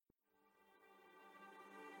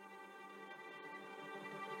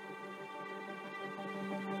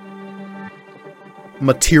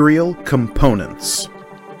Material Components,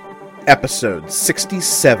 Episode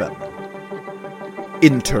 67,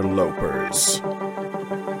 Interlopers.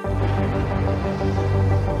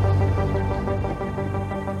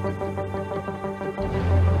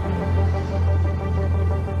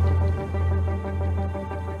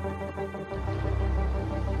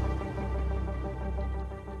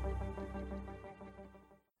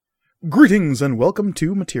 Greetings and welcome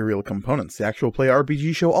to Material Components, the actual play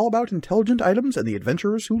RPG show all about intelligent items and the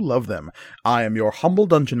adventurers who love them. I am your humble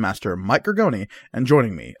dungeon master, Mike Gorgoni, and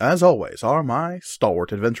joining me, as always, are my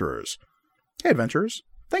stalwart adventurers. Hey adventurers,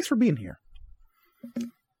 thanks for being here.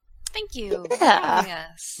 Thank you. Yeah.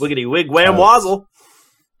 Yes. Wiggity wig wham wazzle.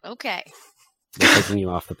 Okay. We're taking you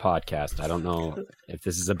off the podcast. I don't know if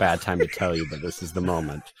this is a bad time to tell you, but this is the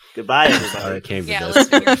moment. Goodbye, Sorry everybody. it came to Yeah, this.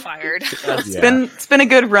 listen, you're fired. It's been a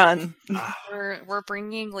good run. We're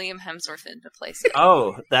bringing Liam Hemsworth into place.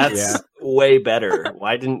 Oh, that's way better.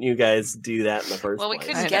 Why didn't you guys do that in the first Well, we place?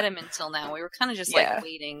 couldn't get him until now. We were kind of just like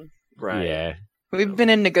waiting. Right. Yeah. We've been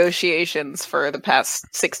in negotiations for the past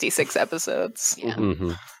 66 episodes. Yeah.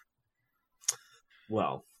 Mm-hmm.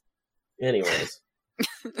 Well, anyways.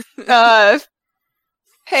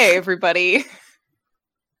 Hey everybody.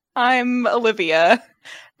 I'm Olivia,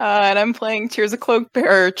 and I'm playing Tears of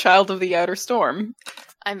Cloakbearer, Child of the Outer Storm.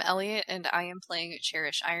 I'm Elliot, and I am playing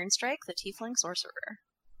Cherish Ironstrike, the Tiefling Sorcerer.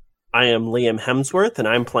 I am Liam Hemsworth, and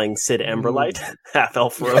I'm playing Sid Emberlight,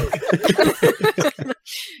 half-elf rogue.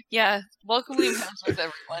 Yeah, welcome Liam Hemsworth,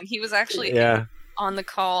 everyone. He was actually on the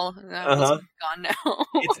call. He's gone now.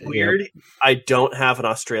 It's weird. I don't have an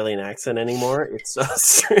Australian accent anymore. It's so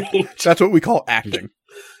strange. That's what we call acting.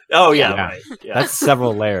 Oh, yeah. Yeah. Right. Yeah. That's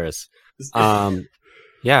several layers.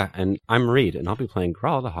 Yeah, and I'm Reed, and I'll be playing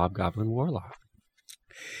Grawl, the Hobgoblin Warlock.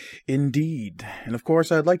 Indeed. And of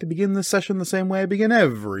course, I'd like to begin this session the same way I begin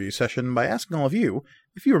every session, by asking all of you,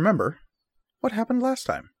 if you remember, what happened last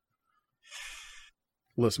time?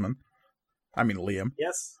 Liam.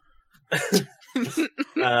 Yes. It's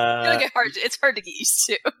hard to get used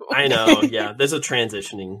to. I know, yeah. There's a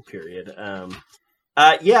transitioning period.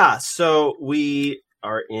 So we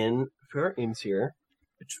are in Fair Aimsir,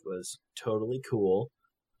 which was totally cool.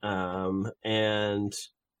 And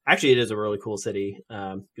actually, it is a really cool city.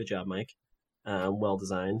 Good job, Mike. Well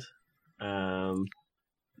designed.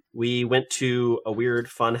 We went to a weird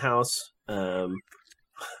fun house,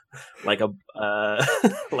 like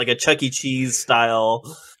a Chuck E. Cheese style.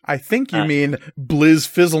 I think you mean Blizz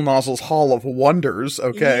Fizzlenozzle's Hall of Wonders,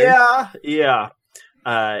 okay? Yeah.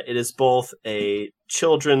 It is both a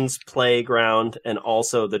children's playground and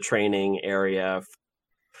also the training area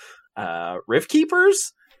of Rift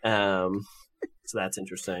Keepers. So that's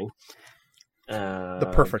interesting. The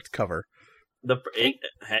perfect cover.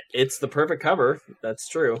 It's the perfect cover. That's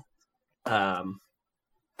true.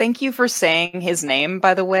 Thank you for saying his name,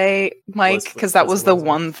 by the way, Mike, because that was the was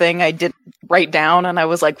one thing I did write down, and I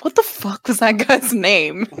was like, what the fuck was that guy's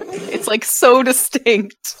name? It's like so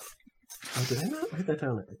distinct. Oh, did I not write that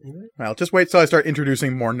down? Well, just wait till I start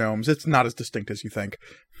introducing more gnomes. It's not as distinct as you think.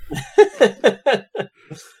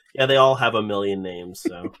 Yeah, they all have a million names,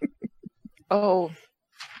 so. Oh,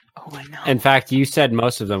 I know. In fact, you said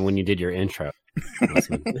most of them when you did your intro. That's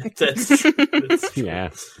true. Yeah.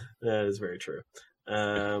 That is very true.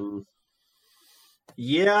 And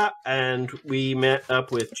we met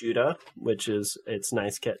up with Judah, it's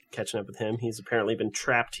nice catching up with him. He's apparently been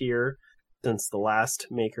trapped here since the last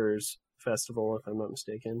Makers Festival, if I'm not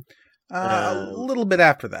mistaken. A little bit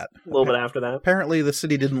after that. Apparently the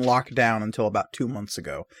city didn't lock down until about 2 months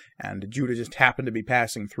ago, and Judah just happened to be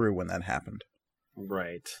passing through when that happened.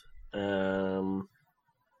 Right. And,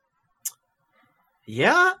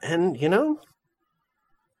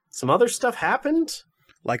 some other stuff happened.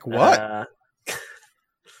 Like what?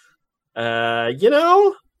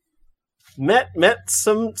 Met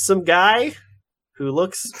some guy who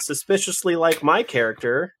looks suspiciously like my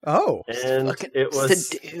character. Oh. And it was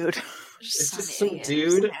the dude. It's just some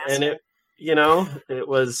dude, and it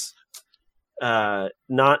was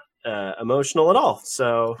not emotional at all.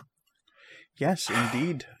 So yes,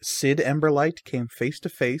 indeed. Sid Emberlight came face to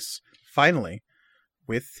face, finally,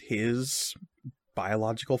 with his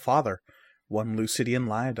biological father, one Lucidian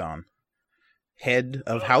Lyodon, head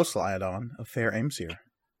of House Lyodon of Fair Aimsir.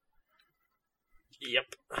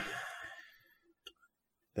 Yep.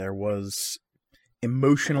 There was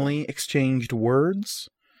emotionally exchanged words.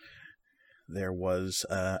 There was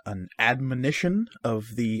an admonition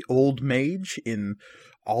of the old mage in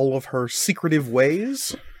all of her secretive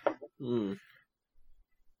ways.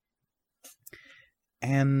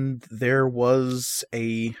 And there was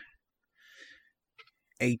a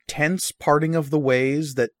a tense parting of the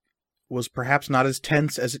ways that was perhaps not as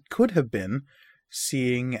tense as it could have been,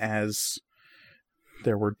 seeing as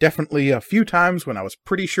there were definitely a few times when I was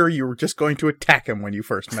pretty sure you were just going to attack him when you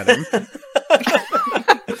first met him.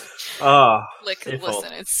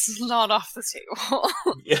 Listen, it's not off the table.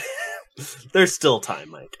 Yeah. There's still time,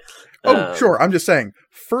 Mike. Sure. I'm just saying,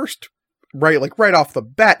 first, right off the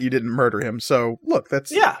bat, you didn't murder him. So, look,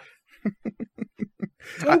 that's... Yeah.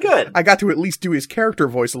 I'm good. I got to at least do his character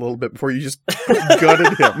voice a little bit before you just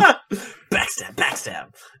gutted him.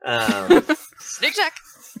 Backstab. Sneak attack.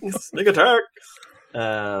 Sneak attack.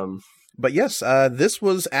 But yes, this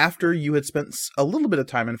was after you had spent a little bit of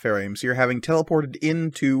time in Fair Aimseer, having teleported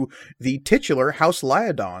into the titular House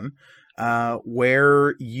Lyodon,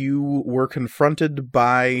 where you were confronted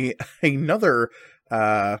by another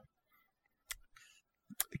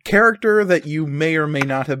character that you may or may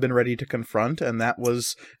not have been ready to confront, and that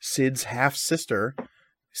was Cid's half-sister,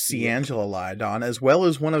 Ciangela Lyodon, as well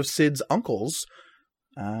as one of Cid's uncles,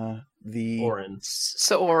 Orin.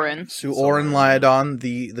 Suorin Lyodon,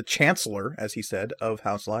 the Chancellor, as he said, of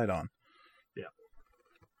House Lyodon. Yeah.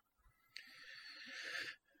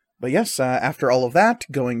 But yes, after all of that,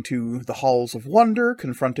 going to the Halls of Wonder,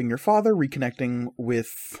 confronting your father, reconnecting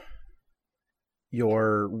with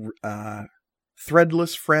your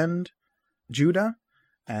threadless friend, Judah,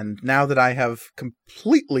 and now that I have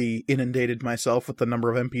completely inundated myself with the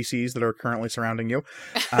number of NPCs that are currently surrounding you,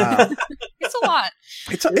 it's a lot.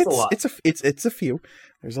 It's a few.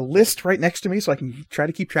 There's a list right next to me, so I can try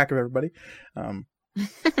to keep track of everybody.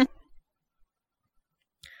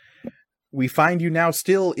 We find you now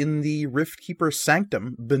still in the Riftkeeper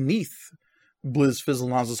Sanctum beneath Blizz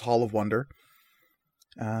Fizzlenozzle's Hall of Wonder.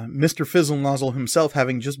 Mr. Fizzlenozzle himself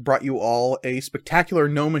having just brought you all a spectacular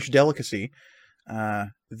gnomish delicacy.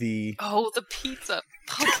 The pizza.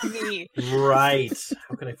 Fuck me. Right.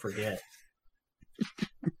 How can I forget?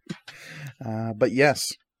 But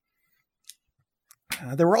yes.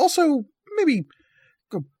 There were also maybe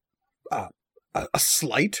a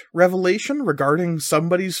slight revelation regarding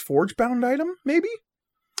somebody's Forge-bound item, maybe?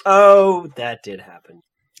 Oh, that did happen.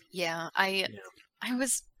 Yeah, I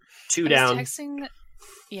was... Two down. Texting...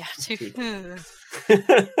 Yeah, I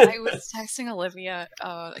was texting Olivia,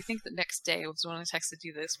 I think the next day was when I texted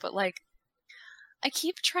you this, but like, I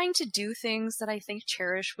keep trying to do things that I think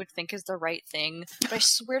Cherish would think is the right thing, but I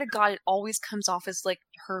swear to God, it always comes off as like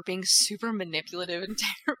her being super manipulative and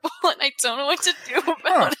terrible, and I don't know what to do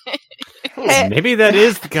about it. Maybe that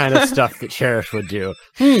is the kind of stuff that Cherish would do.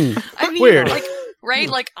 I mean, weird. Like, right?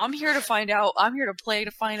 Like, I'm here to find out, I'm here to play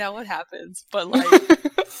to find out what happens, but like...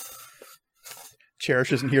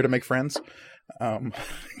 Cherish isn't here to make friends. I'm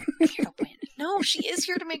here to win. No, she is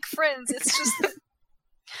here to make friends. It's just that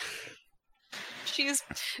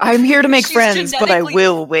I'm here to make friends, but I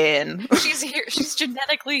will win. She's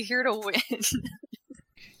genetically here to win.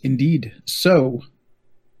 Indeed. So,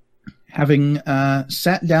 having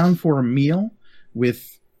sat down for a meal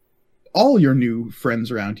with all your new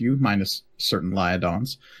friends around you, minus certain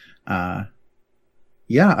Lyodons,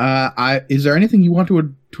 is there anything you want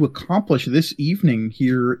to accomplish this evening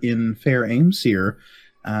here in Fair Aimseer,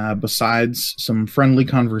 besides some friendly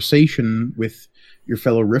conversation with your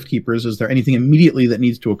fellow Riftkeepers? Is there anything immediately that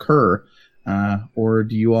needs to occur, or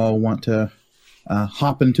do you all want to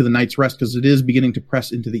hop into the night's rest, because it is beginning to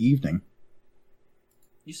press into the evening?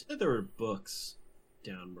 You said there were books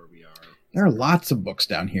down where we are. There are lots of books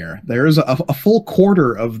down here. There's a full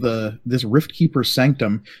quarter of this Riftkeeper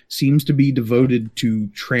Sanctum seems to be devoted to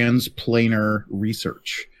transplanar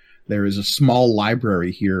research. There is a small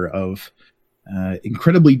library here of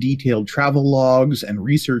incredibly detailed travel logs and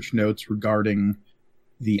research notes regarding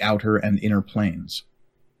the outer and inner planes.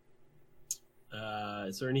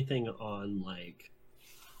 Is there anything on like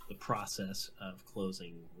the process of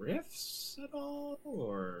closing rifts at all,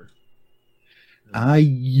 or?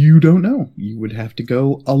 You don't know. You would have to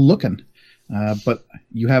go a-looking. But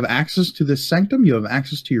you have access to this sanctum, you have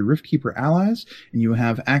access to your Riftkeeper allies, and you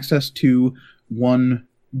have access to one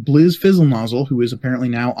Blizz Fizzlenozzle, who is apparently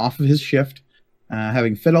now off of his shift.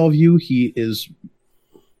 Having fed all of you, he is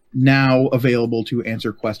now available to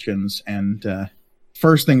answer questions, and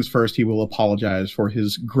first things first, he will apologize for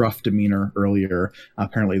his gruff demeanor earlier.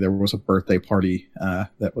 Apparently there was a birthday party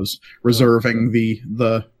that was reserving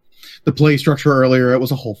the play structure earlier. It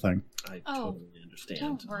was a whole thing. I totally understand.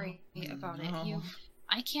 Don't worry about it.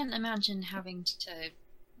 I can't imagine having to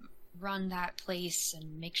run that place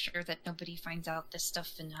and make sure that nobody finds out this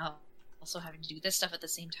stuff, and also having to do this stuff at the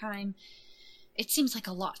same time. It seems like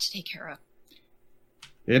a lot to take care of.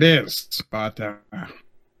 It is, but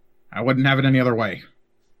I wouldn't have it any other way.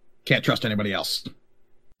 Can't trust anybody else.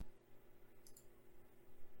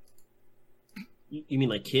 You mean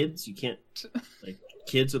like kids? You can't like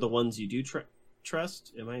kids are the ones you do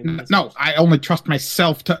trust? Am I? No, I only trust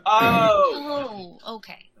myself to. Oh. Oh,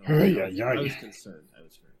 okay. I was concerned.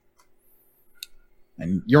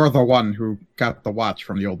 And you're the one who got the watch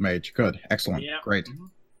from the old mage. Good, excellent, Yeah. great,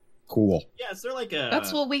 cool. Yeah, is there like a?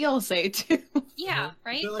 That's what we all say too. Yeah,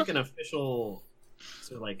 right? Is there like an official, is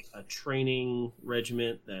there like a training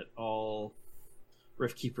regiment that all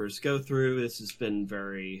Rift Keepers go through? This has been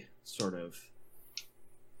very sort of.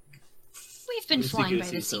 We've been flying by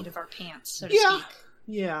loosey-goosey, the so- seat of our pants, so to Yeah, speak.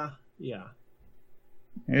 yeah.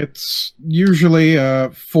 It's usually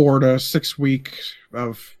 4 to 6 weeks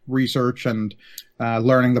of research and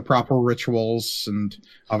learning the proper rituals, and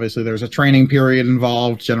obviously there's a training period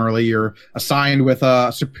involved. Generally, you're assigned with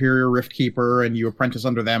a superior Rift Keeper, and you apprentice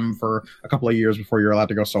under them for a couple of years before you're allowed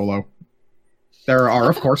to go solo. There are,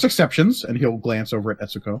 of course, exceptions, and he'll glance over at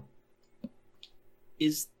Etsuko.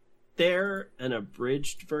 Is there an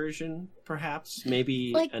abridged version, perhaps?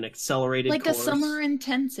 Maybe Like- an accelerated Like course? a summer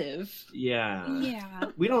intensive. Yeah. Yeah.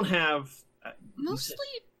 We don't have. Mostly.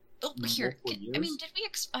 Oh, here. multiple I mean, years? did we?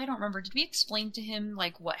 I don't remember. Did we explain to him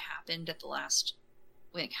like what happened at the last,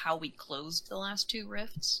 like how we closed the last 2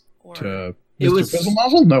 rifts? Or To It Mr. was- Fizzle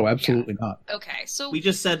Nozzle? No, absolutely not. okay, so We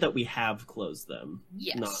just said that we have closed them.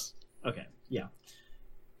 yes, Not- Okay, yeah.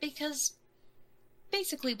 because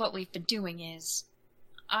basically what we've been doing is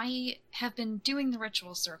I have been doing the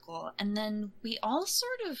ritual circle, and then we all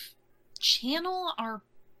sort of channel our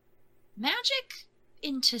magic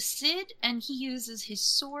into Sid, and he uses his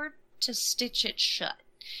sword to stitch it shut.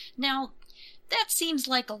 Now, that seems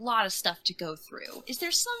like a lot of stuff to go through. Is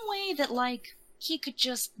there some way that, like, he could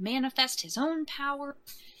just manifest his own power?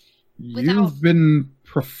 Without- You've been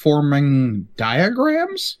performing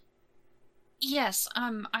diagrams? Yes,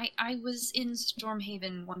 I was in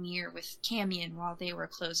Stormhaven one year with Camion while they were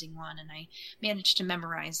closing one, and I managed to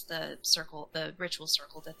memorize the ritual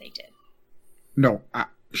circle that they did. No,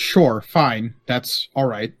 sure, fine, that's all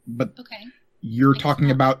right, but Okay. you're It's talking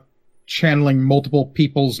not- about channeling multiple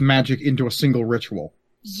people's magic into a single ritual.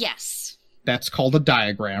 Yes. That's called a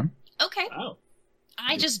diagram. Okay. Oh.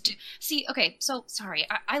 I just do. See, okay, so sorry.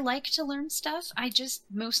 I like to learn stuff. I just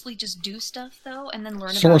mostly just do stuff though, and then learn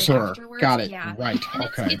about it Sorcerer. afterwards. Got it. Yeah. Right. And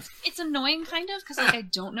Okay. it's annoying kind of because like I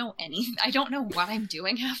don't know I don't know what I'm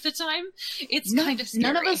doing half the time. It's No- kind of scary.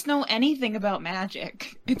 None of us know anything about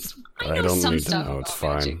magic. It's I I know don't some need to stuff know, about it's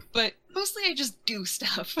fine. magic, but mostly I just do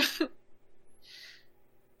stuff.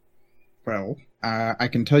 Well, I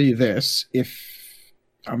can tell you this. If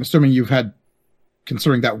I'm assuming you've had,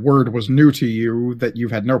 considering that word was new to you, that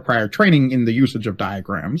you've had no prior training in the usage of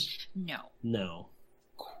diagrams. No. No.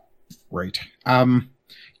 Great.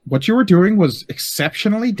 What you were doing was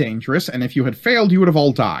exceptionally dangerous, and if you had failed, you would have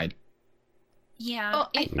all died. Yeah. Oh,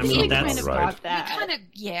 I it, I think mean, we that's kind of right. got we that. kind of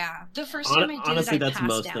yeah. The first time I did Honestly, it, I that's passed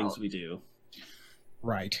most out. things we do.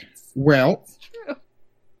 Right. Well, It's true.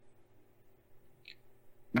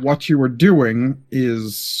 what you were doing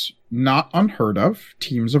is not unheard of.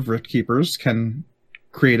 Teams of Rift Keepers can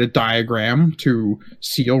create a diagram to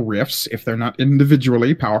seal rifts if they're not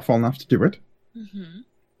individually powerful enough to do it.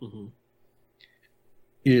 Mm-hmm. Hmm.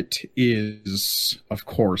 It is, of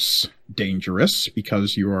course, dangerous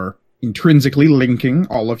because you are intrinsically linking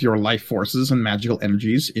all of your life forces and magical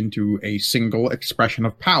energies into a single expression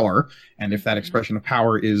of power. And if that expression of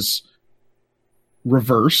power is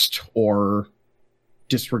reversed or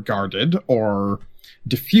disregarded or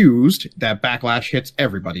diffused, that backlash hits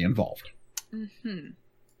everybody involved. Mm-hmm.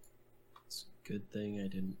 It's a good thing I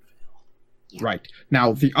didn't fail. Yeah. Right.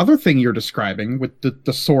 Now, the other thing you're describing with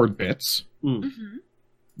the sword bits, Mm-hmm.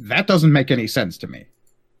 that doesn't make any sense to me,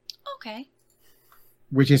 Okay.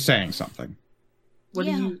 which is saying something. What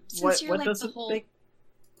Yeah, do you? since What? you're, What like, does the it whole make?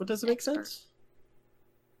 What doesn't make expert. sense?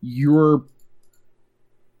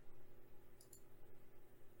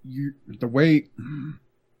 The way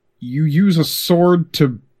you use a sword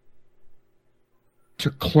to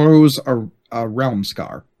close a realm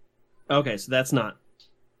scar. Okay, so that's not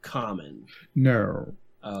common. No.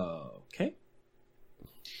 Okay.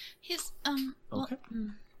 His well, Okay.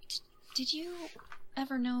 did you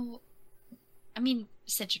ever know? I mean,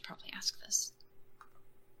 Sid should probably ask this.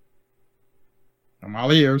 I'm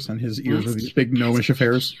all ears, and his ears are these big gnomish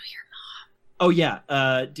affairs. Oh yeah.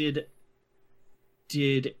 Did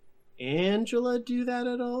Angela do that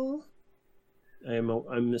at all?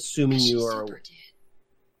 I'm assuming She you are super did.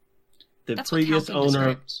 the That's what previous Calvin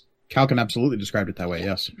owner. described. Calcan absolutely described it that way,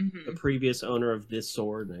 yes. The Mhm. previous owner of this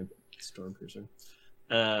sword, Stormpiercer.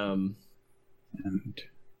 And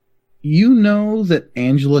you know that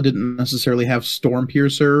Angela didn't necessarily have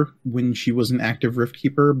Stormpiercer when she was an active Rift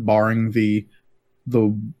Keeper, barring the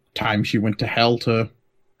the time she went to hell to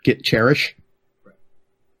get Cherish.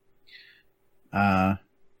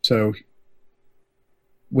 So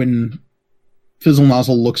when Fizzle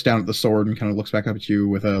Nozzle looks down at the sword and kind of looks back up at you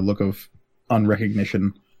with a look of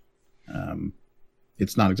unrecognition,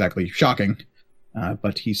 it's not exactly shocking,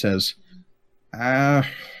 but he says,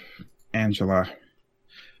 Angela.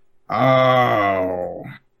 Oh,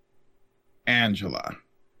 Angela.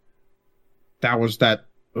 That was that.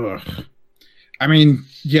 Ugh. I mean,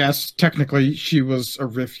 yes, technically she was a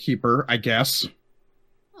Rift Keeper, I guess.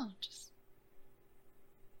 Oh, just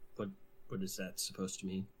What is that supposed to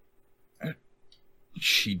mean?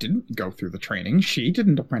 She didn't go through the training. She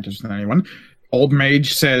didn't apprentice to anyone. Old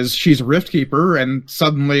Mage says she's a Rift Keeper, and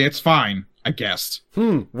suddenly it's fine, I guess.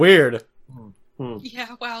 Weird.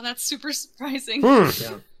 yeah. Wow, that's super surprising.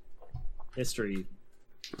 Yeah. History.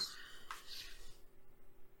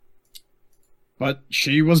 But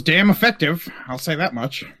she was damn effective, I'll say that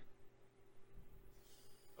much.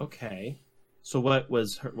 Okay. So what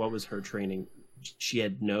was her training? She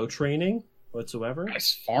had no training whatsoever?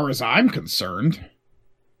 As far as I'm concerned,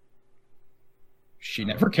 she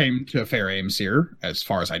never came to Fair Aimseer, as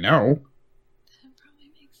far as I know. That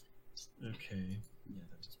probably makes sense. Okay. Yeah,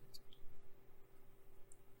 that does make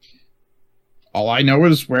sense. All I know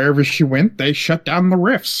is wherever she went, they shut down the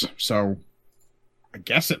rifts, so I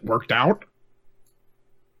guess it worked out.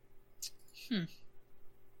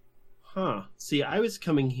 Huh. See, I was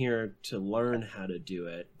coming here to learn how to do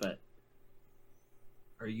it, but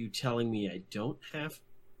are you telling me I don't have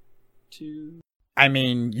to? I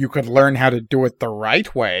mean, you could learn how to do it the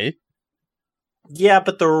right way. Yeah,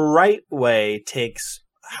 but the right way takes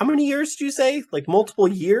how many years do you say? Like multiple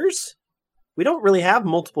years? We don't really have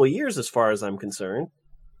multiple years as far as I'm concerned,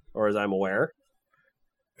 or as I'm aware.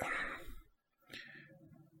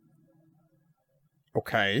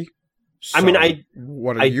 Okay. I mean,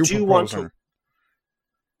 what are I you do proposing? want to.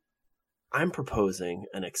 I'm proposing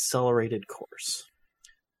an accelerated course.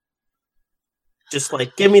 Just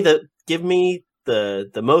like give me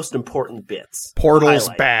the most important bits. Portal's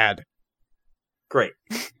Highlight. bad. Great.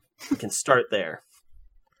 We can start there.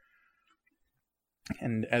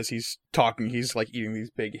 And as he's talking, he's like eating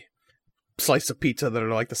these big slices of pizza that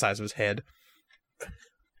are like the size of his head.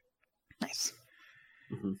 Nice.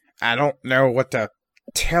 Mhm. I don't know what to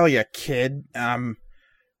tell you, kid.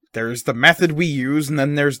 There's the method we use, and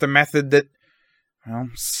then there's the method that, well,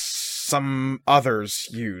 some others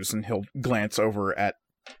use, and he'll glance over at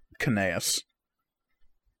Caneus.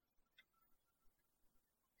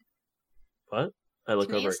 What? I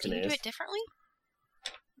look over Caneus, at do you do Caneus. it differently?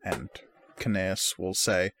 And Caneus will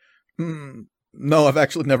say, no, I've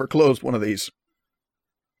actually never closed one of these.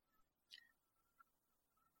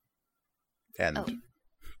 And Oh.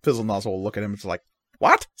 Fizzle Nozzle will look at him and is like,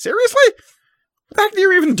 what? Seriously? What the heck do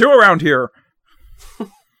you even do around here?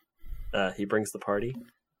 He brings the party.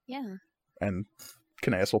 Yeah. And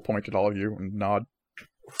Caneus will point at all of you and nod.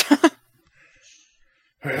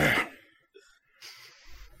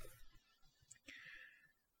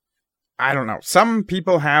 I don't know. Some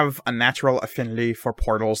people have a natural affinity for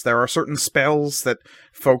portals. There are certain spells that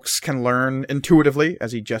folks can learn intuitively,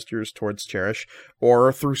 as he gestures towards Cherish,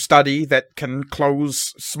 or through study that can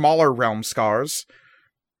close smaller realm scars.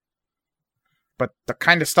 But the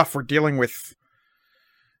kind of stuff we're dealing with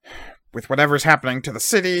whatever's happening to the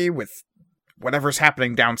city, with whatever's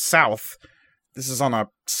happening down south, this is on a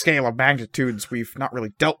scale of magnitudes we've not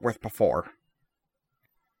really dealt with before.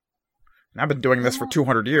 And I've been doing this for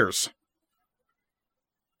 200 years.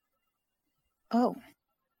 Oh.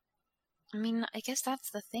 I mean, I guess that's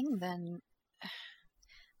the thing then.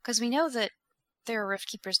 Because we know that there are Rift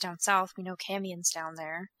Keepers down south, we know Camions down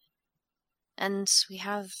there. And we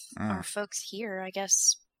have our folks here. I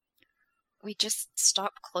guess we just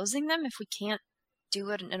stop closing them if we can't do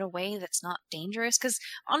it in a way that's not dangerous. Because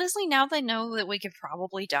honestly, now that I know that we could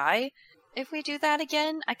probably die if we do that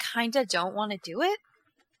again, I kind of don't want to do it.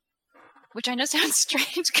 Which I know sounds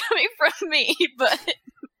strange coming from me, but...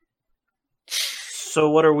 So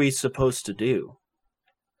what are we supposed to do?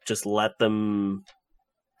 Just let them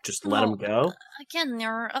go? Again,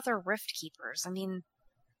 there are other Rift Keepers. I mean,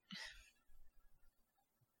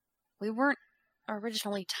 we weren't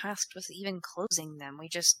originally tasked with even closing them. We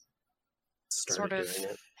just sort of doing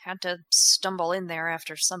it. had to stumble in there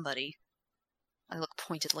after somebody. I look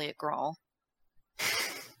pointedly at Grawl.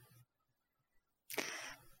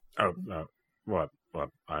 Oh, what?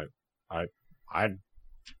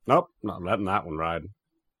 Nope, not letting that one ride.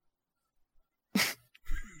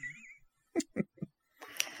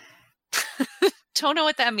 Don't know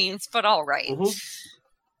what that means, but all right. Mhm.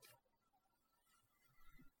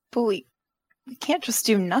 But We can't just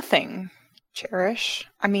do nothing, Cherish.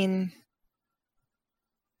 I mean,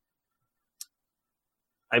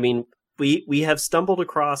 we have stumbled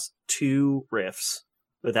across 2 rifts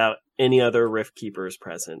without any other rift keepers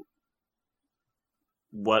present.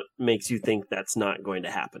 What makes you think that's not going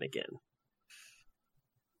to happen again?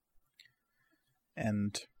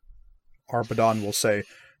 And Arbadon will say,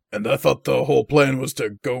 "And I thought the whole plan was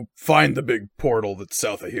to go find the big portal that's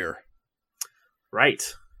south of here." Right.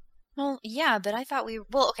 Well, yeah, but I thought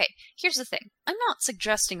well, okay, here's the thing. I'm not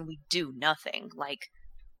suggesting we do nothing. Like,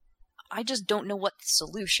 I just don't know what the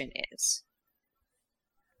solution is.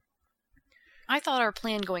 I thought our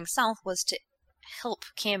plan going south was to help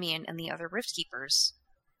Camion and the other Rift Keepers,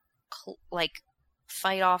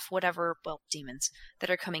 fight off whatever, demons that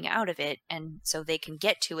are coming out of it, and so they can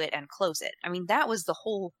get to it and close it. I mean, that was the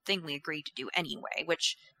whole thing we agreed to do anyway,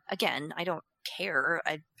 which, again, I don't care.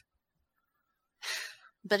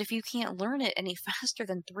 But if you can't learn it any faster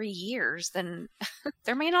than 3 years, then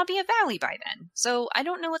there may not be a valley by then. So I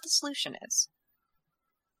don't know what the solution is.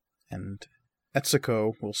 And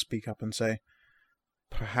Etsuko will speak up and say,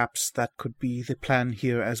 "Perhaps that could be the plan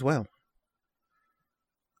here as well.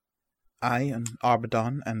 I and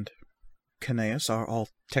Arbadon and Caneus are all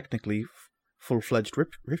technically full-fledged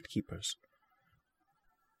rift keepers.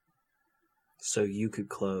 So you could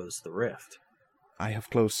close the rift. I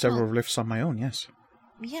have closed several rifts on my own, yes.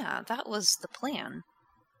 Yeah, that was the plan.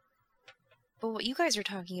 But what you guys are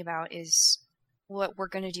talking about is what we're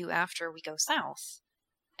going to do after we go south.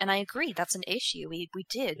 And I agree, that's an issue. We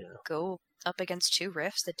did go up against 2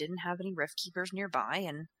 rifts that didn't have any rift keepers nearby,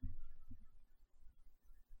 and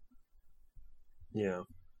Yeah.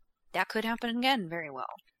 that could happen again very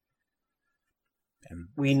well. And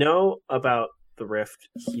We know about the rift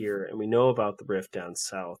here, and we know about the rift down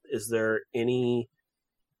south. Is there any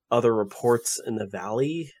other reports in the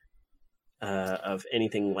valley of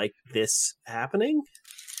anything like this happening?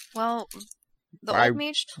 Well, the I old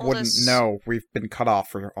mage told wouldn't us... know. We've been cut off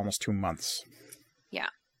for almost 2 months.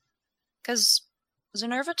 Because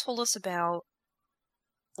Zenerva told us about,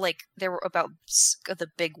 there were about the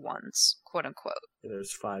big ones, quote-unquote.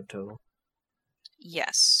 There's 5 total.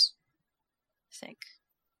 Yes. I think.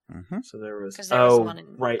 Mm-hmm. So there was... 'Cause there was one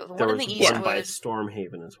in- right. the one There in was the one by Eastwood.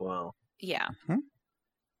 Stormhaven as well. Yeah. Mhm.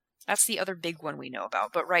 That's the other big one we know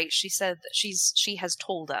about. But right, she said that she has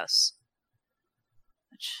told us.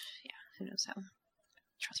 Which, who knows how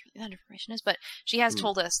trustworthy that information is. But she has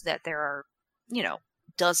told us that there are,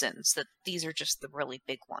 dozens, that these are just the really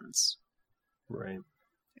big ones. Right.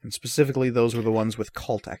 And specifically, those were the ones with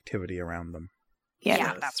cult activity around them. yeah.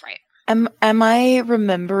 Yeah, that's right. Am I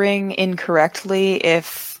remembering incorrectly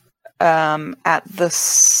if at the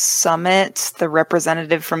summit the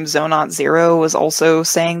representative from Zonot Zero was also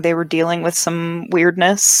saying they were dealing with some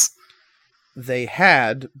weirdness? They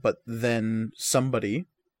had, but then somebody,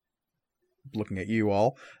 looking at you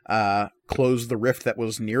all, closed the rift that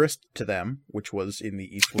was nearest to them, which was in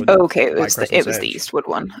the Eastwood. Okay, it by was Crescent's the Edge. Eastwood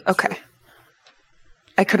one. Okay.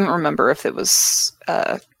 I couldn't remember if it was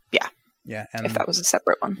Yeah, if and that was a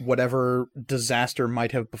separate one. whatever disaster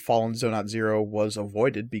might have befallen Zonot Zero was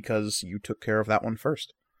avoided because you took care of that one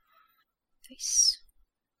first. Nice.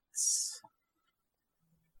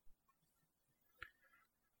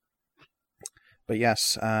 But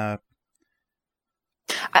yes, I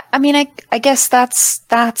mean, I guess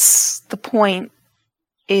that's the point,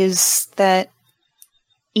 is that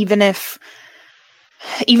even if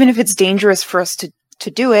it's dangerous for us to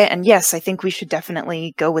do it, and yes, I think we should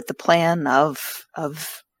definitely go with the plan of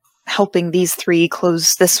helping these 3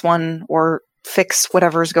 close this one or fix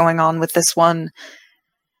whatever's going on with this one.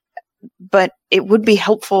 But it would be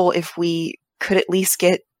helpful if we could at least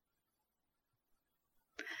get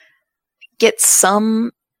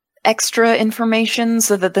some extra information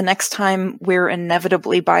so that the next time we're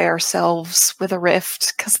inevitably by ourselves with a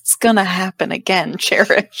rift, because it's gonna happen again,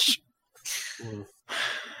 Cherish. Mm.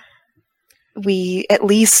 We at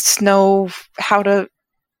least know how to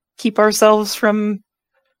keep ourselves from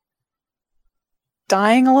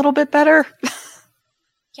dying a little bit better.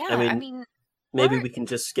 Yeah, I mean, maybe we're- we can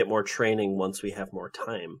just get more training once we have more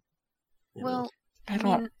time. you know? Well, I I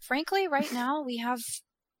don't- mean, frankly, right now we have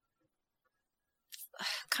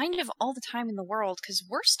kind of all the time in the world, because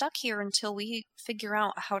we're stuck here until we figure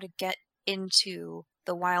out how to get into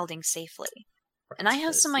the Wilding safely. And I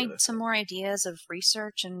have That's some the other some thing. more ideas of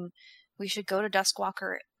research, and we should go to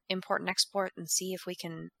Duskwalker Import and Export and see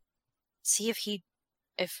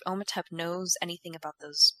if Omatep knows anything about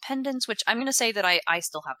those pendants, which I'm going to say that I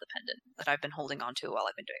still have the pendant that I've been holding on to while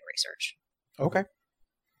I've been doing research. okay.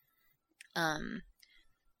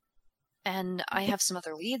 And I have some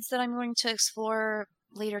other leads that I'm going to explore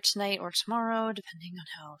later tonight or tomorrow, depending on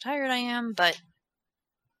how tired I am, but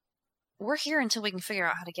we're here until we can figure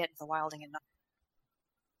out how to get into the Wilding and not,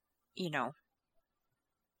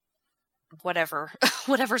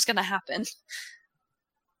 whatever's gonna happen.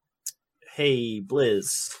 Hey,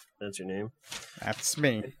 Blizz. That's your name. That's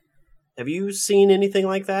me. Have you seen anything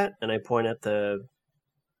like that? And I point at the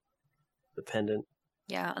pendant.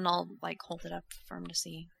 Yeah, and I'll, hold it up for him to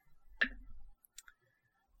see.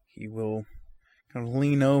 He will kind of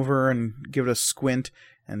lean over and give it a squint,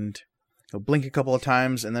 and he'll blink a couple of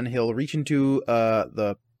times, and then he'll reach into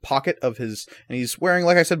the pocket of his, and he's wearing,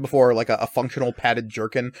 like I said before, like a functional padded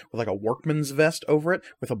jerkin with like a workman's vest over it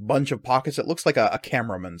with a bunch of pockets. It looks like a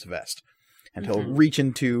cameraman's vest. And he'll reach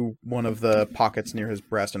into one of the pockets near his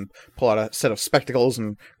breast and pull out a set of spectacles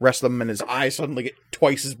and rest them, and his eyes suddenly get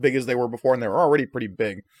twice as big as they were before, and they were already pretty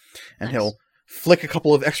big. And he'll flick a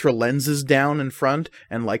couple of extra lenses down in front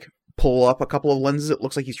and, pull up a couple of lenses. It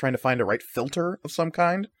looks like he's trying to find a right filter of some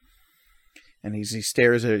kind. And he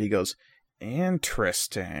stares at it, he goes,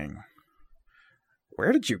 "Interesting.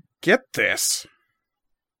 Where did you get this?"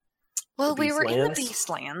 Well, we were in the Beastlands?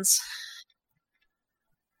 Beastlands.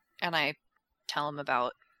 And I tell him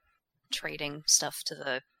about trading stuff to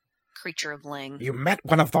the creature of Ling. You met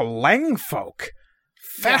one of the Lang folk.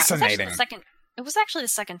 Fascinating. Yeah, it was actually the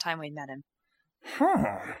second time we met him.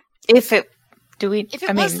 Huh. If it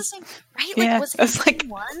was the same, right? yeah, Was it it's the like- same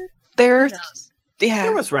one? there, Who knows? yeah.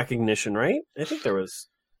 There was recognition, right? I think there was.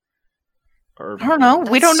 Or, I don't know.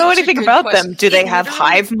 We That's don't know such a anything good about question. them. Do they It have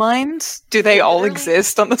literally- hive minds? Do they all literally-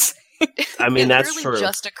 exist on the same? I mean, It that's literally true.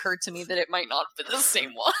 just occurred to me that it might not be the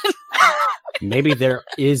same one. Maybe there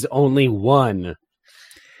is only one.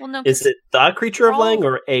 Well, no, Is 'cause it the creature of All- Lang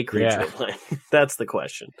or a creature Yeah. of Lang? That's the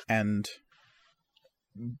question. And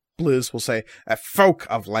Blizz will say, "A folk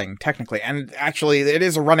of Lang, technically." And actually, it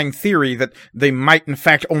is a running theory that they might, in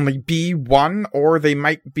fact, only be one, or they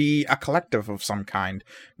might be a collective of some kind.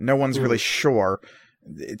 No one's really sure.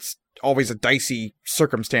 It's always a dicey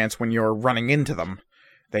circumstance when you're running into them.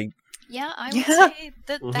 yeah, I would Yeah. say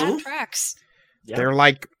that Mhm. tracks. Yeah. They're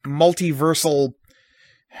like multiversal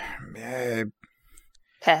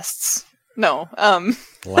Pests. No.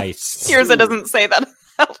 Lice. Tirza doesn't say that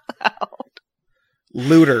out loud.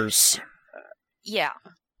 looters. Yeah,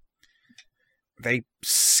 They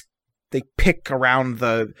pick around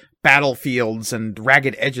the battlefields and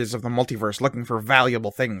ragged edges of the multiverse looking for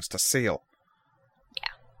valuable things to steal.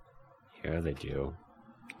 Yeah, they do.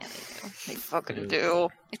 They fucking do.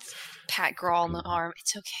 it's pat Grawl on the arm.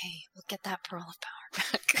 It's okay. We'll get that pearl of power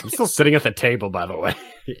back. I'm still sitting at the table, by the way.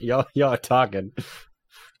 y'all are talking.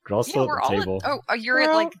 Girl's Yeah, still we're at the all. table. You're at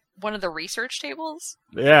Well- one of the research tables.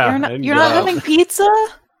 Yeah. You're not, and, you're not uh, having pizza?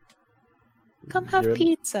 Come have you're-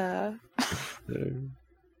 pizza.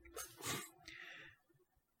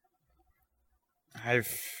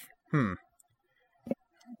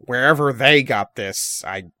 Wherever they got this,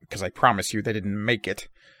 because I promise you they didn't make it.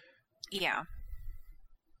 Yeah.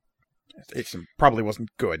 It probably wasn't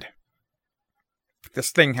good.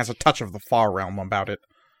 This thing has a touch of the Far Realm about it.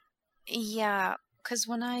 Yeah, because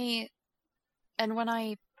when I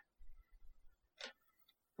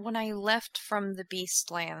left from the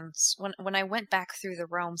Beastlands, when I went back through the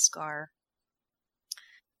Realm Scar,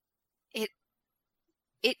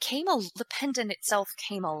 the pendant itself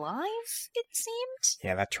came alive, it seemed.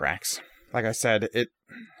 Yeah, that tracks. Like I said, it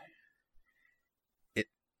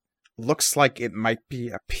looks like it might be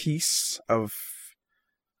a piece of,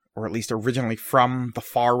 or at least originally from, the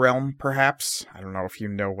Far Realm, perhaps. I don't know if you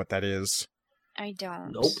know what that is. I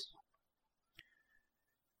don't. Nope.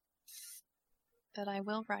 But I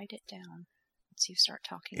will write it down once you start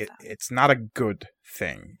talking about it. It's not a good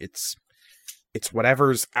thing. It's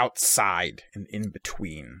whatever's outside and in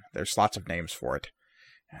between. There's lots of names for it.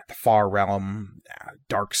 The Far Realm,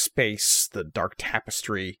 Dark Space, the Dark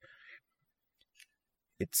Tapestry.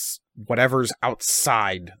 It's whatever's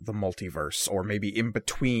outside the multiverse, or maybe in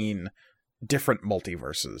between different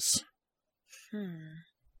multiverses.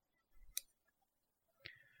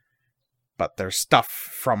 But there's stuff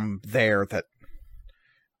from there that,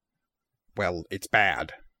 well, it's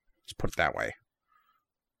bad. Let's put it that way.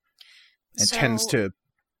 It tends to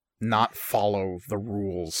not follow the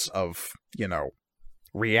rules of,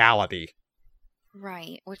 reality.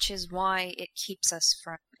 Right, which is why it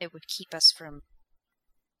would keep us from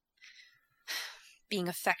being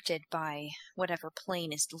affected by whatever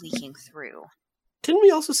plane is leaking through. Didn't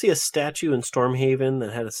we also see a statue in Stormhaven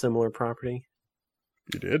that had a similar property?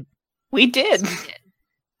 You did? We did. So we did.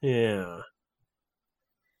 Yeah.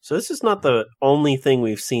 So this is not the only thing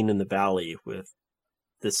we've seen in the valley with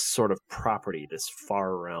this sort of property, this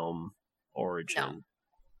far realm origin?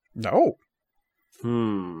 No.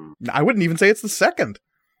 No. I wouldn't even say it's the second.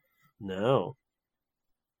 No.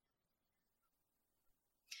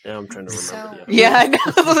 Now I'm trying to remember. So- the other Yeah, I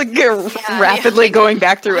one. know. Like, you're Yeah, rapidly like, going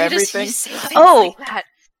back through why does he everything. say things Oh! like that?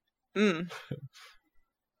 Mm.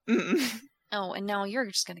 Mm. Oh, and now you're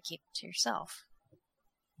just gonna keep it to yourself.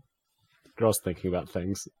 Girl's thinking about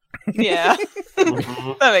things. Yeah,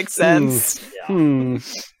 Mhm. that makes sense. Yeah. Hmm.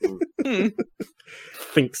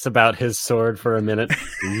 Thinks about his sword for a minute.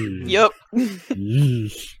 Yep.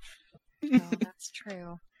 Yeesh. Oh, that's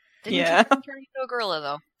true. Didn't Yeah. turn into a gorilla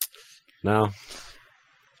though. No.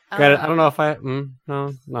 Granted, I don't know if I. No.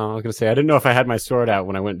 I was gonna say I didn't know if I had my sword out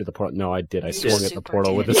when I went into the portal. No, I did. I You swung at the super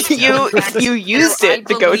portal with did. a. You used it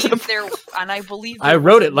to go to the. And I believe I there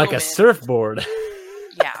wrote was it like a moment- surfboard.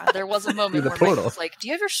 Yeah, there was a moment the where Mike portal. was like, "Do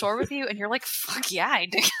you have your sword with you?" And you're like, "Fuck yeah, I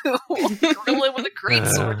do." Gorilla with a great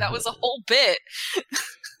sword. That was a whole bit.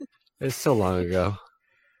 It's so long ago.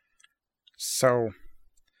 So,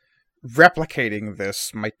 replicating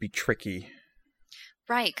this might be tricky.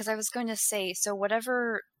 Right, because I was going to say, so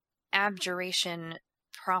whatever abjuration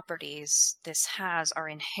properties this has are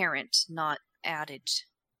inherent, not added.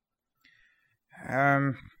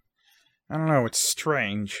 I don't know, it's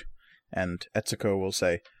strange. And Etsuko will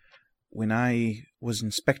say, when I was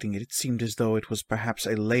inspecting it, it seemed as though it was perhaps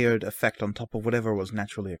a layered effect on top of whatever was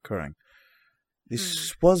naturally occurring.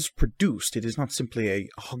 This was produced. It is not simply a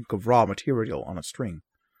hunk of raw material on a string.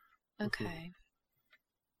 Okay.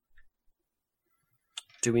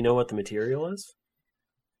 Do we know what the material is?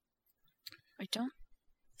 I don't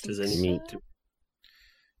Does think any Meat. so.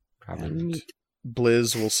 Probably And meat.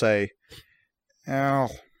 Blizz will say, oh,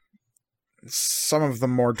 some of the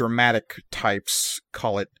more dramatic types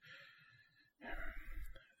call it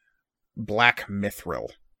black mithril.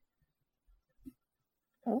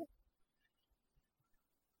 Oh.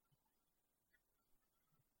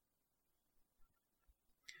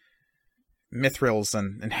 Mithril's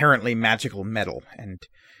an inherently magical metal, and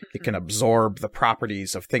it can absorb the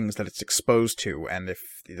properties of things that it's exposed to, and if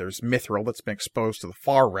there's mithril that's been exposed to the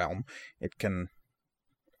far realm, it can,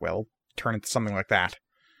 well, turn into something like that.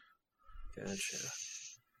 Gotcha.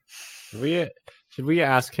 Should we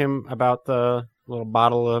ask him about the little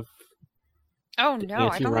bottle of Oh no, I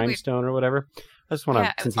don't think we. anti-rhinestone or whatever? I just want to,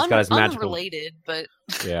 Yeah, since he's got his magical. unrelated, but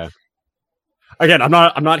Yeah. Again, I'm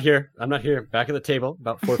not here. I'm not here. Back at the table,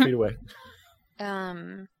 about 4 feet away,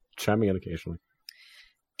 chiming in occasionally.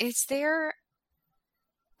 is there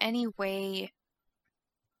any way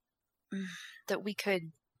that we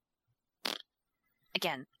could?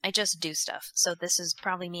 Again, I just do stuff, so this is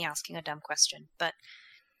probably me asking a dumb question, but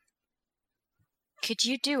could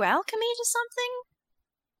you do alchemy to something?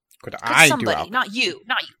 Could Could I somebody, do alchemy? not you,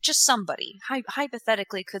 just somebody.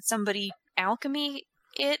 Hypothetically, could somebody alchemy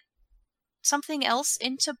it something else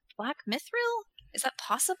into black mithril? Is that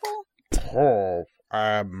possible? Oh,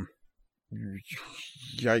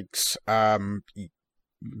 yikes.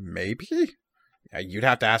 Maybe? Yeah, you'd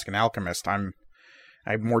have to ask an alchemist.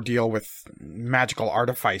 I more deal with magical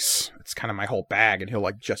artifice. It's kind of my whole bag, and he'll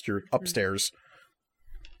like gesture upstairs.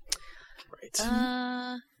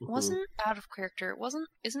 Right. Wasn't out of character.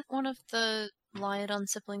 Isn't one of the Lyodon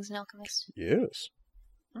siblings an alchemist? Yes.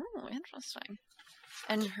 Oh, interesting.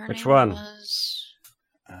 And her Which name one? was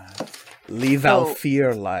Leave Oh.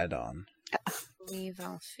 Alfir Lyodon. Lee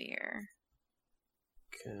Valfear.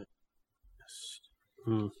 Okay.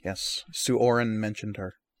 Yes, Sue Oren mentioned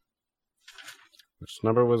her. Which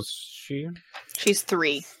number was she? She's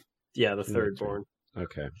 3. Yeah, the third born.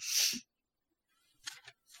 Okay.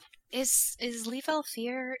 Is Lee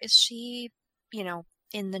Valfear, is she,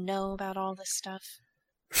 in the know about all this stuff?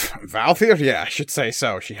 Valfir? Yeah, I should say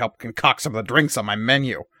so. She helped concoct some of the drinks on my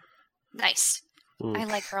menu. Nice. Mm. I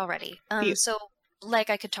like her already. You- So, I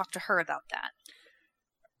could talk to her about that.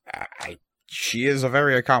 She is a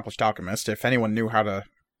very accomplished alchemist. If anyone knew how to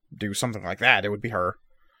do something like that, it would be her.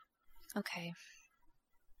 Okay.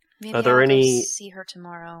 Maybe Are there I'll go any- see her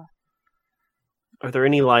tomorrow. Are there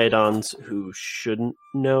any Lyodons who shouldn't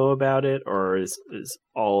know about it, or is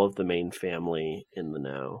all of the main family in the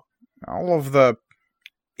know? All of the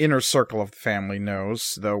inner circle of the family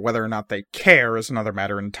knows, though whether or not they care is another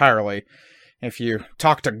matter entirely. If you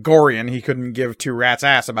talk to Gorian, he couldn't give two rats'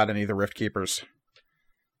 ass about any of the Rift Keepers.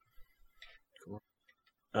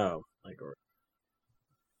 Oh,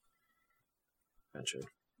 gotcha.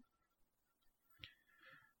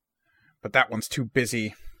 But that one's too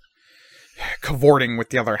busy cavorting with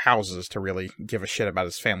the other houses to really give a shit about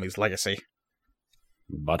his family's legacy.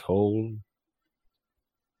 Butthole.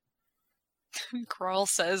 Grawl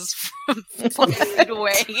says from 5 feet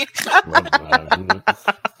away.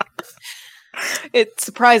 It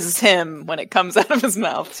surprises him when it comes out of his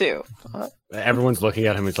mouth, too. Everyone's looking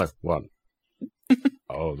at him. He's like, "What?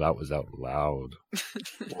 Oh, that was out loud."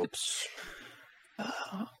 Whoops.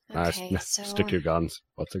 Okay, so Stick to your guns.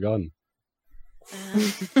 What's a gun?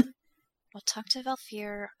 we'll talk to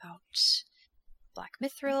Valfir about Black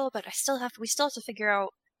Mithril, but we still have to figure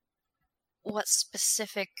out what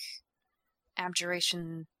specific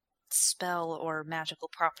abjuration spell or magical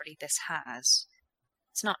property this has.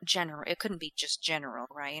 It's not general. It couldn't be just general,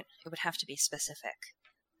 right? It would have to be specific.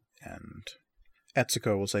 And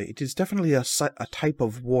Etsuko will say, it is definitely a type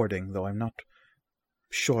of warding, though I'm not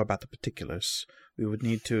sure about the particulars. We would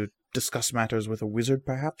need to discuss matters with a wizard,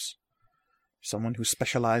 perhaps? Someone who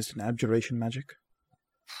specialized in abjuration magic?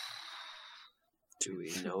 Do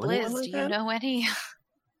we know Blizz, anyone like do you that? know any?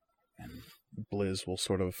 And Blizz will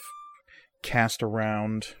sort of cast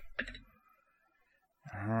around.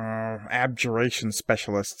 Abjuration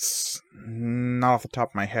specialists. Not off the top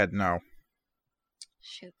of my head, no.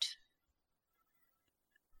 Shoot.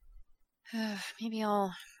 Maybe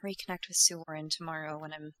I'll reconnect with Suorin tomorrow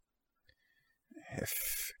when I'm...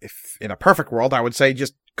 If in a perfect world, I would say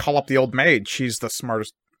just call up the old maid. She's the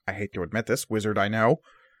smartest, I hate to admit this, wizard I know.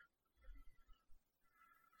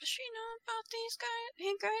 Does she know about these guys?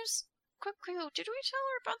 Hey guys, quick clue. Did we tell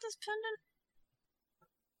her about this pendant?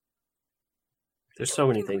 There's so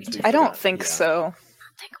many things. I don't think so. I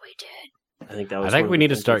think we did. I think that I was. think one we of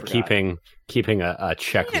need the to things start we forgot. keeping a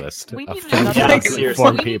checklist we of need things another- to Seriously.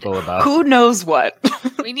 inform people about. Who knows what?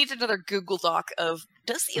 We need another Google Doc of,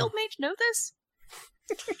 does the old mage know this?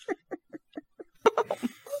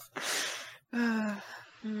 I'd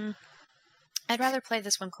rather play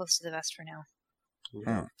this one close to the vest for now.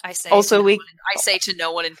 Hmm. I say Also, to no we- one I say to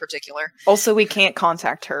no one in particular. Also, we can't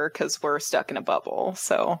contact her because we're stuck in a bubble,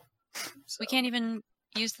 so... We can't even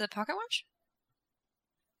use the pocket watch?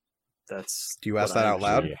 That's. Do you ask what that I out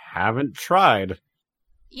loud? We haven't tried.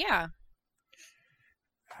 Yeah.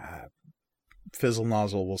 Fizzle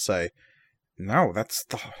Nozzle will say, no, that's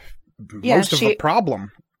the Yeah, most of the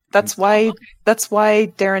problem. That's why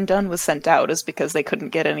Darren Dunn was sent out, is because they couldn't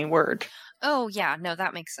get any word. Oh, yeah. No,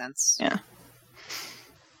 that makes sense. Yeah.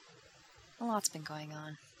 A lot's been going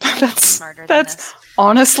on. That's Smarter than this.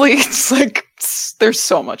 honestly, it's like there's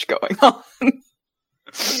so much going on.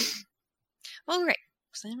 Well, great.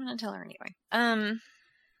 Because I didn't want to tell her anyway.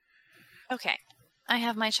 Okay. I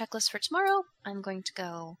have my checklist for tomorrow. I'm going to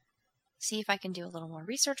go see if I can do a little more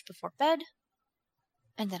research before bed.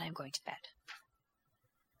 And then I'm going to bed.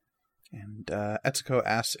 And Etsuko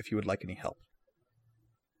asks if you would like any help.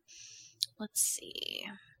 Let's see.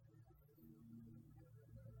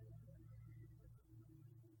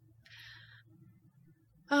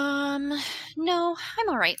 No, I'm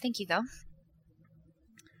alright, thank you though.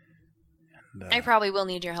 And, I probably will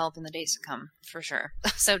need your help in the days to come, for sure.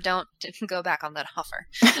 So don't go back on that offer.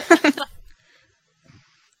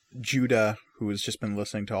 Judah, who has just been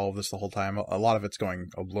listening to all of this the whole time, a lot of it's going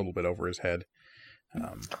a little bit over his head,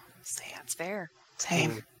 That's fair.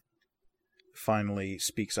 Same. finally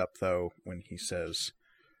speaks up, though, when he says,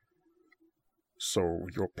 so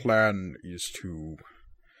your plan is to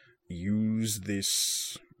use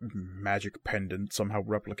this magic pendant, somehow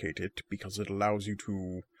replicate it, because it allows you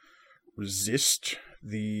to resist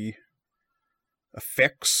the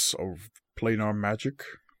effects of planar magic?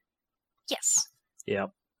 Yes.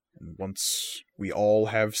 Yep. And once we all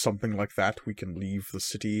have something like that, we can leave the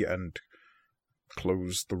city and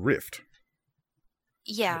close the rift.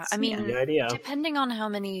 Yeah, That's I mean, the idea. depending on how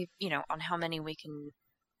many, on how many we can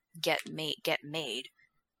get made.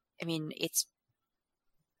 I mean, it's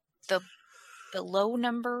the low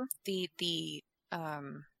number,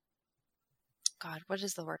 God, what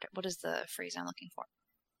is the word? What is the phrase I'm looking for?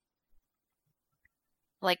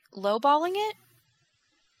 Like lowballing it.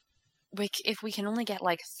 If we can only get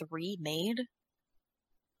like 3 made,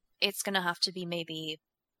 it's gonna have to be maybe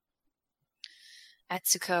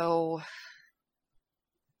Etsuko.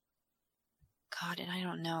 God, and I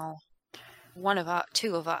don't know.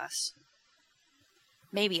 Two of us.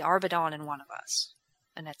 Maybe Arbadon and one of us.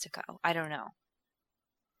 And Etsuko. I don't know.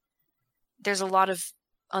 There's a lot of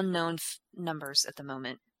unknown numbers at the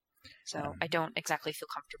moment. So I don't exactly feel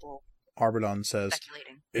comfortable Arbadon says,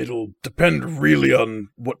 speculating. it'll depend really on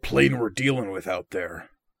what plane we're dealing with out there.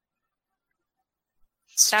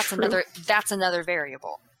 That's another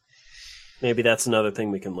variable. Maybe that's another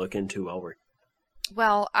thing we can look into while we're.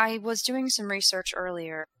 Well, I was doing some research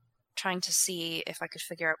earlier, trying to see if I could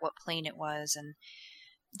figure out what plane it was, and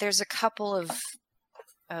there's a couple of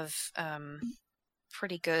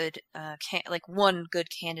pretty good, one good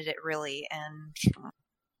candidate really, and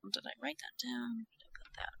did I write that down? Did I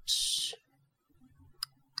put that?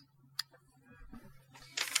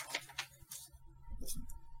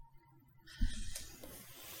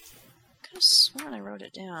 I could have sworn I wrote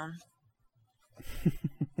it down.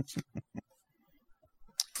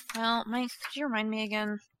 Well, Mike, could you remind me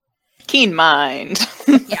again? Keen mind.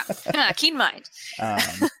 Yeah, keen mind.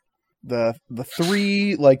 The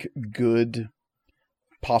three like good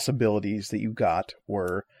possibilities that you got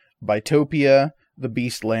were Bitopia, the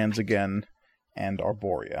Beast Lands Again, and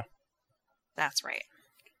Arborea. That's right.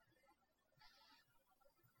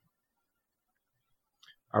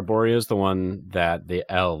 Arborea is the one that the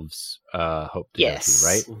elves hope to go to,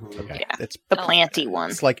 right? Mhm. Okay. Yeah. It's The planty one.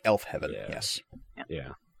 it's like elf heaven. Yeah. Yes. Yeah.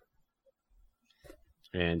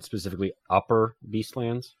 And specifically upper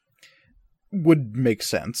Beastlands? Would make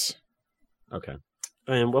sense. Okay.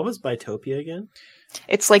 And what was Bitopia again?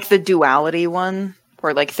 It's like the duality one,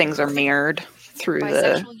 where like things are mirrored through the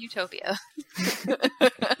Bisexual utopia.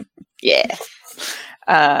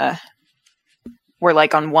 where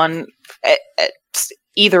like on one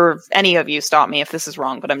either any of you stop me if this is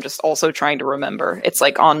wrong, but I'm just also trying to remember. It's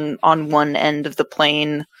like on one end of the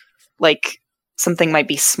plane, like something might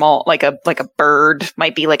be small, like a bird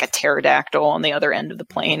might be like a pterodactyl on the other end of the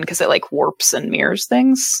plane because it like warps and mirrors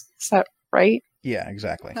things. Is that right? Yeah,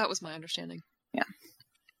 exactly. That was my understanding.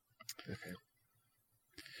 Okay.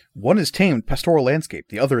 One is tamed pastoral landscape,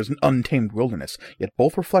 the other is an untamed wilderness, yet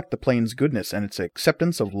both reflect the plane's goodness and its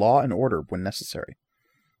acceptance of law and order when necessary.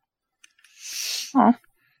 Aw.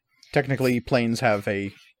 Technically, planes have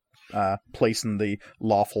a place in the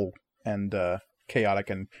lawful and chaotic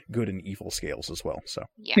and good and evil scales as well. So,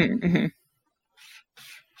 Yeah. Mm-hmm.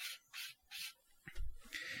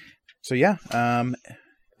 so yeah.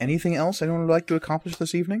 Anything else anyone would like to accomplish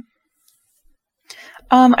this evening?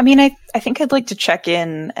 I mean, I think I'd like to check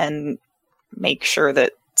in and make sure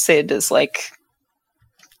that Sid is like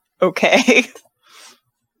okay.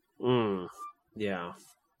 Yeah.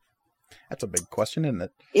 That's a big question, isn't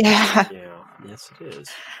it? Yeah. Yeah. Yes, it is.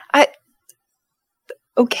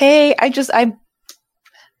 Okay. I'm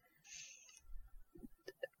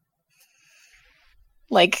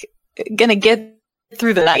like gonna get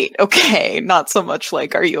through the night. Okay. Not so much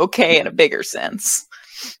like, are you okay in a bigger sense?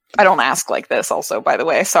 I don't ask like this also, by the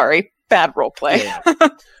way. Sorry. Bad roleplay.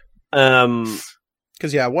 Yeah.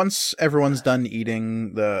 Because yeah, once everyone's done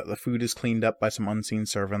eating, the food is cleaned up by some unseen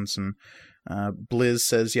servants, and Blizz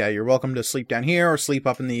says, "Yeah, you're welcome to sleep down here or sleep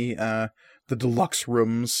up in the deluxe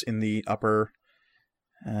rooms in the upper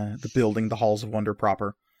the building, the Halls of Wonder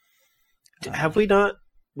proper." Have we not?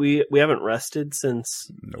 We haven't rested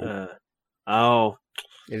since. Nope. Oh,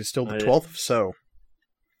 It is still the I- 12th, so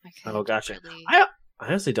Okay, Oh, gotcha. really- I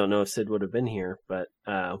honestly don't know if Sid would have been here, but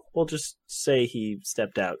we'll just say he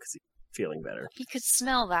stepped out because he's feeling better. He could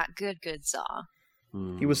smell that good Zaw.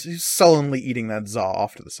 he was sullenly eating that za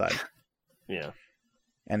off to the side. Yeah.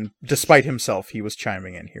 And despite himself, he was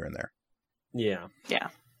chiming in here and there. Yeah. Yeah.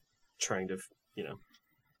 Trying to,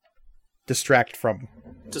 Distract from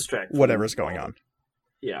distract whatever's going on.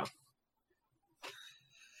 Yeah.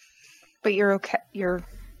 But you're okay.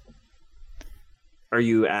 Are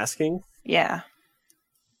you asking? Yeah.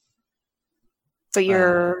 But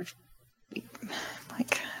you're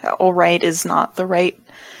like, all right is not the right.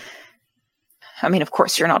 I mean, of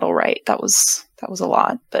course you're not all right. That was a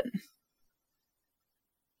lot, but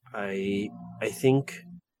I think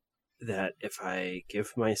that if I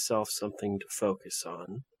give myself something to focus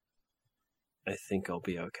on, I think I'll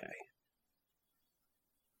be okay.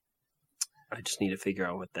 I just need to figure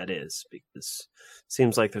out what that is, because it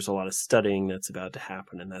seems like there's a lot of studying that's about to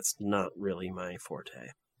happen, and that's not really my forte.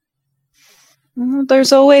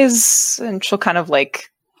 there's always, and she'll kind of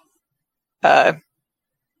like, I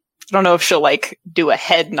don't know if she'll like do a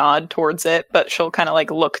head nod towards it, but she'll kind of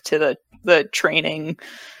like look to the training.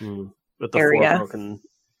 With the Area. 4 broken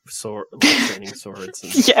training swords.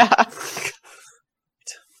 And... Yeah.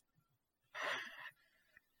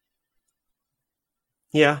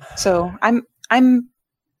 Yeah. So I'm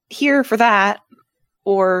here for that,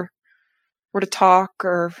 or to talk,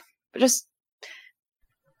 or just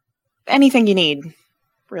anything you need,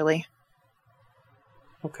 really.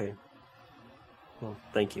 Okay. Well,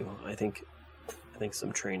 thank you. I think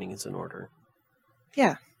some training is in order.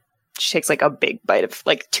 Yeah. She takes like a big bite of,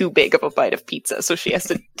 like too big of a bite of pizza, so she has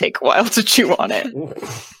to take a while to chew on it.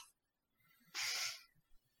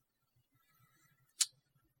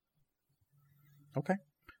 Okay.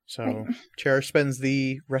 So Cherish spends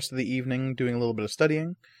the rest of the evening doing a little bit of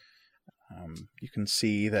studying. You can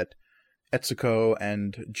see that Etsuko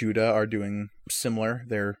and Judah are doing similar.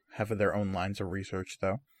 They have their own lines of research,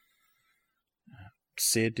 though.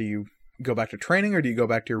 Sid, do you go back to training, or do you go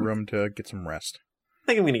back to your room to get some rest? I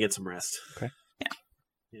think I'm going to get some rest. Okay.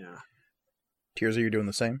 Yeah. Tirza, you're doing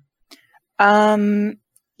the same?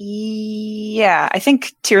 Yeah, I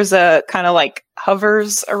think Tirza kind of like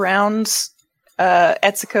hovers around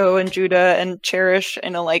Etsuko and Judah and Cherish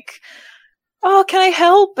in a like, oh, can I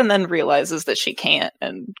help? And then realizes that she can't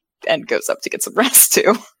and goes up to get some rest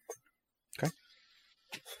too. Okay.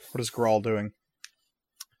 What is Grawl doing?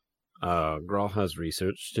 Grawl has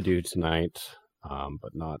research to do tonight,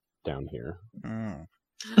 but not down here. Mm.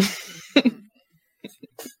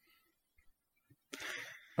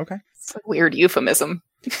 Okay. It's a weird euphemism.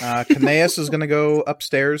 Kaneas is going to go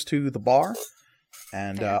upstairs to the bar,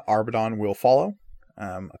 and Arbidon will follow.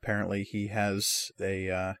 Apparently he has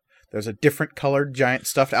there's a different colored giant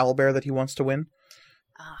stuffed owlbear that he wants to win.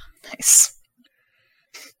 Nice.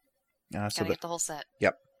 Gotta get the whole set.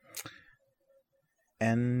 Yep.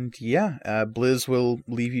 And yeah, Blizz will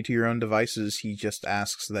leave you to your own devices. He just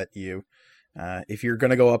asks that you, if you're going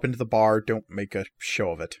to go up into the bar, don't make a show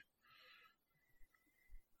of it.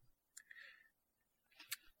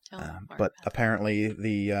 But apparently,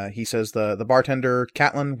 he says the bartender,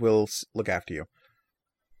 Catelyn, will look after you.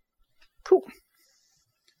 Cool.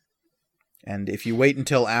 And if you wait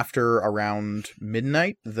until after around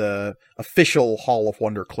midnight, the official Hall of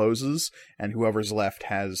Wonder closes, and whoever's left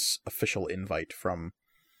has official invite from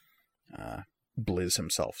Blizz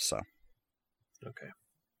himself. So, Okay.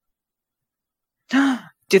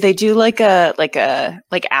 Do they do like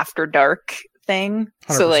after dark thing?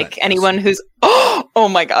 So 100%, like yes. anyone who's oh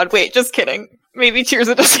my god, wait, just kidding. Maybe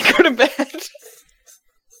Tirza doesn't go to bed.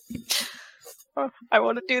 Oh, I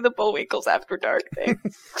want to do the Bullwinkles after dark thing.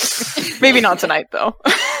 Maybe not tonight though.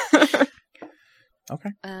 Okay.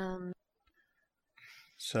 Um.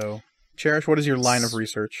 So, Cherish, what is your line of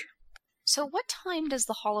research? So what time does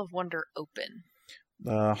the Hall of Wonder open?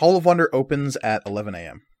 The Hall of Wonder opens at 11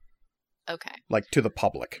 a.m. Okay. Like, to the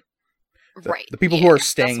public. Right. The people yeah, who are that's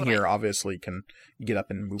staying what here obviously can get up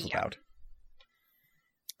and move Yeah. about.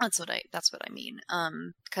 That's what I mean.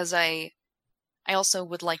 Because I also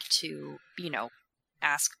would like to,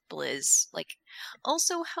 ask Blizz, like,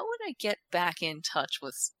 also, how would I get back in touch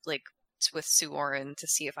with Suorin to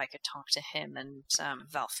see if I could talk to him and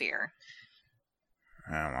Valfir?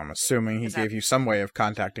 I'm assuming he Is that- gave you some way of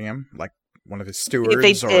contacting him, like one of his stewards.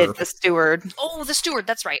 They did, the steward. Oh, the steward.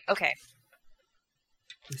 That's right. Okay.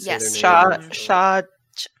 Say Yes. their name. Shadaran?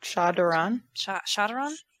 Shadaron?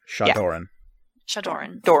 Shadoran.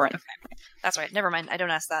 Shadoran. Doran. That's right. Never mind. I don't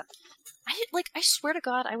ask that. I swear to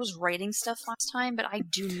God, I was writing stuff last time, but I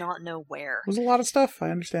do not know where. There's a lot of stuff, I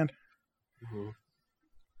understand. Mhm.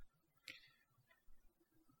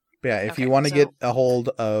 But yeah, if Okay, you want to so- get a hold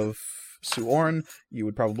of Suorin, you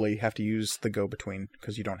would probably have to use the go-between,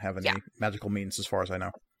 because you don't have any Yeah. magical means as far as I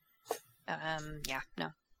know. Yeah,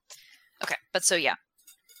 no. Okay, but so yeah.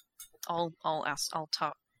 I'll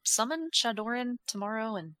summon Shadoran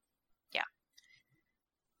tomorrow, and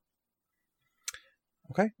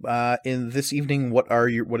Okay. In this evening, what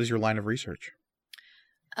is your line of research?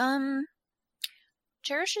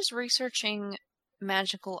 Cherish is researching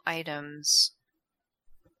magical items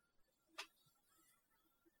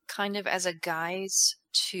kind of as a guise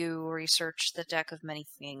to research the Deck of Many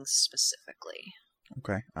Things specifically.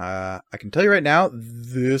 Okay. I can tell you right now,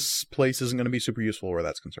 this place isn't going to be super useful where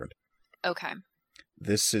that's concerned. Okay.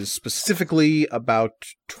 This is specifically about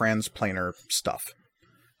transplanar stuff.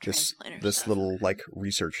 Transplanar This stuff. little like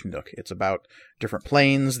research nook. It's about different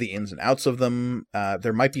planes, the ins and outs of them.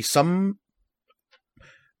 There might be some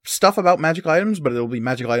stuff about magic items, but it'll be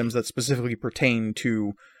magic items that specifically pertain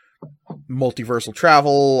to multiversal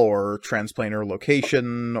travel or transplanar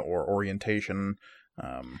location or orientation.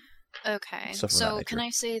 Okay. Stuff of that So nature. can I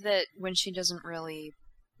say that when she doesn't really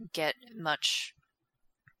get much,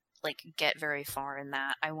 get very far in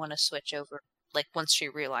that, I want to switch over, once she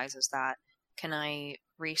realizes that, can I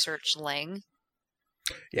research Lang?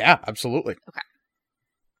 Yeah, absolutely. Okay.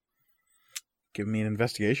 Give me an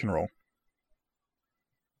investigation roll.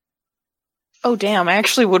 Oh damn, I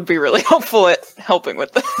actually would be really helpful at helping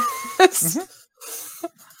with this.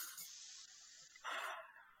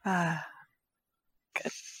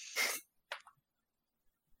 Good.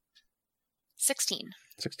 16.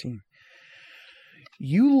 16.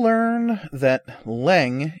 You learn that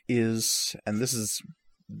Leng is, and this is,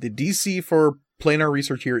 the DC for planar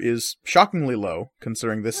research here is shockingly low,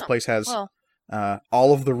 considering this Oh, place has Well,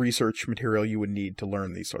 all of the research material you would need to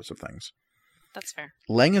learn these sorts of things. that's fair.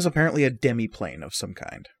 Leng is apparently a demi-plane of some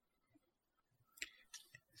kind.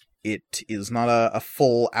 It is not a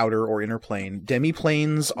full outer or inner plane.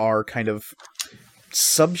 Demiplanes are kind of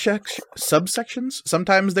subsections.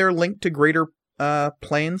 Sometimes they're linked to greater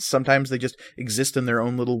planes. Sometimes they just exist in their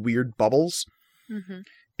own little weird bubbles. Mm-hmm.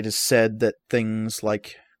 It is said that things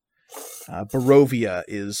like Barovia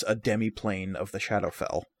is a demiplane of the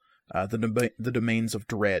Shadowfell. The domains of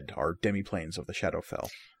dread are demiplanes of the Shadowfell.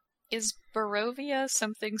 Is Barovia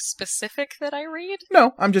something specific that I read?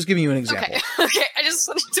 No, I'm just giving you an example. Okay, okay, I just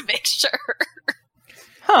wanted to make sure.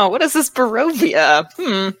 Huh, what is this Barovia?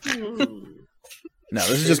 No,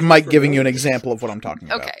 this is just Mike giving you an example of what I'm talking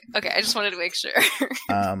about. Okay, I just wanted to make sure.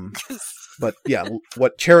 But yeah,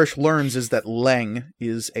 what Cherish learns is that Leng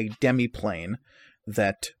is a demiplane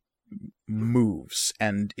that moves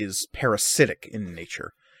and is parasitic in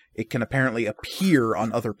nature. It can apparently appear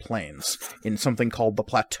on other planes in something called the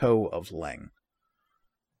Plateau of Leng.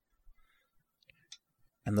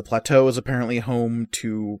 And the Plateau is apparently home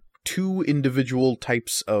to 2 individual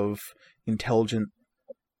types of intelligent,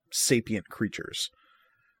 sapient creatures.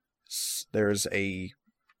 There's a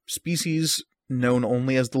species known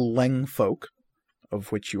only as the Leng folk,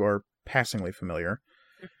 of which you are passingly familiar.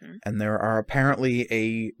 Mm-hmm. And there are apparently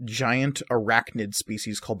a giant arachnid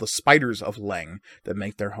species called the Spiders of Leng that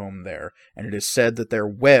make their home there. And it is said that their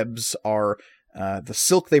webs are... the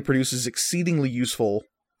silk they produce is exceedingly useful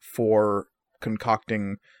for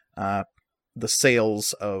concocting the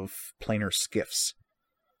sails of planar skiffs.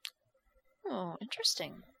 Oh,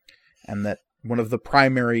 interesting. And that one of the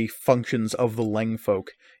primary functions of the Leng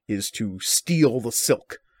folk is to steal the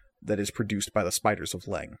silk that is produced by the Spiders of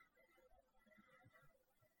Leng.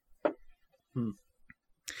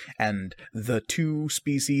 And the 2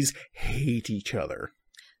 species hate each other.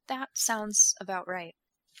 That sounds about right.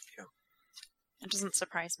 Yeah. It doesn't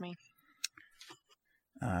surprise me.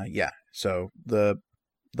 Yeah, so the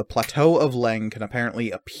Plateau of Leng can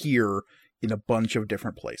apparently appear in a bunch of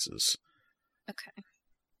different places. Okay.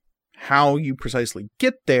 How you precisely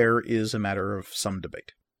get there is a matter of some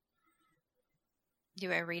debate.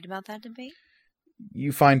 Do I read about that debate?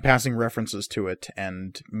 You find passing references to it,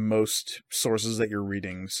 and most sources that you're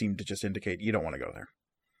reading seem to just indicate you don't want to go there.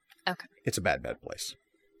 Okay. It's a bad, bad place.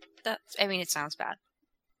 It sounds bad.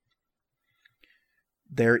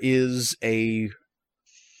 There is a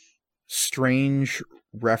strange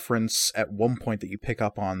reference at one point that you pick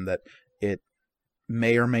up on that it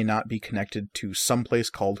may or may not be connected to some place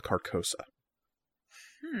called Carcosa.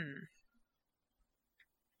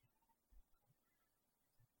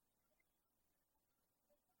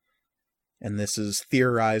 And this is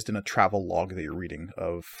theorized in a travel log that you're reading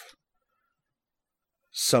of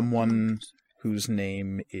someone whose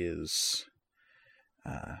name is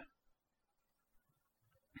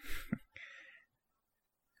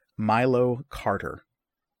Milo Carter.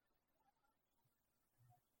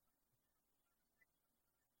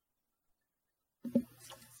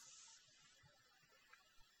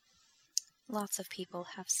 Lots of people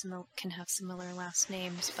can have similar last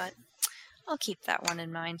names, but I'll keep that one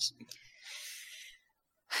in mind.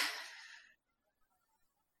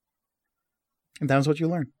 And that is what you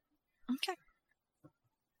learn. Okay.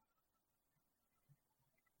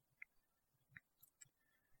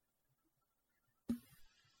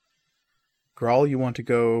 Grawl, you want to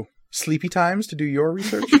go sleepy times to do your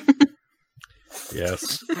research?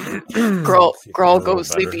 Yes. Grawl goes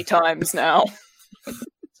sleepy times now.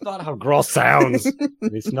 It's not how Grawl sounds.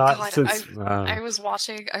 It's not God, since I was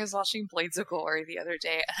watching Blades of Glory the other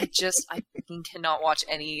day, and I cannot watch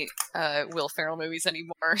any Will Ferrell movies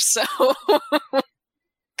anymore. So,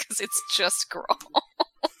 because it's just Grawl.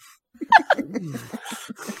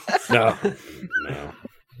 no.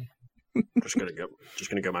 Just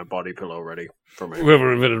gonna get my body pillow ready for my.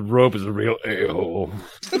 Whoever invented rope is a real a-hole.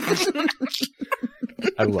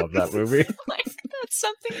 I love that movie. Like that's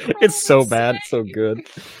something. Grawl It's so would bad, say. so good.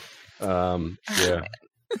 Yeah.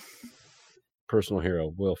 Personal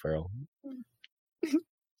hero, Will Ferrell.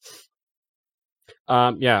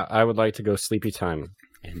 Yeah, I would like to go sleepy time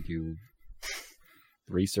and do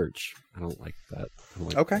research. I don't like that. I don't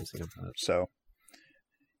like Okay. thinking of that. So,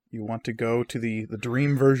 you want to go to the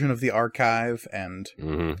dream version of the archive and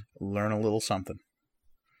learn a little something.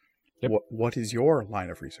 Yep. What is your line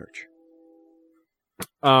of research?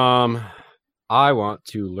 I want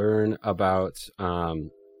to learn about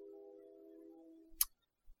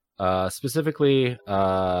specifically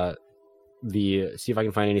see if I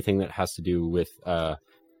can find anything that has to do with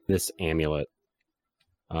this amulet.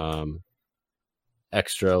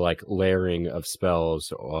 Extra like layering of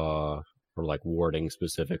spells or like warding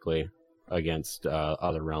specifically against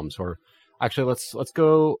other realms. Or actually let's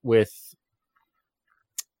go with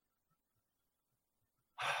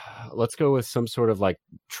let's go with some sort of like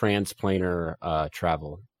transplanar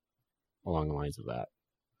travel along the lines of that.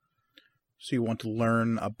 So you want to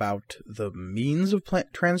learn about the means of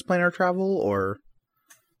transplanar travel, or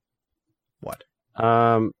what?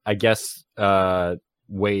 I guess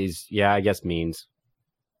ways. Yeah, I guess means.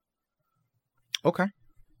 Okay.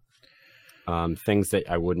 Things that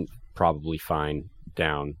I wouldn't probably find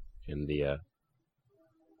down in the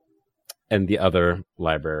other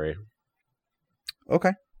library.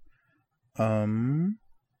 Okay. I'm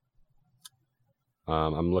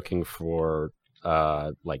looking for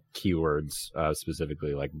like keywords,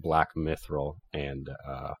 specifically like black mithril and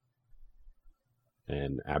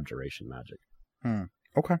abjuration magic.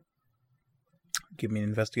 Okay. Give me an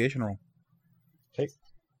investigation roll. Okay.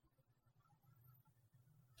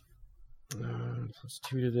 Plus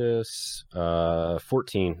 2 to this.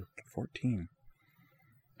 14. 14.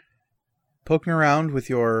 Poking around with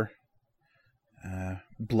your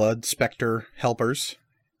blood specter helpers,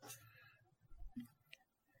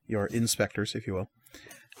 your inspectors, if you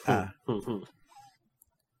will,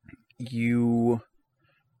 you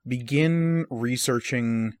begin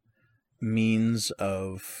researching means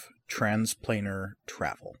of transplanar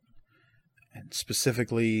travel, and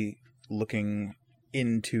specifically looking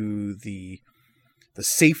into the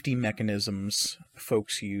safety mechanisms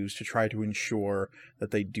folks use to try to ensure that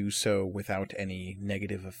they do so without any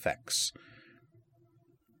negative effects.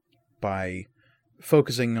 By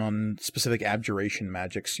focusing on specific abjuration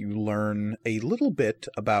magics, you learn a little bit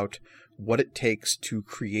about what it takes to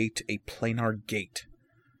create a planar gate.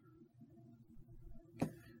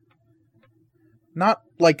 Not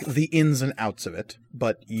like the ins and outs of it,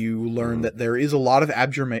 but you learn that there is a lot of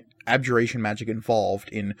abjuration magic involved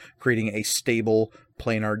in creating a stable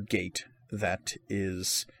planar gate that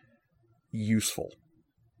is useful,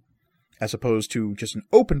 as opposed to just an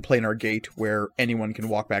open planar gate where anyone can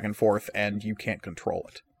walk back and forth and you can't control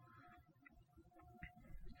it.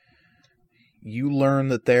 You learn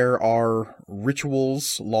that there are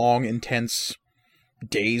rituals, long, intense,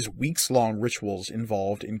 days, weeks-long rituals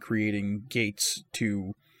involved in creating gates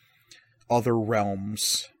to other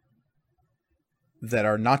realms that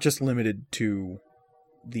are not just limited to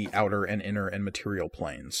the outer and inner and material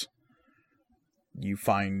planes. You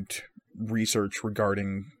find research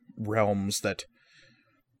regarding realms that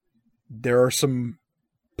there are some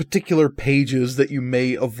particular pages that you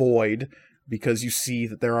may avoid because you see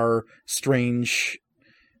that there are strange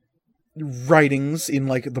writings in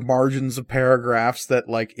like the margins of paragraphs that,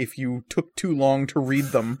 like, if you took too long to read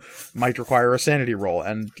them, might require a sanity roll,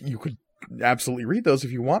 and you could absolutely read those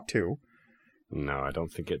if you want to. No, I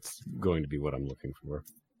don't think it's going to be what I'm looking for.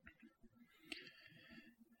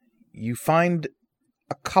 You find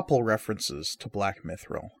a couple references to Black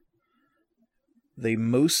Mithril. They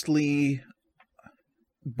mostly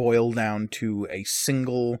boil down to a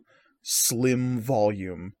single slim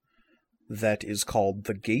volume that is called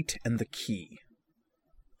The Gate and the Key.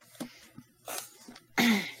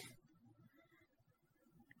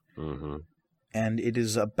 Mm-hmm. And it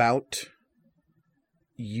is about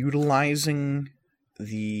utilizing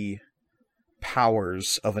the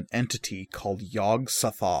powers of an entity called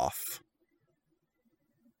Yog-Sothoth.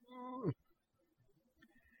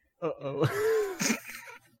 Uh-oh.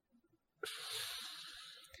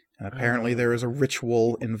 And apparently there is a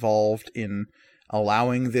ritual involved in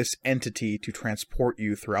allowing this entity to transport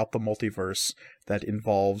you throughout the multiverse that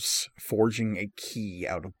involves forging a key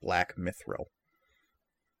out of black mithril.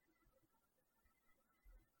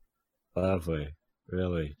 Lovely.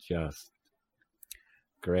 Really, just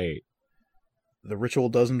great. The ritual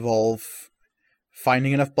does involve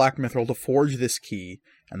finding enough black mithril to forge this key,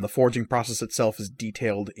 and the forging process itself is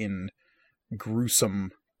detailed in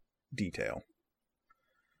gruesome detail.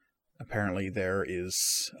 Apparently there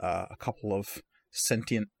is a couple of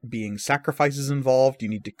sentient being sacrifices involved. You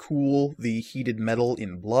need to cool the heated metal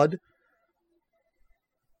in blood.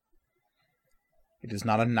 It is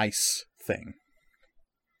not a nice thing,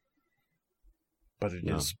 but it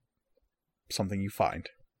is something you find.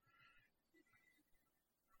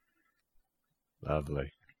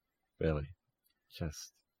 Lovely. Really.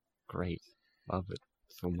 Just great. Love it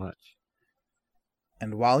so much.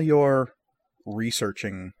 And while you're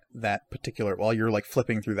researching that particular, while you're like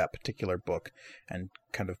flipping through that particular book and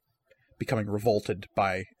kind of becoming revolted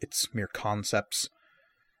by its mere concepts,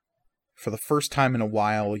 for the first time in a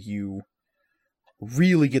while you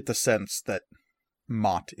really get the sense that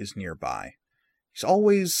Mott is nearby. He's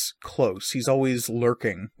always close, he's always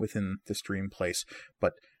lurking within this dream place,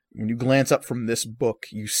 but when you glance up from this book,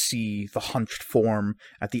 you see the hunched form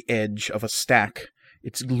at the edge of a stack,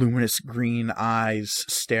 its luminous green eyes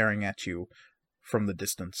staring at you, from the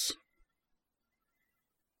distance.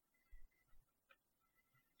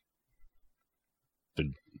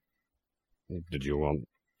 Did you want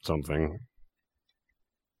something?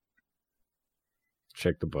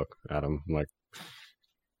 Shake the book at him. I'm like,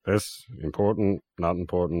 this, important, not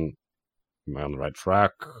important? Am I on the right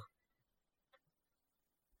track?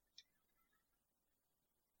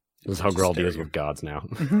 This is how Geralt deals with gods now.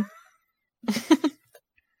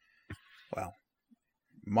 Well,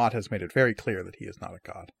 Mott has made it very clear that he is not a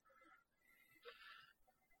god.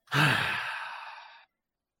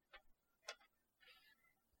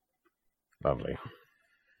 Lovely.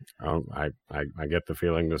 I get the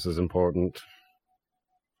feeling this is important.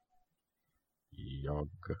 Yog.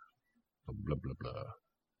 Blah, blah, blah.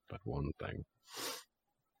 But one thing.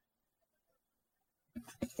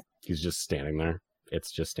 He's just standing there.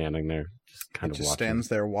 It's just standing there. Just kind of watching. Stands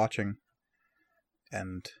there watching.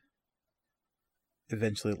 And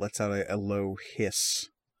eventually lets out a low hiss.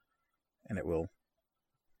 And it will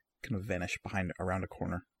kind of vanish around a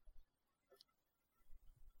corner.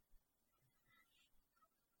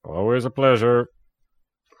 Always a pleasure.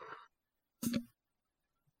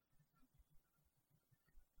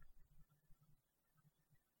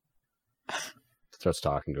 Starts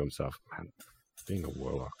talking to himself. Man, being a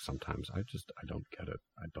warlock sometimes, I don't get it.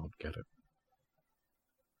 I don't get it.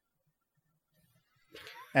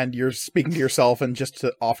 And you're speaking to yourself, and just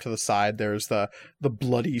off to the side, there's the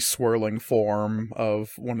bloody, swirling form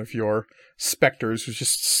of one of your specters who's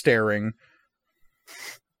just staring.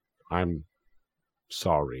 I'm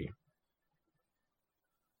sorry.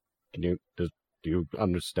 Do you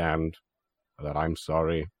understand that I'm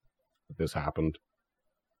sorry that this happened?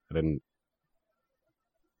 I didn't.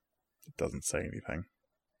 It doesn't say anything.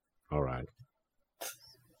 All right.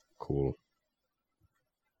 Cool.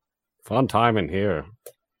 Fun time in here.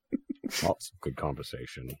 Lots of good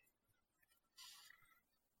conversation.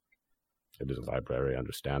 It is a library, I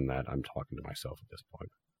understand that. I'm talking to myself at this point.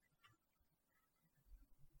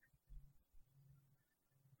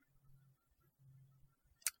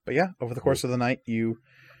 But yeah, over the course of the night, a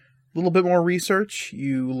little bit more research,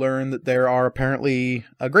 you learn that there are apparently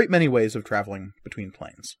a great many ways of traveling between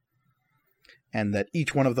planes. And that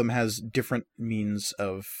each one of them has different means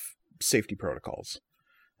of safety protocols.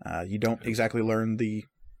 You don't exactly learn the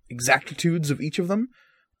exactitudes of each of them.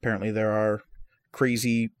 Apparently there are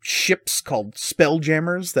crazy ships called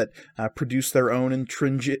spelljammers that produce their own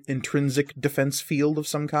intrinsic defense field of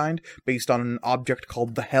some kind, based on an object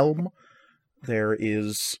called the Helm. There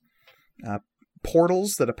is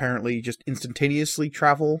portals that apparently just instantaneously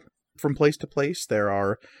travel from place to place. There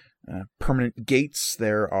are permanent gates.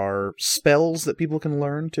 There are spells that people can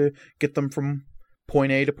learn to get them from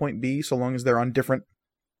point A to point B, so long as they're on different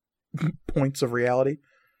points of reality.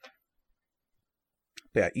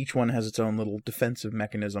 But yeah, each one has its own little defensive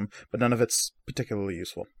mechanism, but none of it's particularly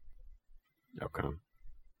useful. Okay.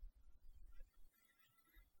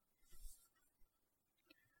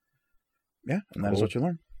 Yeah, and that is what you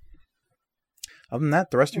learn. Other than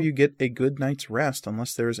that, the rest of you get a good night's rest,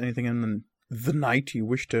 unless there's anything in the night you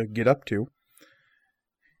wish to get up to.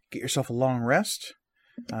 Get yourself a long rest.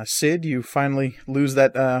 Sid, you finally lose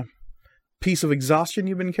that piece of exhaustion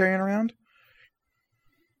you've been carrying around.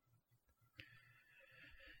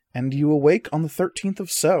 And you awake on the 13th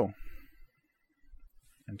of So.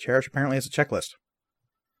 And Cherish apparently has a checklist.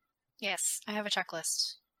 Yes, I have a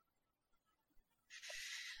checklist.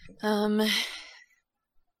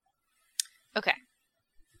 Okay.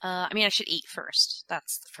 I mean, I should eat first.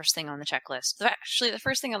 That's the first thing on the checklist. Actually, the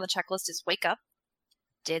first thing on the checklist is wake up.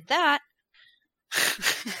 Did that.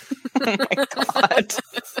 Oh my god.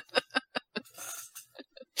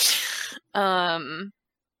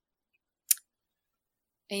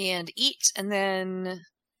 And eat, and then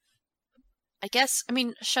I guess, I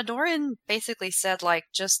mean, Shadoran basically said, like,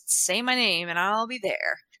 just say my name and I'll be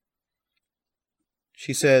there.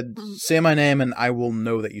 She said, say my name and I will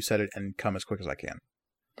know that you said it and come as quick as I can.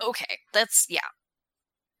 Okay, that's, yeah.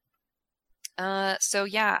 So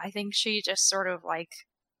yeah, I think she just sort of, like,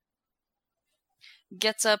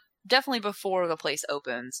 gets up definitely before the place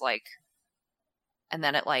opens, like, and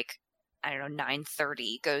then at, like, I don't know,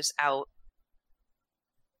 9:30 goes out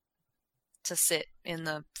to sit in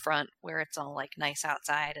the front where it's all, like, nice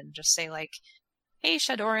outside and just say, like, hey,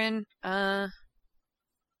 Shadoran, I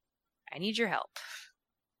need your help.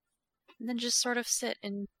 And then just sort of sit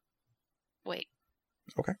and wait.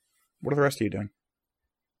 Okay. What are the rest of you doing?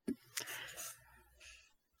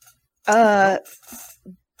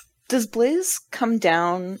 Does Blaze come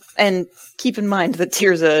down, and keep in mind that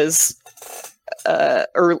Tirza is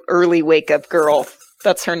early wake up girl.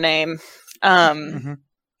 That's her name.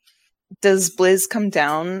 Does Blizz come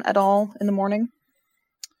down at all in the morning?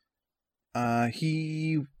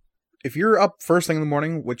 If you're up first thing in the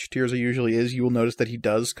morning, which Tirza usually is, you will notice that he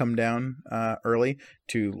does come down early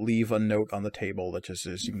to leave a note on the table that just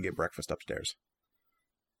says you can get breakfast upstairs.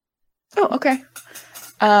 Oh, okay.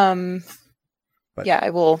 But- yeah, I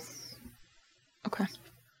will. Okay.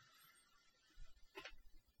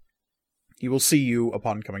 He will see you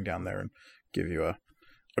upon coming down there and give you a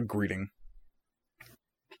greeting.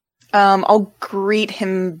 I'll greet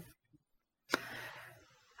him.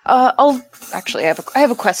 I have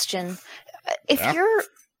a question. If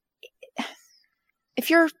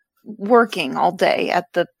you're working all day at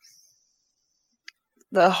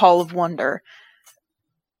the Hall of Wonder,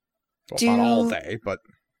 Well, not all day, but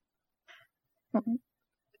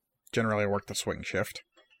generally I work the swing shift.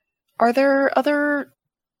 are there other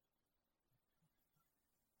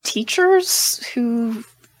teachers who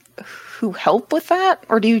help with that,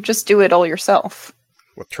 or do you just do it all yourself?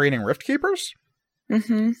 With training Rift Keepers?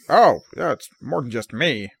 Mm-hmm. Oh, yeah, it's more than just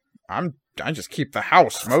me. I just keep the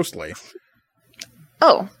house, mostly.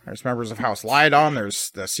 Oh, There's members of House Lydon, there's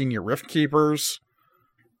the senior Rift Keepers.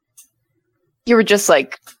 you were just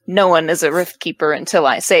like, no one is a Rift Keeper until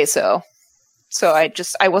I say so. So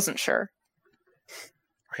I wasn't sure.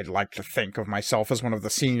 I'd like to think of myself as one of the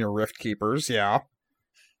senior Rift Keepers, yeah.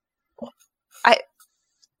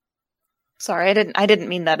 Sorry, I didn't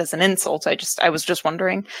mean that as an insult. I was just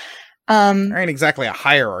wondering. There ain't exactly a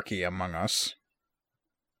hierarchy among us.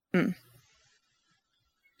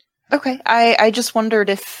 Okay, I just wondered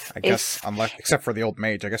if I guess, except for the old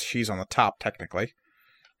mage, I guess she's on the top, technically.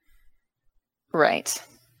 right.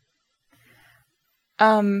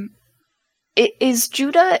 Is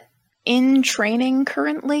Judah in training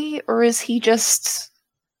currently, or is he just...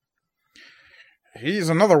 He's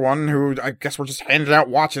another one who, I guess we're just handing out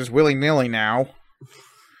watches willy-nilly now.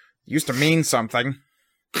 Used to mean something.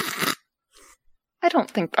 I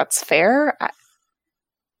don't think that's fair.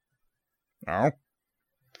 No?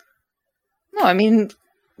 No, I mean,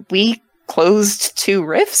 we closed 2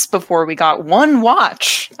 rifts before we got 1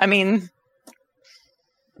 watch. I mean...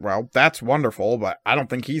 Well, that's wonderful, but I don't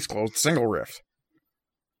think he's closed a single rift.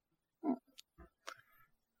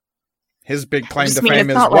 His big claim to fame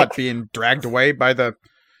is what? like- Being dragged away by the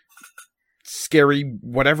scary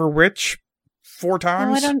whatever witch 4 No,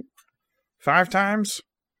 times? I don't... 5 times?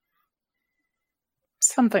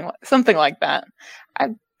 Something like that. I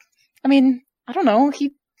mean, I don't know.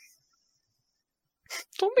 He...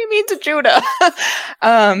 Don't be mean to Judah.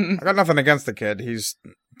 I got nothing against the kid. He's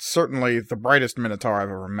certainly the brightest Minotaur I've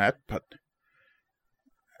ever met, but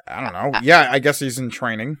I don't know. Yeah, I guess he's in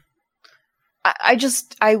training. I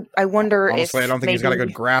wonder if... Honestly, I don't think he's got a maybe-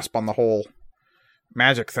 good grasp on the whole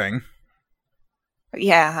magic thing.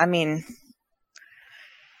 Yeah, I mean...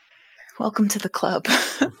 Welcome to the club.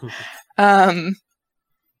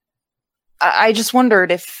 I just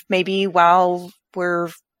wondered if maybe while we're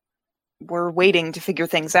waiting to figure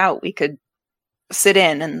things out, we could sit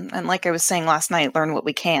in and like I was saying last night, learn what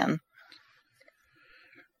we can.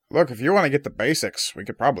 Look, if you want to get the basics, we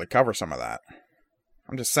could probably cover some of that.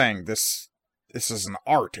 I'm just saying, this is an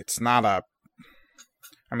art. It's not a...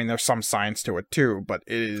 I mean, there's some science to it too, but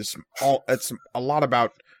it's a lot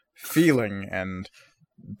about feeling and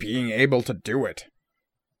being able to do it.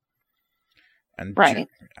 And Right.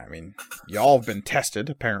 I mean, y'all have been tested,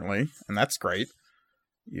 apparently, and that's great.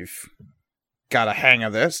 You've got a hang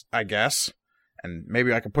of this, I guess. And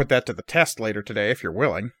maybe I could put that to the test later today if you're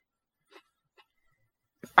willing.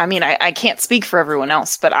 I mean, I can't speak for everyone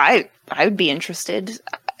else, but I would be interested.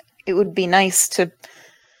 It would be nice to,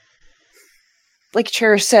 like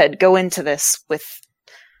Cherish said, go into this with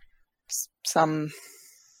some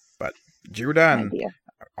Judah and, idea.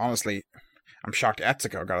 honestly, I'm shocked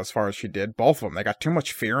Etsuko got as far as she did. Both of them, they got too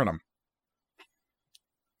much fear in them.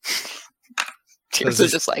 Tears this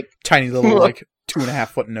are just like, Tiny little, like,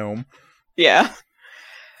 2.5-foot gnome. yeah.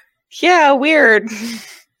 Yeah, weird.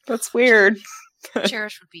 That's weird.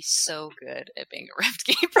 Cherish would be so good at being a Rift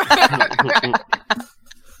Keeper.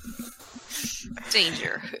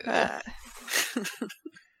 Danger.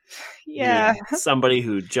 Yeah. Somebody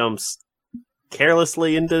who jumps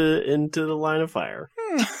carelessly into the line of fire.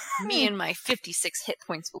 Me and my 56 hit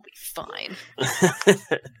points will be fine.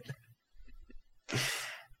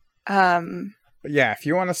 But yeah, if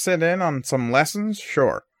you want to sit in on some lessons,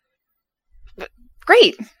 sure.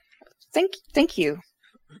 Great. Thank you.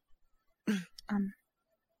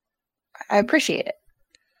 I appreciate it.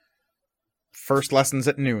 First lessons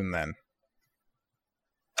at noon, then.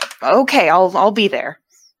 Okay, I'll be there.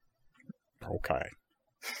 Okay.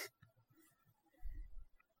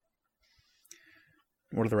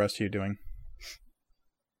 What are the rest of you doing?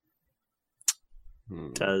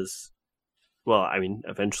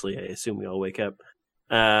 Eventually I assume we all wake up.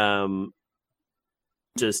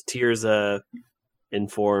 Does Tirza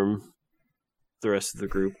inform the rest of the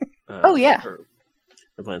group? Oh, yeah. Her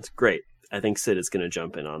plans. Great. I think Sid is going to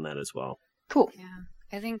jump in on that as well. Cool. Yeah,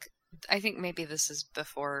 I think maybe this is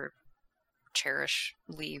before Cherish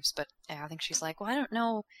leaves, but yeah, I think she's like, well, I don't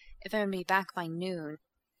know if I'm gonna be back by noon,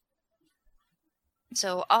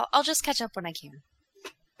 so I'll just catch up when I can.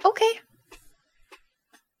 Okay.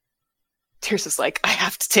 Tears is like, I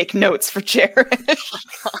have to take notes for Cherish.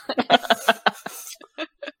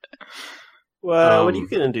 Well, what are you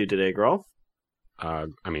going to do today, Grawl?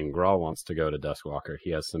 Grawl wants to go to Duskwalker.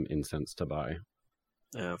 He has some incense to buy.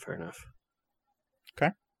 Oh, fair enough.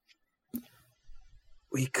 Okay.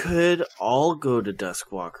 We could all go to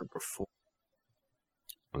Duskwalker before.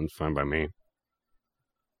 That's fine by me.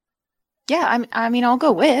 Yeah, I'll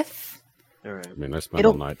go with. All right. I spent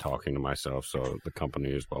all night talking to myself, so the company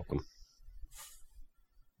is welcome.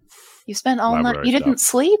 You spent all night. Library You didn't stuff.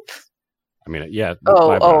 sleep? Yeah.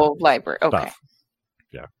 Library. Okay. Stuff.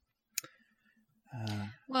 Yeah.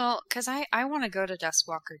 Well, because I want to go to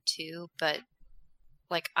Duskwalker too, but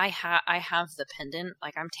like I have the pendant.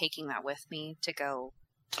 Like I'm taking that with me to go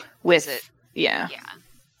With visit. yeah. Yeah.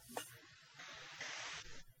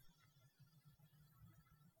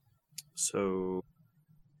 So,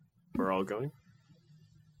 we're all going?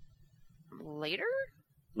 Later?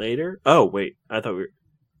 Later? Oh, wait. I thought we were...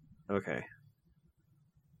 Okay.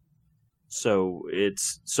 So,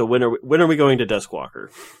 when are we going to Duskwalker?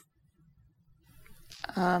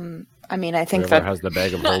 I think Whoever that has the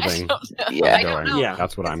bag of holding. Yeah. I don't know. Yeah.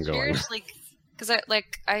 That's what I'm going. Because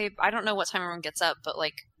I don't know what time everyone gets up, but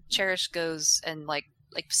like Cherish goes and like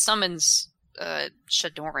summons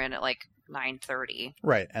Shadoran at like 9:30.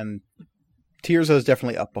 Right, and Tirza is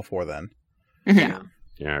definitely up before then. Yeah.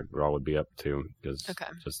 Yeah, Grawl would be up too, because Okay.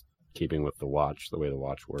 just keeping with the watch, the way the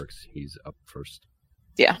watch works, he's up first.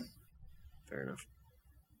 Fair enough.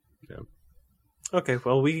 Yeah. Okay,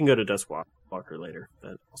 well, we can go to Duskwalker later.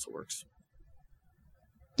 That also works.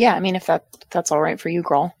 Yeah, if that's all right for you,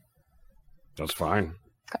 Grawl. That's fine.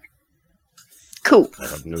 Cool. I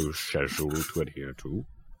have no schedule to adhere to.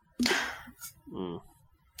 Mm.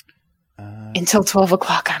 Until 12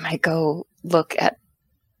 o'clock, I might go look at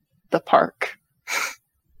the park.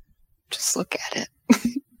 Just look at it.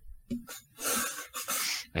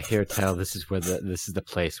 I hear tell this is the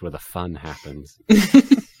place where the fun happens.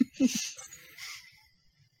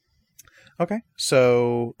 Okay,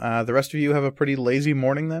 so the rest of you have a pretty lazy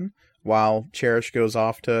morning then, while Cherish goes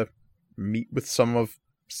off to meet with some of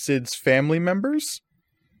Sid's family members.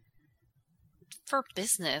 For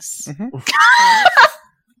business.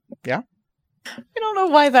 Yeah. I don't know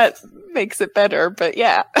why that makes it better, but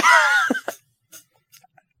yeah.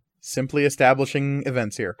 Simply establishing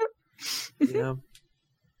events here. Yeah.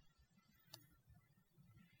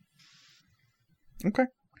 Okay.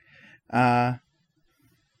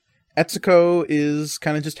 Etsuko is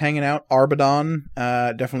kind of just hanging out. Arbadon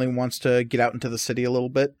definitely wants to get out into the city a little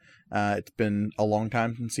bit. It's been a long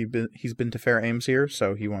time since he's been to Fair Ames here,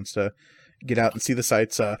 so he wants to get out and see the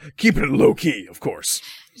sights. Keeping it low key, of course.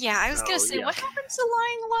 Yeah, I was gonna say, yeah. what happens to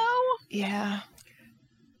lying low? Yeah.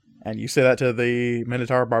 And you say that to the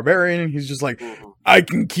Minotaur Barbarian, and he's just like, Mhm. I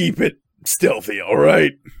can keep it stealthy,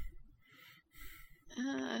 alright?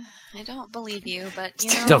 I don't believe you, but you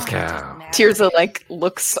know, Stealth it cow. doesn't matter. Tirza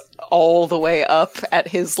looks all the way up at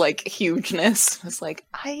his hugeness. It's like,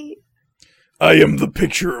 I am the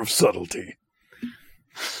picture of subtlety.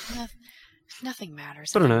 Nothing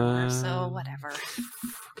matters Ta-da. anymore, so whatever.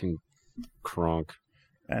 Fucking Kronk.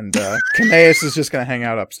 And Kanaeus is just gonna hang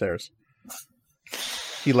out upstairs.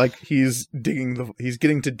 He's getting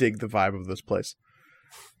to dig the vibe of this place.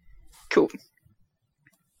 cool.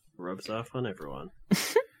 Rubs off on everyone.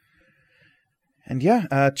 And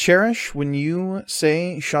yeah, Cherish, when you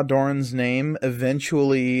say Shadoran's name,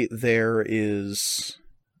 eventually there is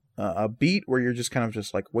a beat where you're just kind of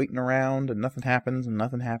just like waiting around and nothing happens, and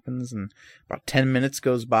about 10 minutes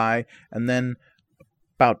goes by, and then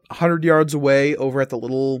about 100 yards away over at the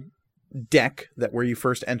little deck where you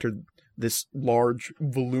first entered this large,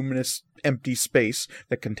 voluminous, empty space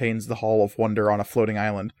that contains the Hall of Wonder on a floating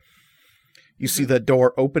island, you see the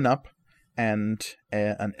door open up, and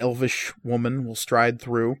an elvish woman will stride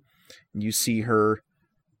through. And you see her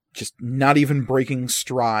just not even breaking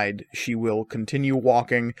stride. She will continue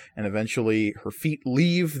walking, and eventually her feet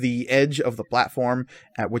leave the edge of the platform,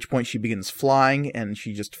 at which point she begins flying, and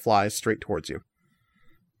she just flies straight towards you.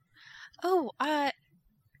 Oh,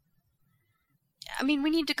 I mean, we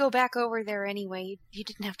need to go back over there anyway. You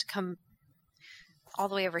didn't have to come all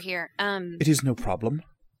the way over here. It is no problem.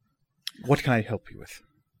 What can I help you with?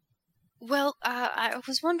 Well, I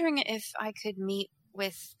was wondering if I could meet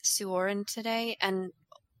with Suorin today, and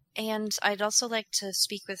I'd also like to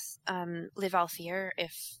speak with Liv Alfier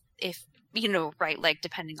if right, like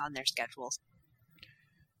depending on their schedules.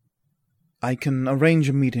 I can arrange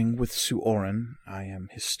a meeting with Suorin. I am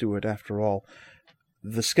his steward after all.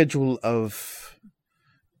 The schedule of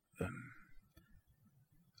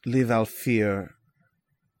Liv Alfier,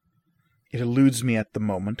 it eludes me at the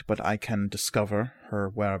moment, but I can discover her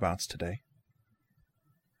whereabouts today.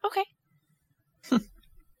 Okay.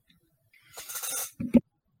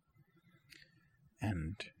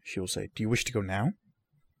 And she will say, do you wish to go now?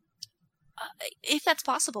 If that's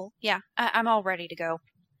possible, yeah. I'm all ready to go.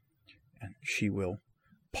 And she will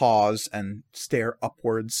pause and stare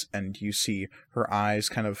upwards, and you see her eyes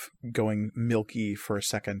kind of going milky for a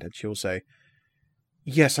second, and she will say,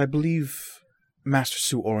 yes, I believe Master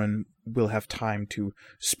Suorin will have time to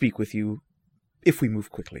speak with you if we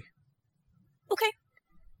move quickly. Okay.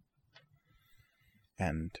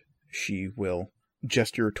 And she will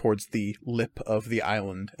gesture towards the lip of the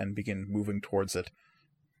island and begin moving towards it.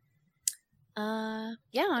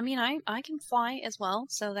 Yeah, I mean, I can fly as well,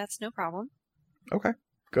 so that's no problem. Okay,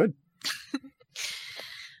 good.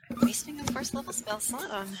 Wasting a first level spell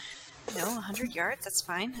slot on, 100 yards, that's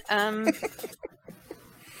fine.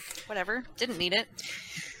 Whatever, didn't need it.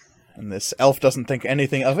 And this elf doesn't think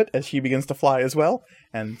anything of it as she begins to fly as well,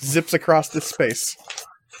 and zips across this space.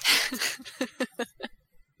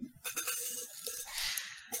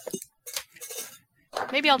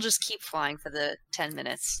 Maybe I'll just keep flying for the 10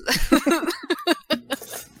 minutes.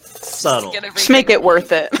 Subtle. Just make it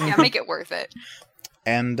worth it. Yeah, make it worth it.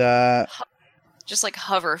 And Just like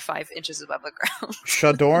hover 5 inches above the ground.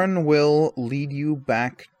 Shadorn will lead you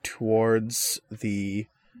back towards the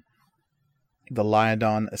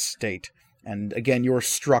Lyodon estate. And again, you're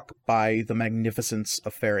struck by the magnificence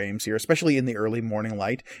of Fair Ames here, especially in the early morning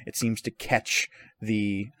light. It seems to catch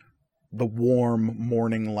the warm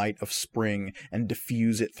morning light of spring and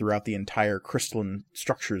diffuse it throughout the entire crystalline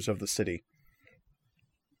structures of the city.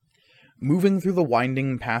 Moving through the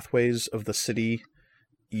winding pathways of the city,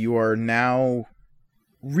 you are now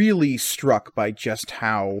really struck by just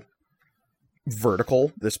how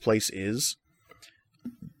vertical this place is.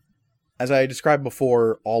 As I described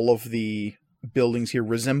before, all of the buildings here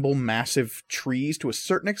resemble massive trees to a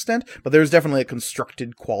certain extent, but there's definitely a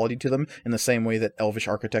constructed quality to them in the same way that Elvish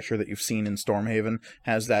architecture that you've seen in Stormhaven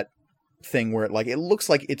has that thing where it looks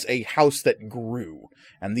like it's a house that grew,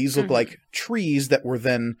 and these look like trees that were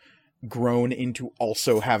then grown into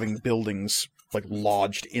also having buildings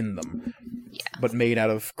lodged in them, but made out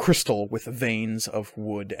of crystal with veins of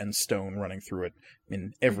wood and stone running through it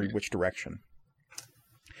in every which direction.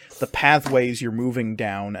 The pathways you're moving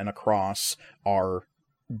down and across are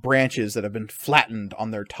branches that have been flattened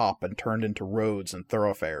on their top and turned into roads and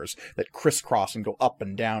thoroughfares that crisscross and go up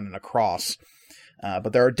and down and across.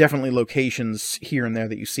 But there are definitely locations here and there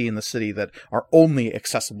that you see in the city that are only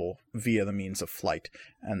accessible via the means of flight,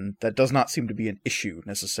 and that does not seem to be an issue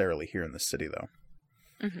necessarily here in the city, though.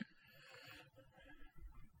 Mm-hmm.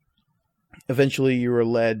 Eventually, you are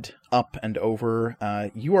led up and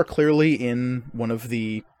over. You are clearly in one of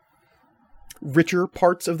the richer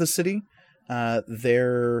parts of the city.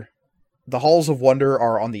 The Halls of Wonder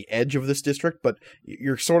are on the edge of this district, but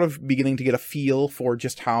you're sort of beginning to get a feel for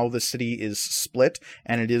just how the city is split,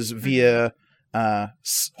 and it is via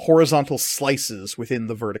horizontal slices within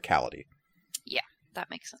the verticality. Yeah,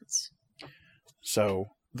 that makes sense.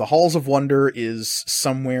 So, the Halls of Wonder is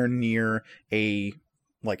somewhere near a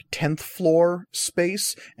 10th floor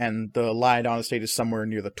space, and the Lyodon estate is somewhere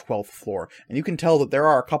near the 12th floor. And you can tell that there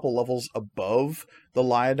are a couple levels above the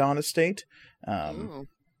Lyodon estate.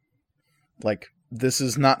 This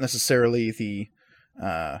is not necessarily the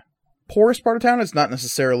poorest part of town. It's not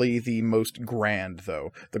necessarily the most grand,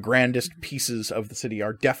 though. The grandest pieces of the city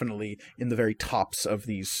are definitely in the very tops of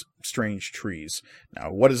these strange trees.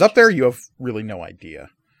 Now, what is up there, you have really no idea.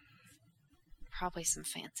 Probably some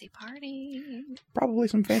fancy party.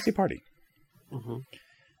 Mm-hmm.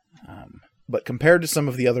 But compared to some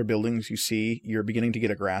of the other buildings you see, you're beginning to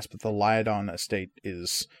get a grasp that the Lyodon estate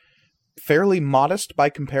is fairly modest by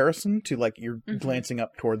comparison to, you're glancing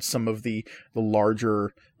up towards some of the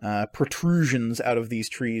larger protrusions out of these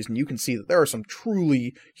trees, and you can see that there are some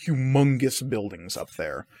truly humongous buildings up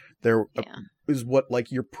there. is what,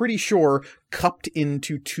 like, you're pretty sure cupped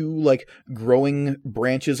into two, like, growing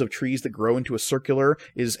branches of trees that grow into a circular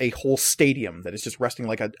is a whole stadium that is just resting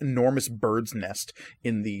like an enormous bird's nest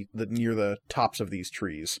in the near the tops of these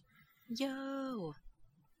trees. Yo,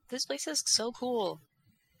 this place is so cool.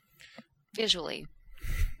 Visually.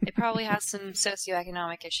 It probably has some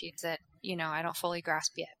socioeconomic issues that, I don't fully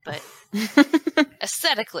grasp yet, but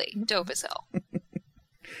aesthetically, dope as hell.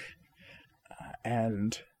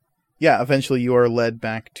 And yeah, eventually you are led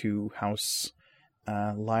back to House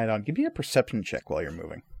Lydon. Give me a perception check while you're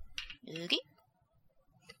moving. Okay.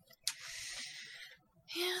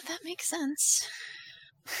 Yeah, that makes sense.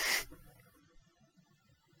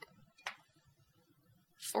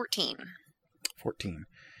 14. 14.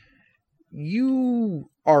 You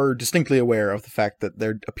are distinctly aware of the fact that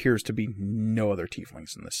there appears to be no other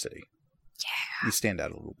tieflings in this city. Yeah. You stand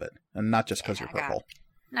out a little bit, and not just because you're purple.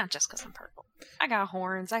 Not just because I'm purple. I got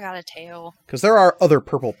horns, I got a tail. Because there are other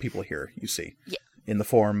purple people here, you see. Yeah. In the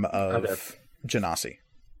form of Genasi.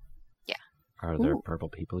 Yeah. Are there purple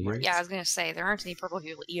people here? Yeah, I was going to say, there aren't any purple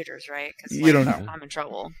people eaters, right? Cause, you don't know. I'm in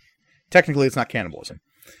trouble. Technically, it's not cannibalism.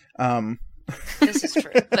 This is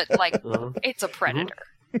true, but, it's a predator.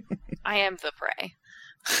 I am the prey.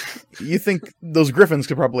 You think those griffins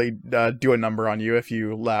could probably do a number on you if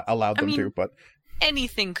you allowed them to, but...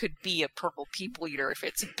 Anything could be a purple people eater if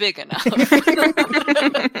it's big enough.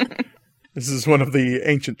 This is one of the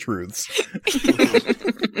ancient truths.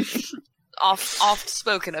 Oft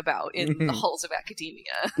spoken about in the halls of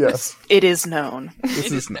academia. Yes. It is known.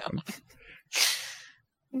 This is known.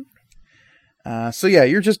 So yeah,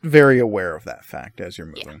 you're just very aware of that fact as you're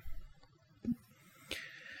moving. Yeah.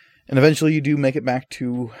 And eventually you do make it back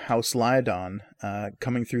to House Lydon,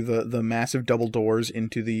 coming through the massive double doors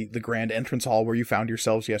into the grand entrance hall where you found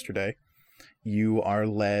yourselves yesterday. You are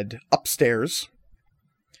led upstairs,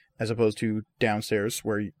 as opposed to downstairs,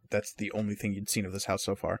 where that's the only thing you'd seen of this house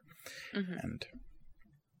so far. Mm-hmm. And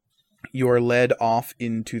you are led off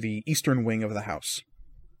into the eastern wing of the house.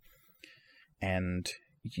 And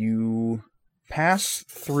you pass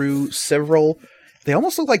through several... They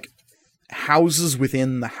almost look like houses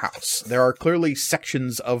within the house. There are clearly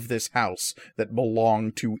sections of this house that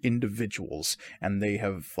belong to individuals, and they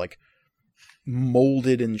have,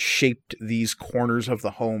 molded and shaped these corners of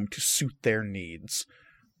the home to suit their needs.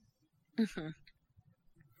 Mm-hmm.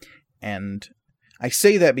 And I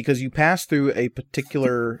say that because you pass through a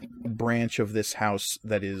particular branch of this house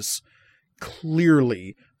that is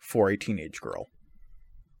clearly for a teenage girl.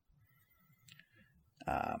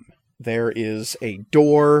 There is a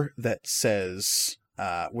door that says,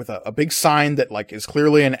 with a big sign that is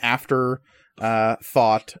clearly an after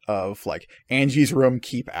thought of Angie's room,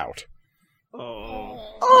 keep out.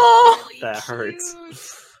 Oh, that hurts.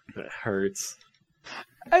 That hurts.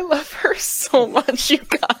 I love her so much, you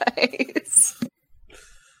guys.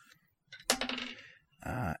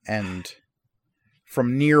 And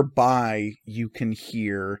from nearby, you can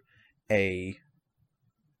hear a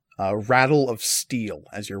rattle of steel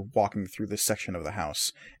as you're walking through this section of the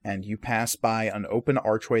house. And you pass by an open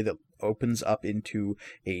archway that opens up into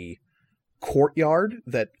a courtyard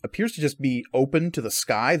that appears to just be open to the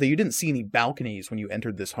sky, though you didn't see any balconies when you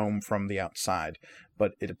entered this home from the outside,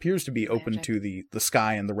 but it appears to be open to the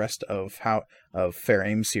sky and the rest of Fair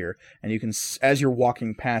Aimseer. And you can, as you're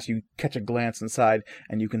walking past, you catch a glance inside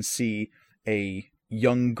and you can see a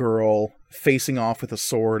young girl facing off with a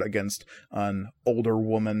sword against an older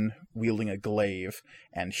woman wielding a glaive,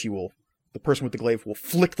 and the person with the glaive will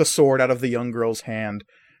flick the sword out of the young girl's hand,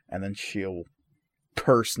 and then she'll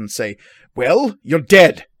curse and say, "Well, you're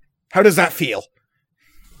dead. How does that feel?"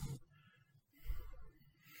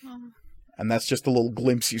 And that's just a little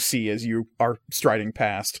glimpse you see as you are striding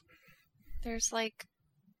past. There's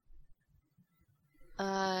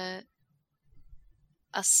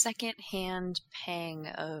a second-hand pang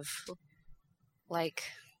of, I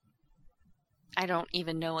don't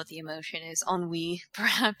even know what the emotion is. Ennui,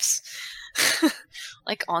 perhaps.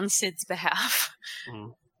 On Sid's behalf.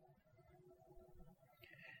 Mm.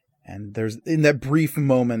 And in that brief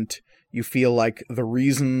moment, you feel like the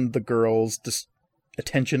reason the girl's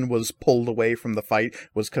attention was pulled away from the fight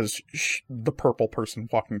was because the purple person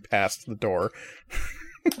walking past the door.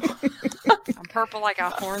 I'm purple, I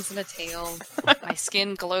got horns and a tail. My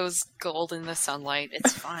skin glows gold in the sunlight.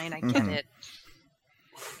 It's fine, I get it.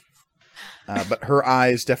 But her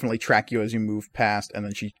eyes definitely track you as you move past, and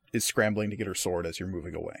then she is scrambling to get her sword as you're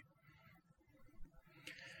moving away.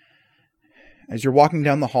 As you're walking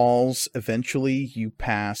down the halls, eventually you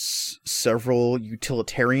pass several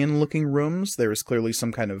utilitarian-looking rooms. There is clearly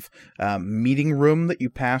some kind of meeting room that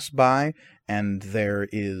you pass by, and there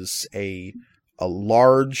is a a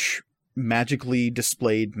large, magically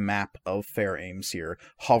displayed map of Fair Aimsir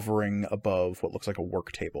hovering above what looks like a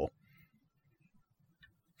work table.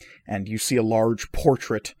 And you see a large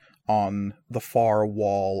portrait on the far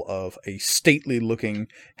wall of a stately-looking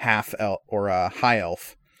half-elf or a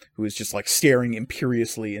high-elf who is just like staring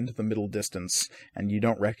imperiously into the middle distance, and you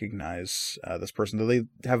don't recognize this person. Though they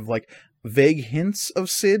have like vague hints of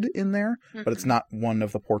Sid in there, but it's not one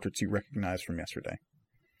of the portraits you recognize from yesterday.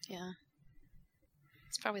 Yeah.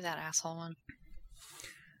 It's probably that asshole one.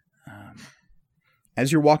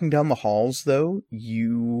 As you're walking down the halls, though,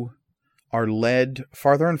 you are led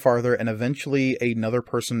farther and farther, and eventually another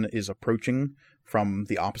person is approaching from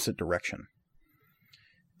the opposite direction.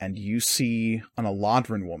 And you see an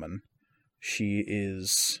Eladrin woman. She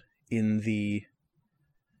is in the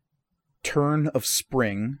turn of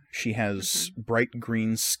spring. She has bright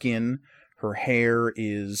green skin. Her hair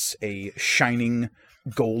is a shining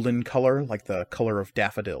golden color, like the color of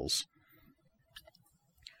daffodils.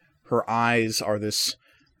 Her eyes are this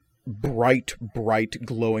bright,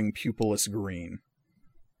 glowing pupilless green.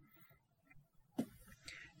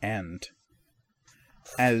 And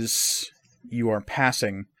as you are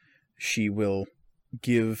passing, she will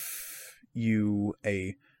give you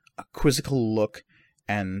a quizzical look,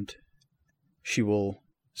 and she will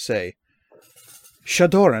say,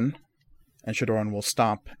 "Shadoran," and Shadoran will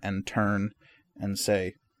stop and turn and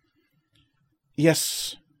say,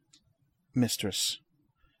 "Yes, Mistress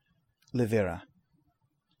Livera."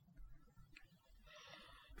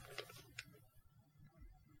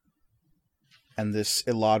 And this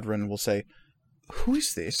Eladrin will say, "Who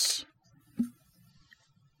is this?"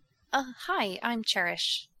 Hi, I'm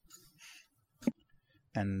Cherish.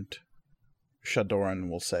 And Shadoran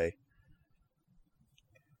will say,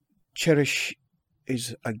 "Cherish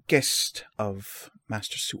is a guest of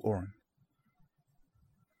Master Suorin."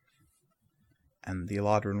 And the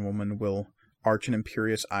Eladrin woman will arch an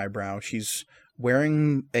imperious eyebrow. She's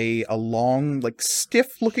wearing a long, like,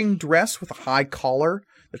 stiff-looking dress with a high collar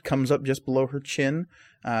that comes up just below her chin,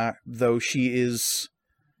 though she is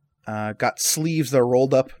got sleeves that are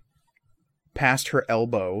rolled up past her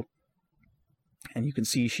elbow. And you can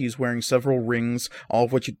see she's wearing several rings, all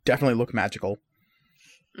of which definitely look magical.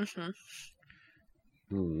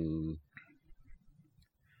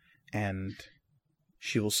 And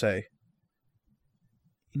she will say,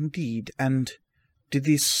 "Indeed, and did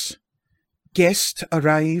this guest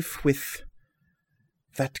arrive with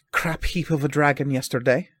that crap heap of a dragon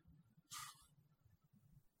yesterday?"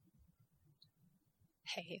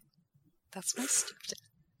 Hey, that's my stepdad.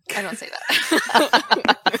 I don't say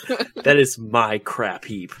that. That is my crap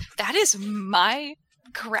heap. That is my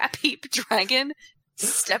crap heap dragon.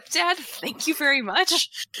 Stepdad, thank you very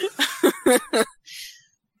much.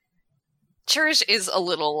 Cherish is a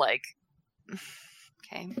little like,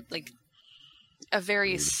 okay, like a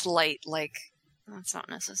very slight, like, that's not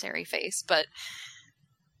necessary face, but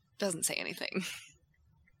doesn't say anything.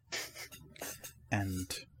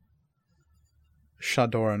 And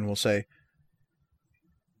Shadoran will say,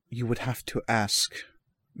 "You would have to ask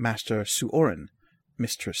Master Suorin,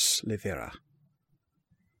 Mistress Livera."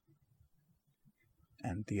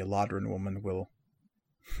 And the Eladrin woman will,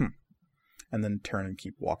 and then turn and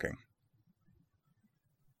keep walking.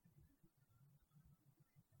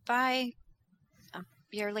 Bye,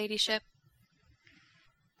 your ladyship.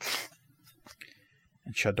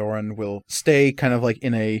 And Shadoran will stay kind of like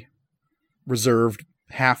in a reserved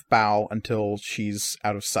half bow until she's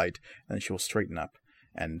out of sight, and then she will straighten up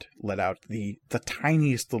and let out the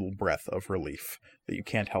tiniest little breath of relief that you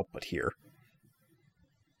can't help but hear.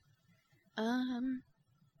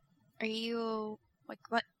 Are you, like,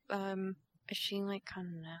 what, is she, like, kind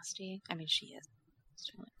of nasty? I mean, she is.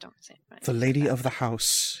 So, like, don't say it. But The lady of the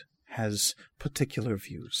house has particular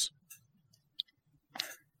views.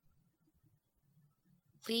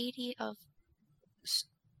 Lady of,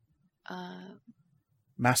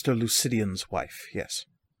 Master Lucidian's wife, yes.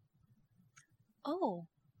 oh,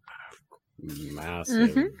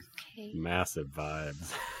 Massive, okay. massive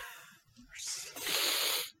vibes.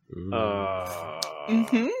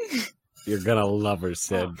 You're gonna love her,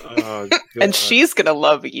 Sid. Oh, And she's gonna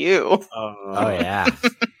love you. Oh yeah.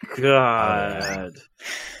 God.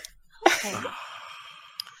 Okay.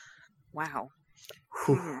 Wow.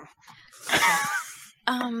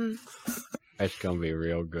 It's gonna be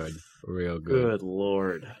real good. Real good. Good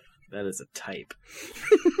lord. That is a type.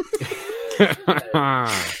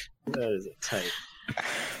 That is a type.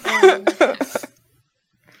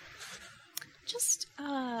 Just,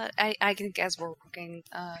 I think as we're working,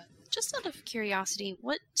 just out of curiosity,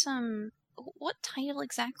 what title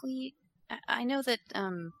exactly? I know that,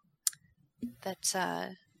 that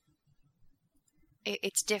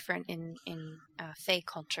it's different in Fey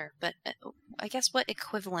culture, but I guess what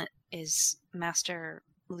equivalent is Master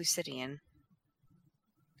Lucidian?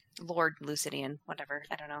 Lord Lucidian, whatever,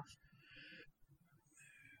 I don't know.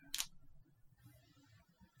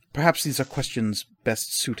 Perhaps these are questions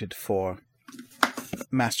best suited for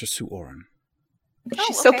Master Suoran.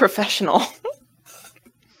 She's so professional.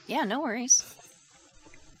 Yeah, no worries.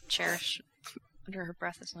 Cherish under her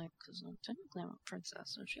breath is like, because I'm technically a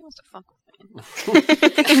princess, so she wants to fuck with me.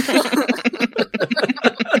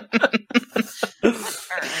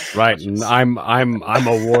 Right, and I'm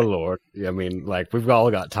a warlord. I mean, like, we've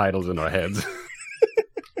all got titles in our heads.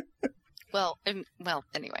 Well,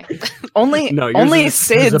 anyway. Only No, yours only is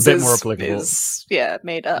Sid's a bit more applicable. is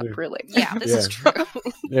made up, really. Yeah, this is true.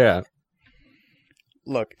 Yeah.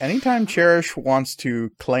 Look, anytime Cherish wants to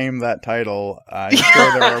claim that title, I'm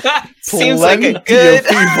sure there are Seems like plenty a good. of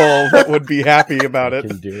people that would be happy about I it.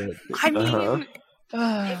 can do it. I mean,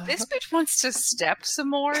 Uh-huh. if this bitch wants to step some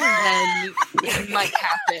more, then it might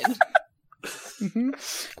happen. Mhm.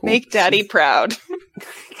 Cool. Make Daddy proud.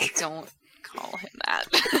 Don't call him that.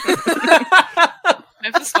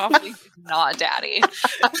 Mephistopheles is not daddy.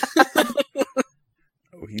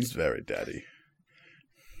 Oh, he's very daddy.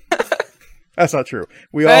 That's not true.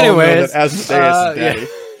 We all know Anyways, that Asmodeus is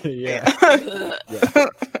daddy. Yeah.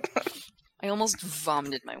 I almost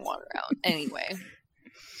vomited my water out. Anyway.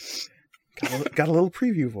 Got a little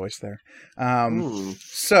preview voice there. Hmm.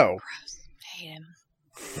 So, I hate him.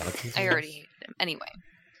 I already hated him. Anyway.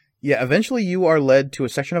 yeah, eventually you are led to a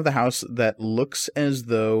section of the house that looks as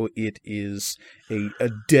though it is a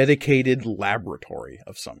dedicated laboratory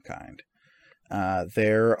of some kind.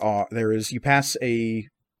 You pass a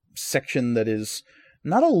section that is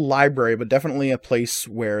not a library, but definitely a place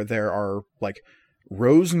where there are like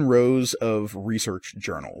rows and rows of research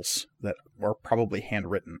journals that are probably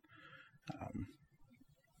handwritten.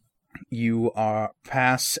 You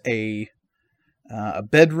pass a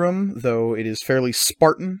bedroom, though it is fairly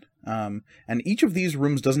Spartan. And each of these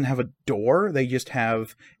rooms doesn't have a door. They just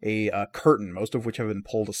have a curtain, most of which have been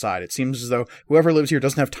pulled aside. It seems as though whoever lives here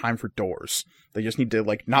doesn't have time for doors. They just need to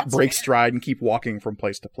like not That's break fair. stride and keep walking from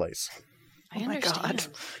place to place. I Oh my understand. God.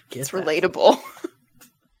 It's relatable.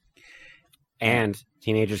 And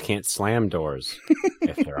teenagers can't slam doors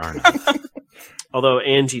if there are none. Although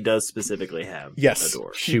Angie does specifically have Yes, a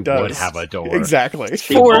door. she She does. would have a door. Exactly.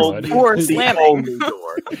 For only- The slamming. only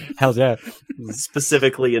door Hell yeah.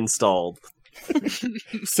 specifically installed.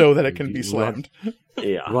 So that it can be You slammed.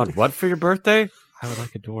 Yeah. You want what for your birthday? I would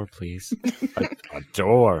like a door, please. A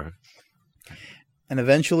door. And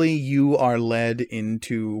eventually you are led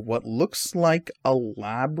into what looks like a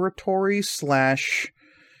laboratory /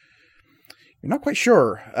 you're not quite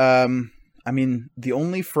sure. I mean, the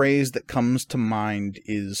only phrase that comes to mind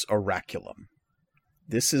is oraculum.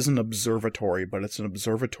 This is an observatory, but it's an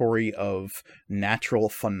observatory of natural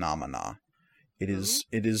phenomena. It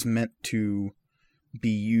is meant to be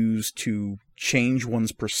used to change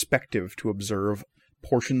one's perspective to observe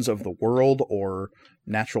portions of the world or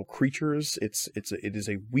natural creatures. It is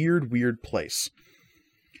a weird place.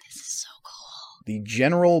 This is so cool. The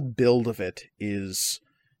general build of it is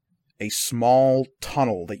a small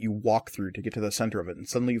tunnel that you walk through to get to the center of it, and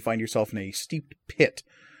suddenly you find yourself in a steep pit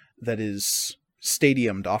that is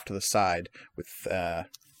stadiumed off to the side with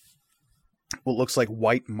what looks like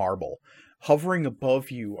white marble. Hovering above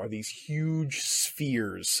you are these huge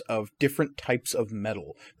spheres of different types of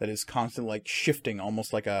metal that is constantly like shifting,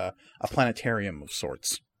 almost like a planetarium of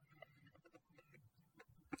sorts.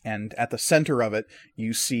 And at the center of it,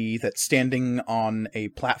 you see that standing on a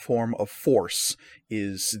platform of force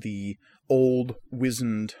is the old,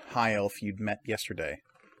 wizened high elf you'd met yesterday,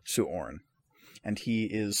 Suoran. And he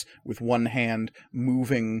is, with one hand,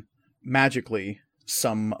 moving magically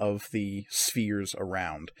some of the spheres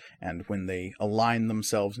around. And when they align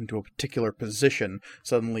themselves into a particular position,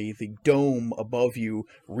 suddenly the dome above you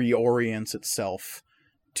reorients itself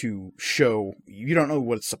to show, you don't know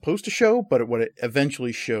what it's supposed to show, but what it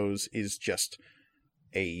eventually shows is just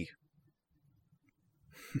a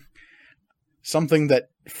something that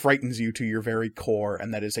frightens you to your very core,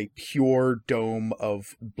 and that is a pure dome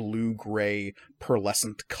of blue-gray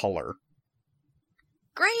pearlescent color.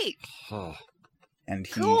 Great. Oh. And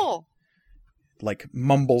he Cool. like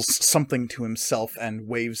mumbles something to himself and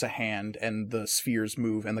waves a hand, and the spheres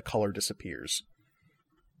move and the color disappears.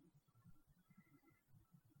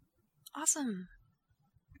 Awesome.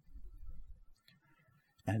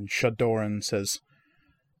 And Shadoran says,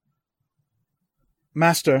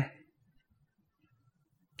 "Master,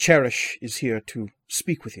 Cherish is here to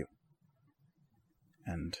speak with you."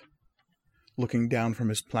 And looking down from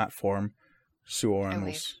his platform, Suoran will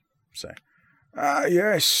wave. say,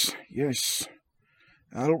 yes.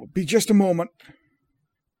 I'll be just a moment.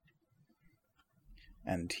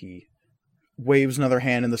 And he waves another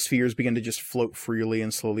hand, and the spheres begin to just float freely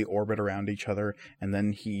and slowly orbit around each other, and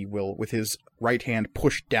then he will, with his right hand,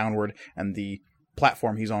 push downward, and the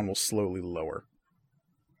platform he's on will slowly lower.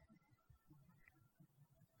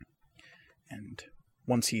 And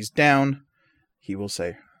once he's down, he will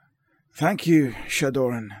say, thank you,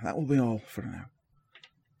 Shadoran. That will be all for now.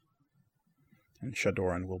 And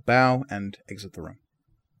Shadoran will bow and exit the room.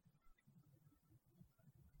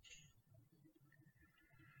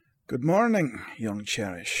 Good morning, young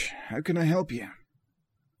Cherish. How can I help you?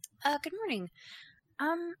 Good morning.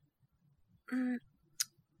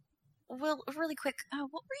 Well, really quick,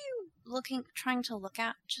 what were you trying to look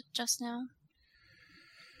at just now?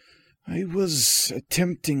 I was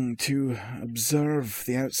attempting to observe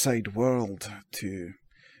the outside world, to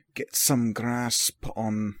get some grasp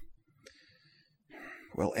on,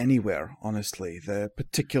 well, anywhere, honestly. The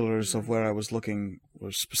particulars of where I was looking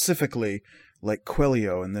were specifically like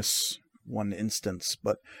Quelio in this one instance,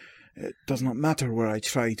 but it does not matter where I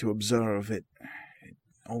try to observe it. It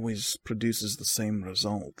always produces the same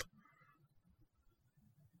result.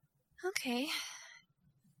 Okay.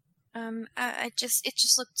 It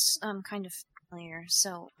just looked kind of familiar.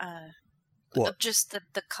 So What? Just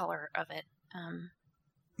the color of it.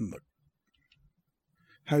 Look.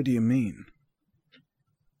 How do you mean?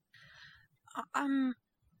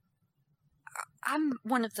 I'm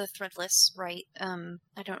one of the Threadless, right?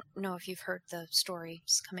 I don't know if you've heard the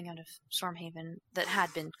stories coming out of Stormhaven that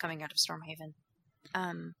had been coming out of Stormhaven.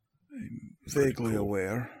 I'm vaguely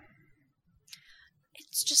aware.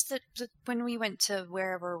 It's just that when we went to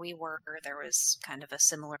wherever we were, there was kind of a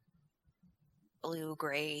similar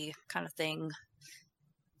blue-gray kind of thing.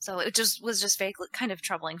 So it was just vaguely kind of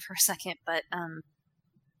troubling for a second, but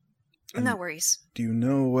no worries. Do you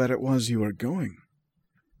know where it was you were going?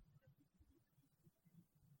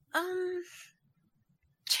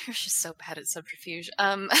 Cherish is so bad at subterfuge.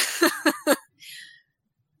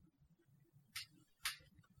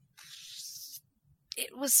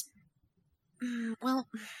 It was, well,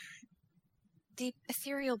 the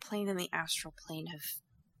ethereal plane and the astral plane have,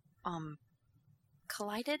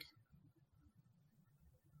 collided.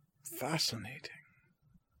 Fascinating.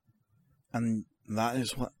 And that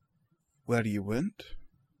is where you went?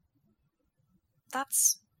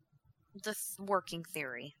 That's the working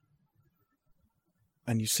theory.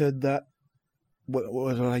 And you said that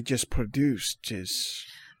what I just produced is...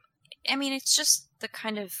 I mean, it's just the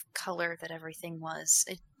kind of color that everything was.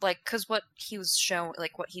 Because what he was showing,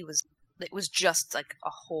 it was just like a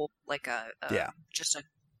whole, just a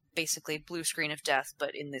basically blue screen of death,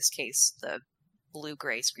 but in this case, the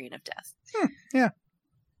blue-gray screen of death. Yeah.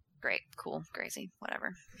 Great, cool, crazy,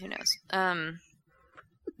 whatever. Who knows?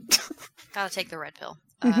 Gotta take the red pill,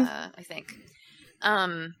 I think.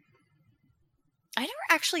 I never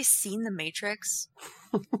actually seen The Matrix.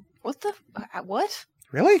 What the? What?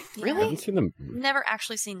 Really? Yeah. Really? I haven't seen them. Never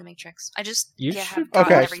actually seen The Matrix. I just You have should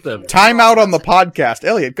gotten Okay. everything. Time out on the podcast.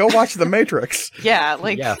 Elliot, go watch The Matrix. Yeah,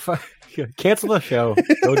 like. Yeah, cancel the show.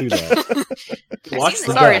 Go do that. I've Watch seen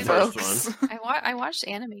the Sorry, first folks. one. I watched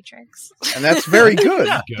Animatrix. And that's very good.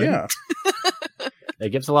 Good. Yeah. It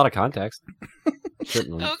gives a lot of context.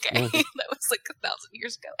 Certainly. Okay, Yeah. that was like 1,000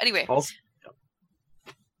 years ago. Anyway, all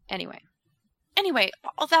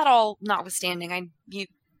notwithstanding,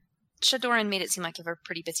 Shadoran made it seem like you have a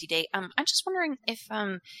pretty busy day. I'm just wondering if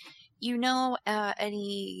you know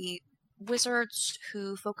any wizards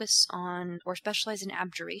who focus on or specialize in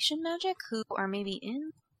abjuration magic who are maybe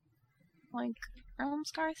in like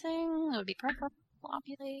Realmscar thing. It would be preferable,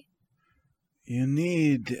 obviously. You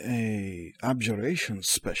need a abjuration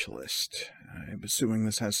specialist. I'm assuming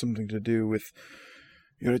this has something to do with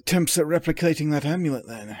your attempts at replicating that amulet,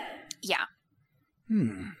 then. Yeah.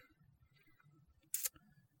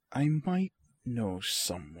 I might know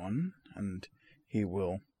someone, and he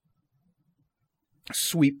will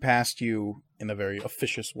sweep past you in a very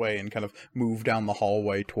officious way and kind of move down the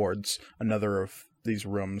hallway towards another of these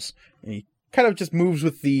rooms. And he kind of just moves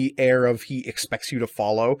with the air of he expects you to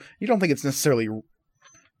follow. You don't think it's necessarily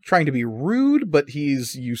trying to be rude, but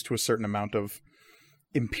he's used to a certain amount of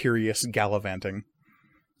imperious gallivanting.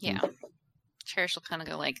 Yeah. Cherish will kind of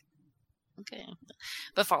go like, okay.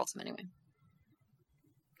 But follows him anyway.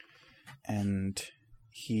 And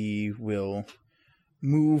he will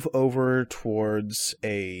move over towards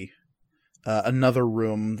another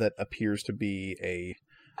room that appears to be a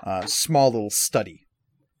small little study.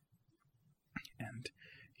 And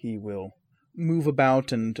he will move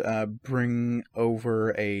about and bring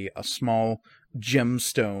over a small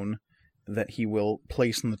gemstone that he will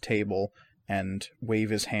place on the table and wave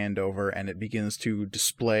his hand over, and it begins to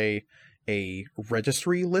display a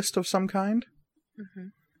registry list of some kind. Mm-hmm.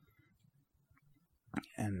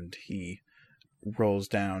 And he rolls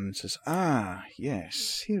down and says, "Ah,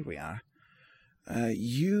 yes, here we are.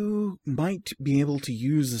 You might be able to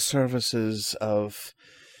use the services of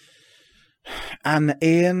An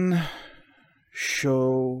Aen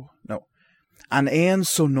Sonoran."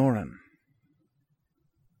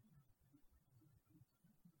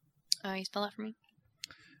 You spell that for me?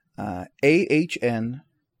 AHN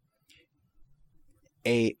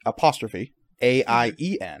apostrophe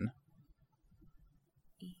AIEN.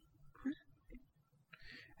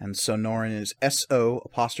 And Sonoran is SO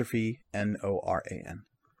apostrophe NORAN.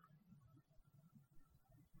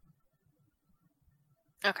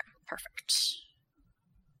 Okay, perfect.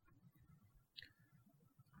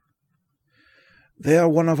 They are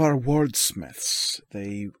one of our wordsmiths.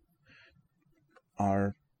 They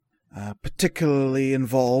are particularly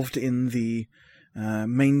involved in the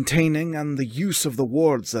maintaining and the use of the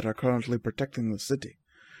wards that are currently protecting the city.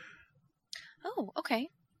 Oh, okay.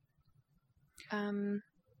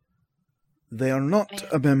 They are not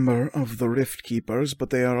a member of the Rift Keepers, but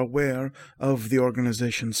they are aware of the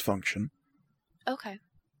organization's function. Okay.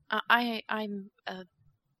 I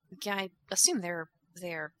assume they're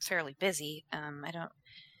fairly busy. I'm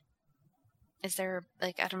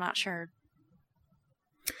not sure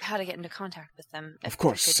how to get into contact with them. Of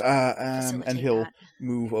course, and he'll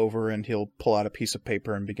move over and he'll pull out a piece of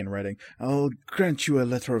paper and begin writing. "I'll grant you a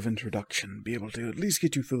letter of introduction, be able to at least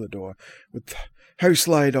get you through the door. With House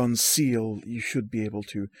Lydon's seal, you should be able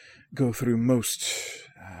to go through most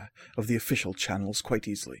of the official channels quite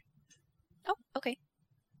easily." Oh, okay.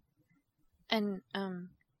 And,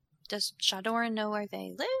 does Shadoran know where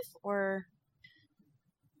they live, or...?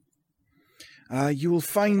 You will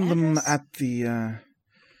find them at the...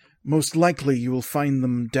 most likely you will find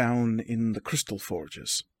them down in the Crystal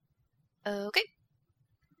Forges. Okay.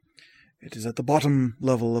 It is at the bottom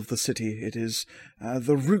level of the city. It is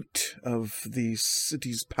the root of the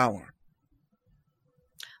city's power.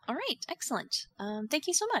 All right, excellent. Thank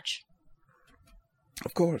you so much.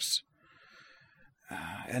 Of course.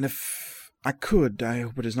 And if I could, I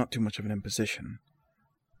hope it is not too much of an imposition.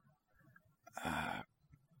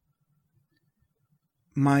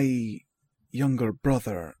 My younger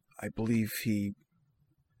brother, I believe he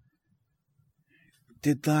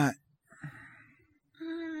did that.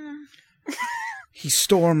 He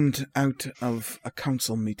stormed out of a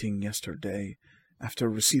council meeting yesterday after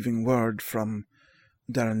receiving word from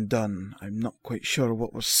Darren Dunn. I'm not quite sure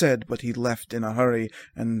what was said, but he left in a hurry,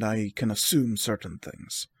 and I can assume certain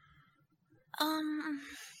things.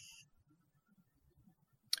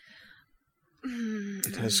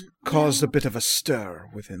 It has caused a bit of a stir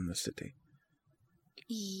within the city.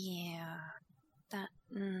 Yeah, that...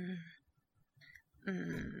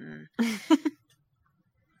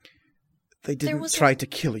 They didn't try to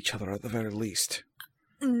kill each other at the very least.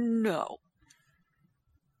 No.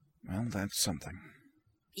 Well, that's something.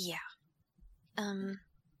 Yeah.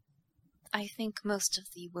 I think most of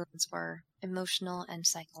the wounds were emotional and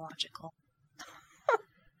psychological.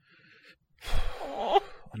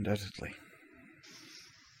 Undoubtedly.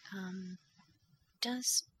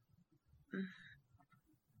 Does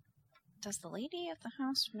the lady of the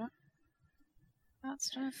house know that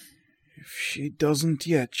stuff? If she doesn't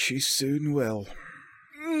yet, she soon will.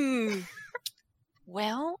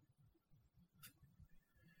 Well,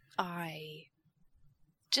 I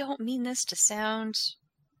don't mean this to sound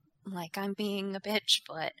like I'm being a bitch,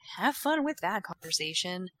 but have fun with that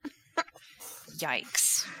conversation.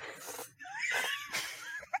 Yikes.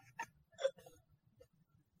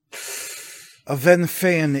 A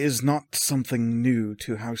Venfaen is not something new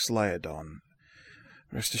to House Lyodon.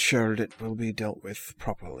 Rest assured it will be dealt with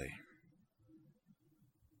properly.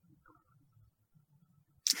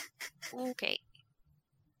 Okay.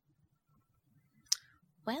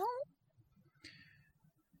 Well...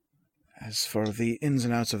 As for the ins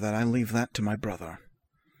and outs of that, I leave that to my brother.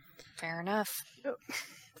 Fair enough.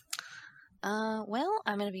 Well,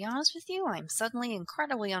 I'm gonna be honest with you, I'm suddenly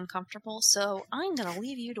incredibly uncomfortable, so I'm gonna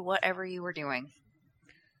leave you to whatever you were doing.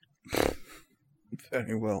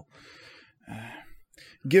 Very well.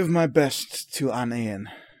 Give my best to An Aen.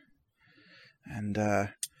 And,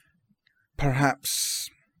 perhaps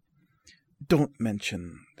don't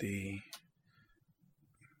mention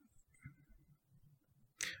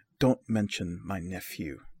my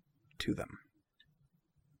nephew to them.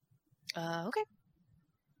 Okay.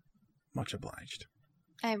 Much obliged.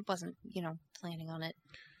 I wasn't, planning on it.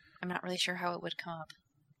 I'm not really sure how it would come up.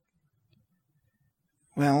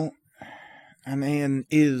 Well, Anayan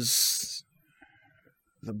is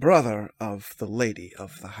the brother of the lady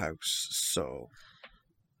of the house, so...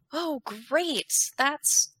 Oh, great!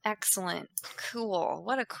 That's excellent. Cool.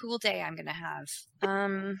 What a cool day I'm gonna have.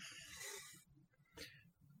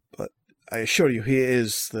 But I assure you, he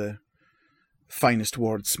is the finest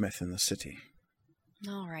wordsmith in the city.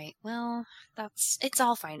 All right. Well, it's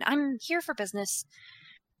all fine. I'm here for business.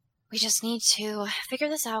 We just need to figure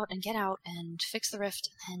this out and get out and fix the rift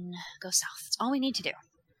and then go south. That's all we need to do.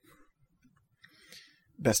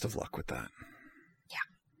 Best of luck with that.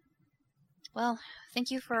 Well,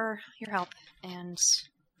 thank you for your help, and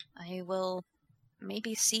I will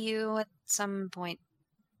maybe see you at some point.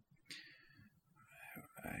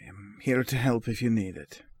 I am here to help if you need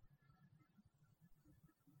it.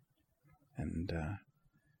 And,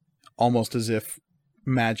 almost as if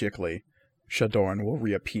magically, Shadorn will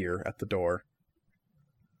reappear at the door.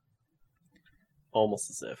 Almost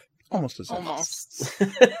as if. Almost as if. Almost.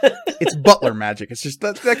 It's butler magic. It's just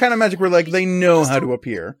that kind of magic where, like, they know how to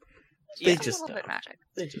appear. They Yeah, just a little know. bit magic.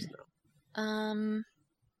 They just know.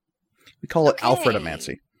 We call it Okay.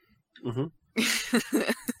 Alfredomancy. Mm-hmm.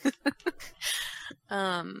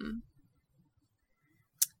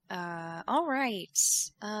 All right.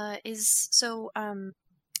 Is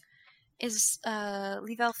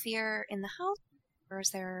Levelfier in the house, or is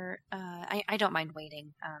there? I don't mind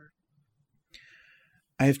waiting.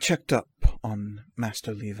 I have checked up on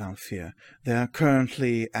Master Levalfir. They are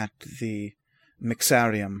currently at the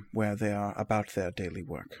Mixarium, where they are about their daily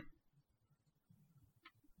work.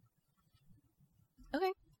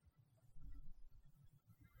 Okay.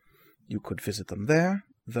 You could visit them there,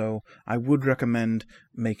 though I would recommend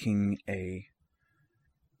making an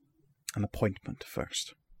appointment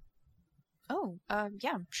first. Oh,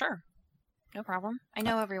 yeah, sure. No problem. I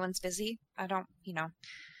know everyone's busy. I don't,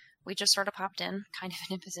 we just sort of popped in, kind of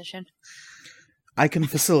in imposition. I can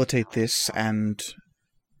facilitate this and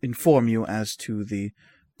inform you as to the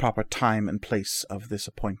proper time and place of this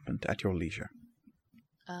appointment at your leisure.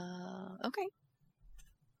 Okay.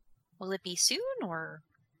 Will it be soon, or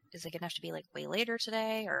is it gonna have to be, like, way later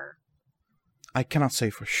today, or? I cannot say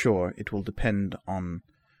for sure. It will depend on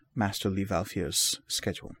Master Levalfir's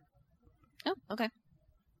schedule. Oh, okay.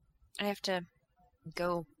 I have to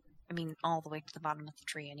go, all the way to the bottom of the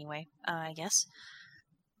tree anyway, I guess.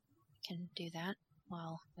 Can do that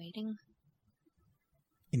while waiting.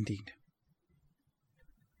 Indeed.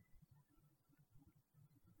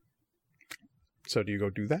 So do you go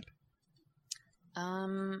do that?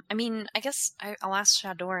 I guess I'll ask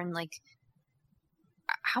Shadorn, like,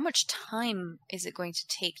 how much time is it going to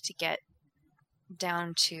take to get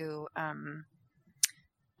down to, on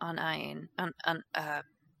Ayan, An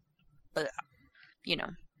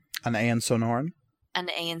Aeon Sonoran? an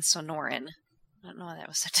Ayan Sonoran. I don't know why that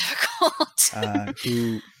was so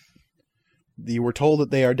difficult. You were told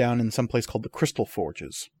that they are down in some place called the Crystal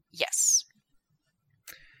Forges. Yes.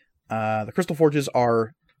 The Crystal Forges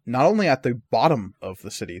are not only at the bottom of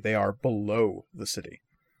the city, they are below the city.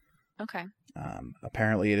 Okay.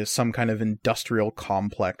 Apparently it is some kind of industrial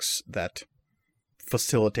complex that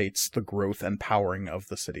facilitates the growth and powering of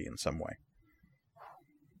the city in some way.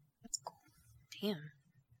 That's cool. Damn.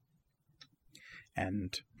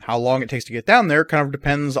 And how long it takes to get down there kind of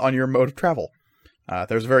depends on your mode of travel.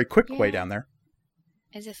 There's a very quick way Yeah. down there.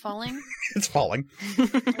 Is it falling? It's falling.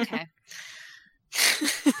 Okay.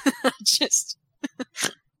 Just...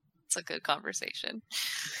 It's a good conversation.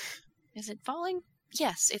 Is it falling?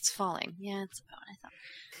 Yes, it's falling. Yeah, it's about what I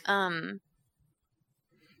thought.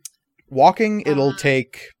 Walking, it'll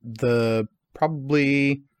take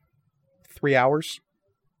probably 3 hours.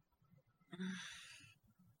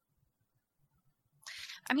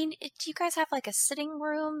 Do you guys have, like, a sitting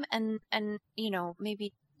room? And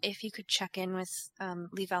maybe if you could check in with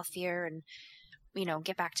Levalfir and,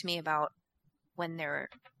 get back to me about when there's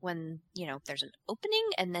an opening,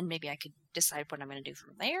 and then maybe I could decide what I'm going to do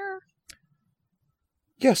from there.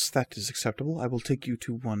 Yes, that is acceptable. I will take you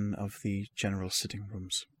to one of the general sitting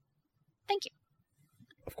rooms. Thank you.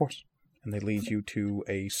 Of course. And they lead you to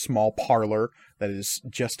a small parlor that is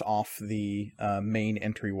just off the main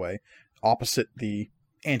entryway, opposite the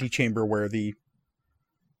antechamber where the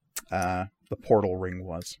portal ring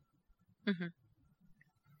was. Mm-hmm.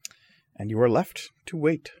 And you are left to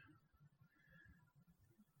wait.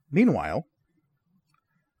 Meanwhile,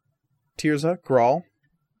 Tirza, Grawl,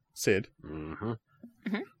 Sid, Mm-hmm.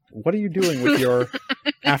 what are you doing with your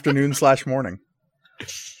afternoon/morning?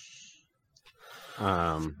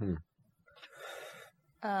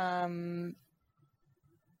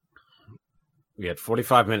 We had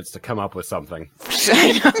 45 minutes to come up with something.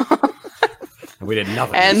 I know. And we did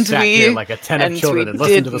nothing. And we sat we- here like a ten of and children we and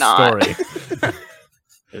listened to did the not. story.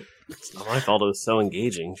 It's not my fault. It was so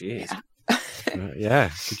engaging. Jeez. Yeah,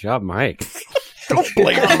 good job, Mike. Don't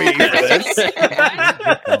blame me for this.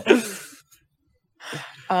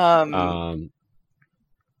 I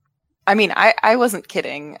mean, I wasn't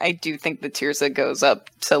kidding. I do think that Tirza goes up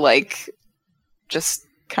to, like, just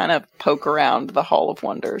kind of poke around the Hall of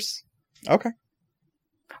Wonders. Okay.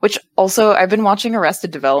 Which also, I've been watching Arrested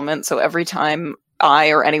Development, so every time I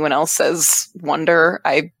or anyone else says wonder,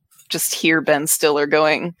 I just hear Ben Stiller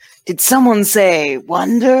going, "Did someone say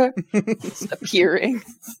wonder?" Just appearing.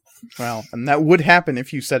 Well, and that would happen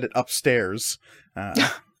if you said it upstairs,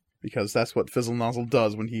 because that's what Fizzle Nozzle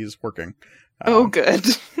does when he's working. Oh, good.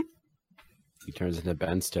 He turns into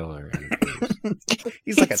Ben Stiller. And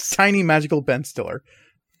He's like a tiny magical Ben Stiller.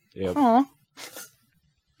 yep. Aw.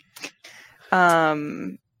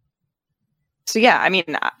 So yeah, I mean,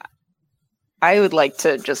 I would like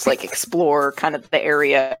to just like explore kind of the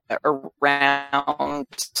area around.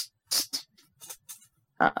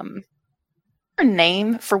 A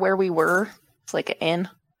name for where we were? It's like an inn.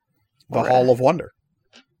 The Or Hall of Wonder.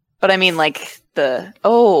 But I mean, like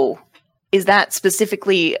is that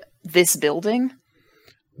specifically this building?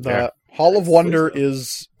 The Yeah. Hall of That's Wonder please,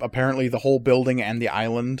 is apparently the whole building and the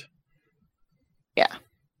island.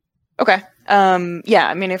 Okay. Yeah.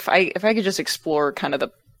 I mean, if I could just explore kind of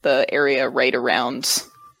the area right around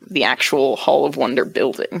the actual Hall of Wonder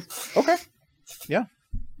building. Okay. Yeah.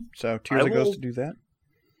 So Tirza I goes will- to do that.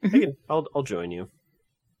 I'll join you.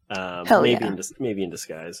 Hell maybe yeah. maybe in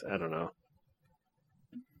disguise. I don't know.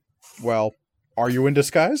 Well, are you in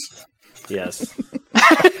disguise? Yes.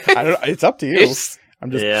 I don't. It's up to you. I'm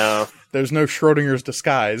just. Yeah. There's no Schrodinger's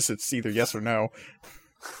disguise. It's either yes or no.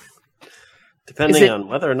 Depending it- on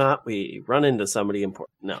whether or not we run into somebody important.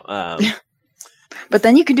 No. But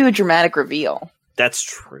then you can do a dramatic reveal. That's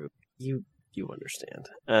true. You understand.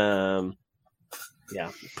 Yeah.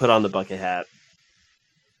 Put on the bucket hat.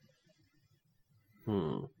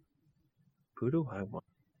 Who do I want?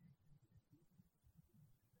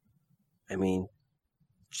 I mean,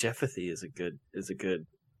 Jeffethy is a good.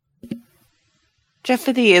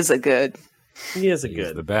 Jeffethy is a good. He is a He's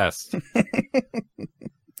good. the best.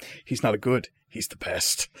 He's not a good. He's the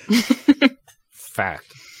best.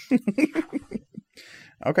 Fact.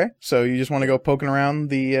 Okay, so you just want to go poking around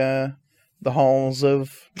the halls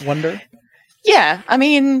of wonder? Yeah, I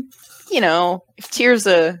mean, if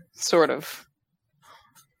Tirza sort of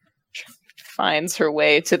finds her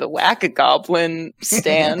way to the Whack-A-Goblin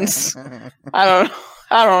stands, I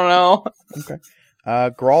don't know.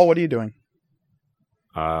 Grawl, what are you doing?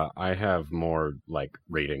 I have more like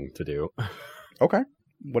reading to do. Okay.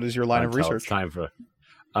 What is your line of Until research? It's time for.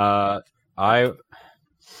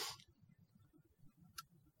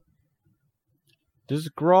 Does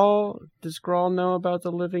Grawl know about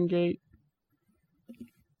the Living Gate?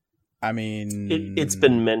 I mean, It's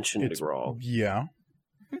been mentioned it's- to Grawl. Yeah.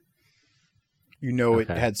 You know, it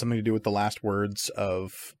Okay. had something to do with the last words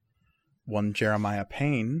of one Jeremiah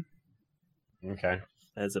Payne. Okay.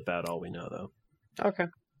 That's about all we know, though. Okay.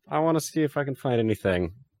 I want to see if I can find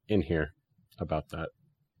anything in here about that.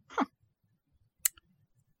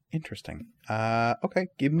 Interesting. Okay,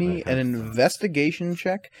 give me I an have, investigation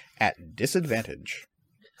check at disadvantage.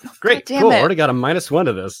 Great. damn Cool. it. Already got a -1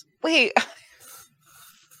 to this. Wait,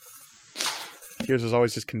 Here's is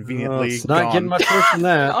always just conveniently It's not gone. getting much worse than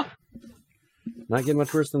that. Not getting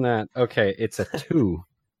much worse than that. Okay, it's a 2.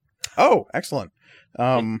 Oh, excellent.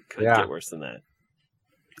 It could yeah. get worse than that.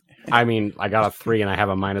 I mean, I got a 3 and I have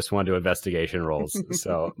a -1 to investigation rolls.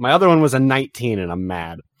 So my other one was a 19 and I'm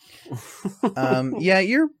mad. Yeah,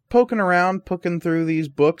 you're poking around, poking through these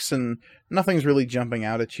books, and nothing's really jumping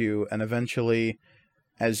out at you. And eventually,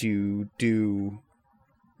 as you do,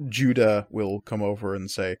 Judah will come over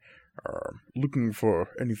and say, looking for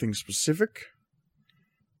anything specific?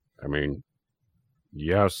 I mean,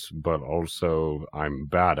 yes, but also I'm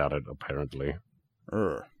bad at it, apparently.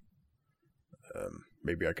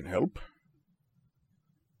 Maybe I can help.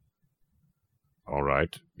 All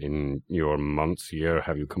right. In your months here,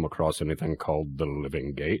 have you come across anything called the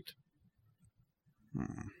Living Gate?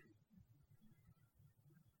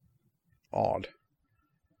 Odd.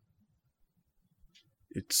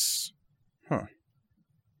 It's...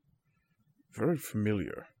 very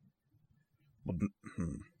familiar. But,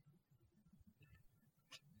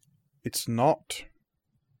 It's not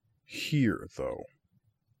here, though.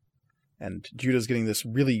 And Judah's getting this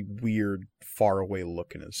really weird, faraway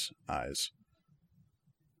look in his eyes.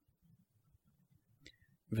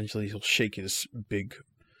 Eventually he'll shake his big,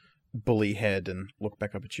 bully head and look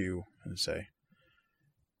back up at you and say,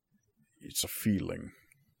 "It's a feeling.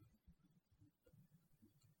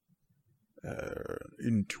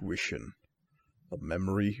 Intuition. A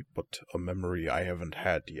memory, but a memory I haven't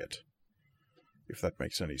had yet. If that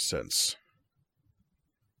makes any sense."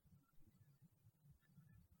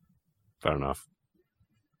 Fair enough.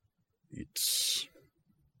 It's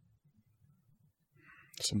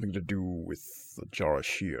something to do with the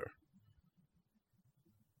Jarashir.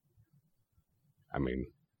 I mean,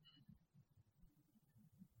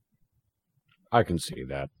 I can see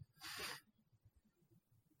that.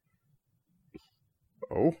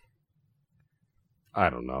 Oh? I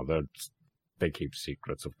don't know. They keep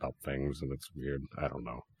secrets about things, and it's weird. I don't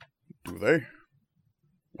know. Do they?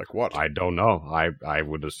 Like what? I don't know. I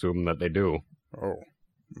would assume that they do. Oh.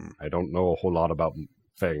 I don't know a whole lot about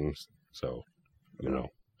things, so, you know.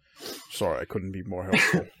 Sorry, I couldn't be more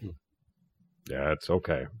helpful. Yeah, it's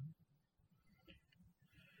okay.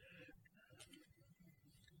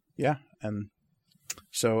 Yeah, and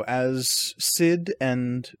so as Sid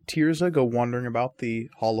and Tirza go wandering about the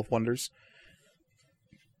Hall of Wonders,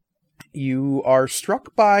 you are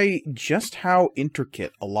struck by just how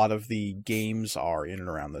intricate a lot of the games are in and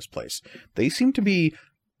around this place. They seem to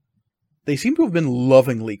have been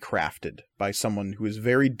lovingly crafted by someone who is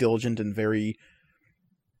very diligent and very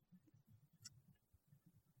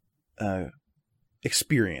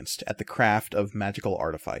experienced at the craft of magical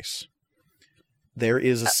artifice. There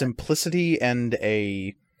is a simplicity and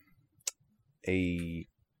a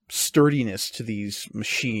sturdiness to these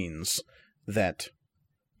machines that,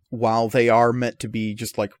 while they are meant to be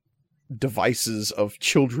just like devices of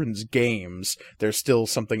children's games, there's still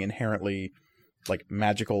something inherently like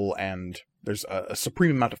magical, and there's a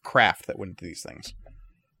supreme amount of craft that went into these things,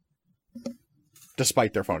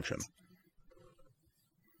 despite their function.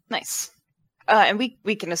 Nice. And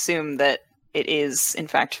we can assume that it is, in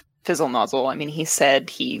fact, Fizzle Nozzle. I mean, he said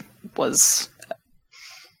he was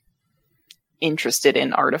interested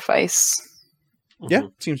in artifice. Yeah,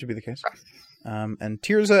 seems to be the case. And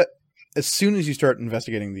Tirza, as soon as you start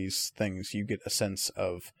investigating these things, you get a sense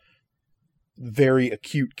of very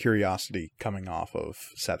acute curiosity coming off of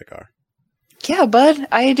Sadakar. Yeah, bud,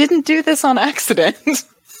 I didn't do this on accident.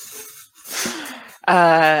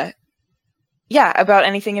 Yeah, about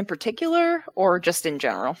anything in particular, or just in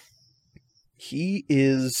general? He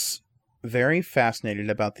is very fascinated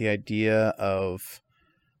about the idea of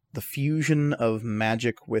the fusion of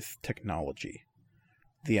magic with technology.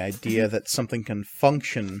 The idea that something can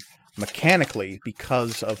function mechanically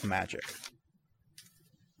because of magic.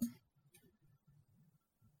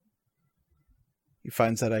 He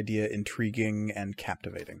finds that idea intriguing and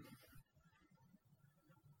captivating.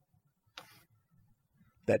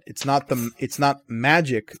 That it's not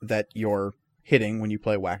magic that you're hitting when you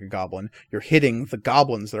play Whack-A-Goblin. You're hitting the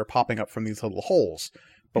goblins that are popping up from these little holes.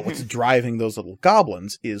 But what's driving those little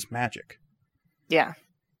goblins is magic. Yeah.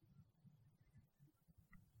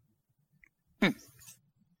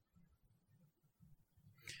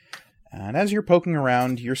 And as you're poking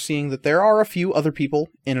around, you're seeing that there are a few other people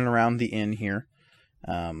in and around the inn here.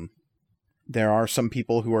 There are some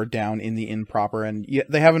people who are down in the inn proper, and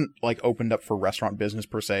they haven't opened up for restaurant business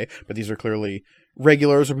per se, but these are clearly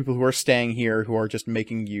regulars or people who are staying here who are just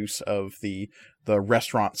making use of the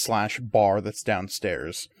restaurant/bar that's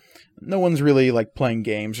downstairs. No one's really playing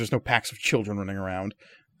games. There's no packs of children running around,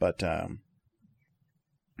 but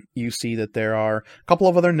you see that there are a couple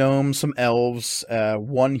of other gnomes, some elves,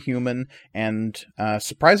 one human, and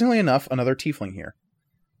surprisingly enough, another tiefling here.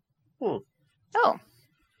 Oh.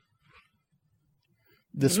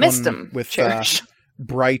 This Missed one him, with Cherish.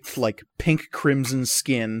 bright, pink crimson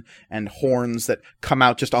skin and horns that come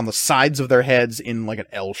out just on the sides of their heads in an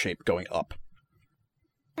L shape going up.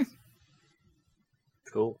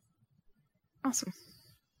 Cool. Awesome.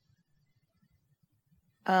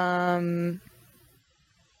 Yeah,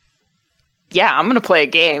 I'm gonna play a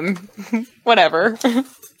game. Whatever.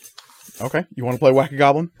 Okay, you want to play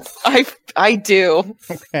Whack-A-Goblin? I do.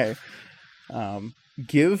 Okay.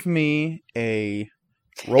 Give me a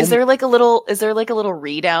roll. Is there a little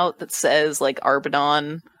readout that says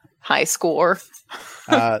Arbidon high score?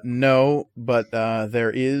 No, but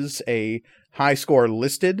there is a high score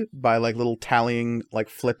listed by little tallying,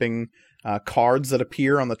 flipping cards that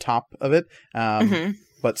appear on the top of it.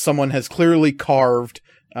 But someone has clearly carved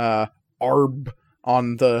Arb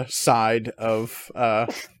on the side of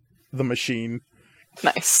the machine.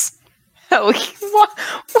 Nice. Oh,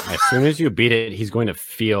 as soon as you beat it, he's going to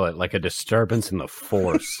feel it like a disturbance in the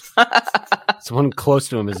force. Someone close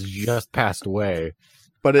to him has just passed away.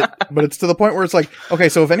 but it's to the point where it's like, okay,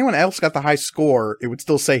 so if anyone else got the high score, it would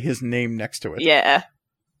still say his name next to it. Yeah.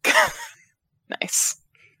 Nice.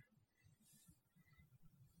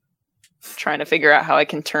 Trying to figure out how I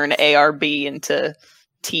can turn ARB into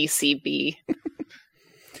TCB.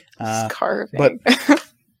 Carving. But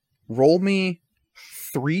roll me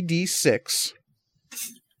 3d6.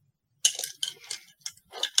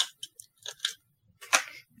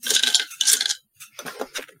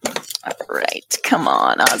 Alright, come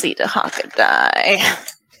on, Ozzy to hawk a die.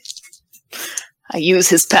 I use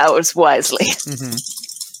his powers wisely. Mm-hmm.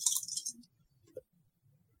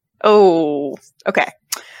 Oh, okay.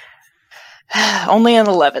 Only an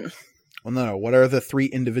 11. Well, no. What are the 3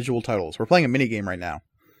 individual titles? We're playing a minigame right now.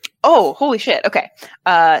 Oh, holy shit. Okay.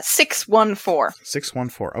 614.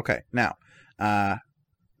 614. Okay. Now,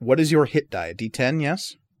 what is your hit die? D10,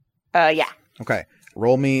 yes? Yeah. Okay.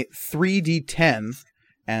 Roll me 3d10,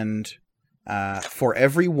 and for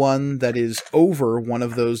every one that is over one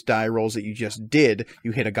of those die rolls that you just did,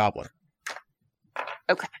 you hit a goblin.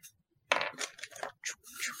 Okay.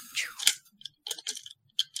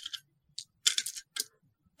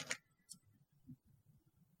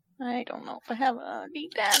 I don't know if I have a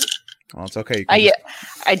D10. Well, it's okay. Yeah,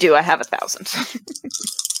 I do. I have 1,000.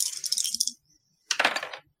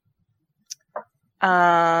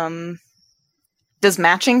 Does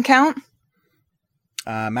matching count?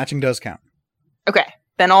 Matching does count. Okay,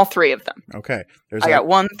 then all 3 of them. Okay. I got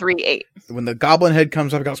 1, 3, 8. When the goblin head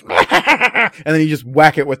comes up, it goes, and then you just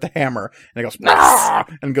whack it with the hammer, and it goes, Nice.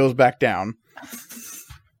 and goes back down.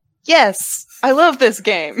 Yes, I love this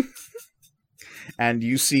game. And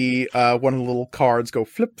you see one of the little cards go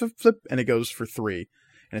flip, flip, flip, and it goes for 3.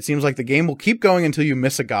 And it seems like the game will keep going until you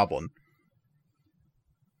miss a goblin.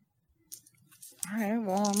 All right,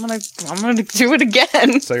 well, I'm gonna do it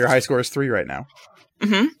again. So your high score is 3 right now.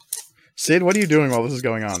 Mm-hmm. Sid, what are you doing while this is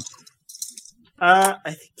going on? I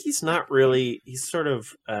think he's not really. He's sort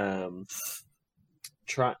of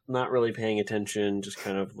not really paying attention, just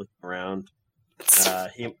kind of looking around.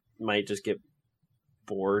 He might just get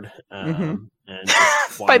bored and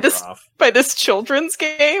just wander off. By this children's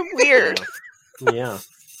game. Weird. Yeah.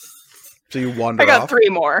 So you wander off. I got 3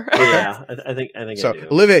 more. Yeah, I think So I do.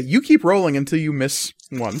 Olivia, you keep rolling until you miss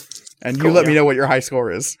one, and you Cool, let me know what your high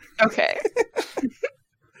score is. Okay.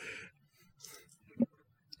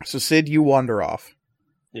 So Sid, you wander off.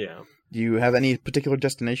 Yeah. Do you have any particular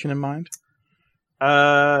destination in mind?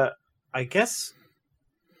 I guess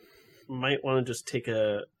might want to just take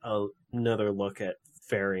another look at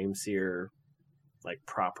Fair Aimseer, like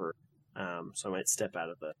proper. So I might step out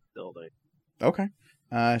of the building. Okay.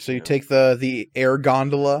 So you take the air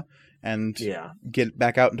gondola and Yeah. get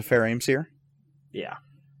back out into Fair Aimseer? Yeah.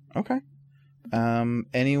 Okay.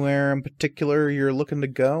 Anywhere in particular you're looking to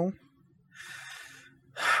go?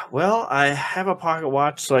 Well, I have a pocket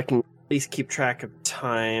watch, so I can at least keep track of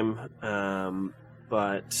time.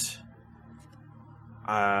 But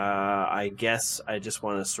I guess I just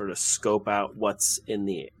want to sort of scope out what's in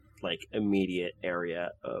the immediate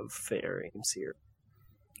area of Fair Aimseer.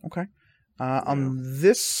 Okay. On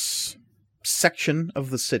this section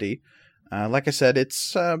of the city, like I said,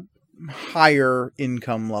 it's higher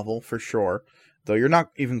income level for sure. Though you're not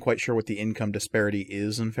even quite sure what the income disparity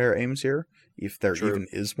is in Fair Aimseer, if there even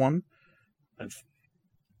is one. I've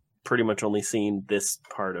pretty much only seen this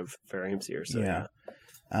part of Fair Aimseer, so yeah.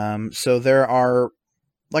 So there are,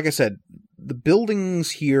 like I said, the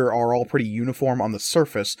buildings here are all pretty uniform on the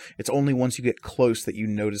surface. It's only once you get close that you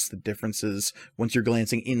notice the differences. Once you're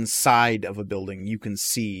glancing inside of a building, you can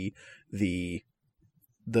see the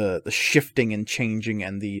shifting and changing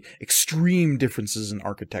and the extreme differences in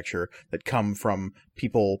architecture that come from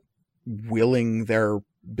people willing their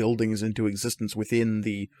buildings into existence within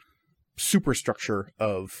the superstructure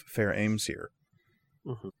of Fair Aimseer.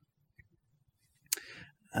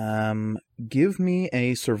 Mm-hmm. Give me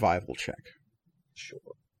a survival check. Sure.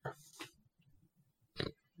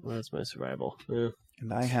 What's my survival? Yeah.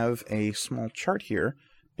 And I have a small chart here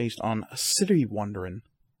based on City Wanderin'.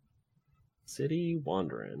 City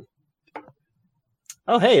Wanderin'.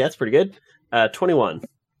 Oh, hey, that's pretty good. 21.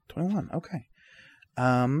 21, okay.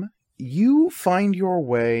 You find your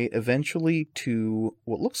way eventually to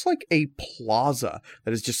what looks like a plaza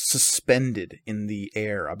that is just suspended in the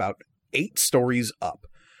air about 8 stories up.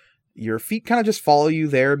 Your feet kind of just follow you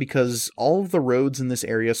there because all of the roads in this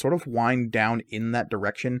area sort of wind down in that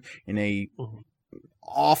direction in a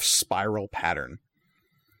off-spiral pattern.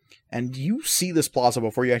 And you see this plaza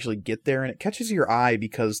before you actually get there, and it catches your eye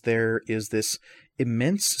because there is this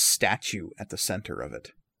immense statue at the center of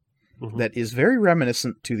it that is very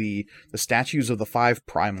reminiscent to the statues of the 5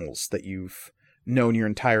 primals that you've known your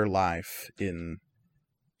entire life in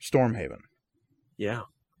Stormhaven. Yeah.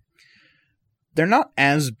 They're not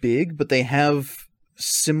as big, but they have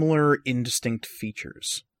similar indistinct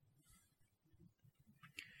features.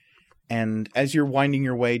 And as you're winding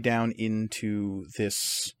your way down into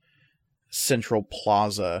this central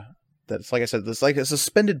plaza, that's, like I said, it's like a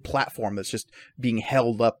suspended platform that's just being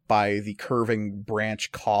held up by the curving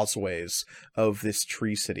branch causeways of this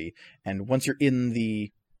tree city. And once you're in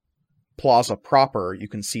the plaza proper, you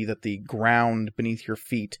can see that the ground beneath your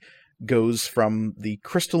feet goes from the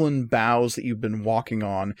crystalline boughs that you've been walking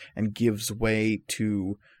on and gives way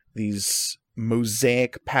to these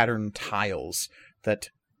mosaic pattern tiles that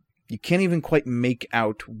you can't even quite make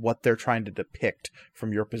out what they're trying to depict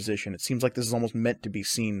from your position. It seems like this is almost meant to be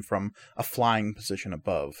seen from a flying position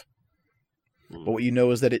above. But what you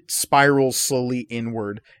know is that it spirals slowly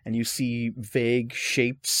inward, and you see vague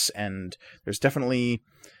shapes, and there's definitely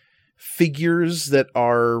figures that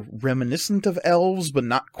are reminiscent of elves, but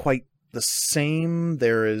not quite the same.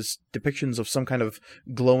 There is depictions of some kind of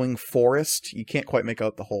glowing forest. You can't quite make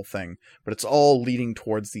out the whole thing, but it's all leading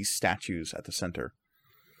towards these statues at the center.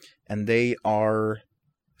 And they are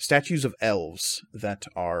statues of elves that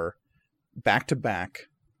are back to back,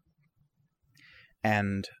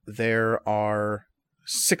 and there are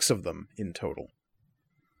 6 of them in total.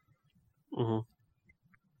 Mm-hmm.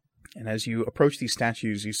 And as you approach these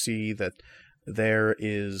statues, you see that there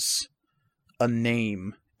is a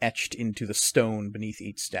name etched into the stone beneath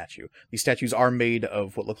each statue. These statues are made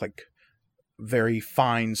of what look like very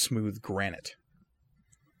fine, smooth granite.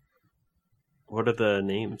 What are the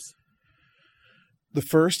names? The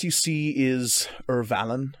first you see is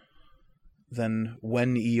Urvalan, then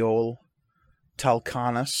Wen-Eol,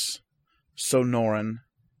 Talcanis, Sonoran,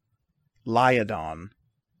 Lyadon,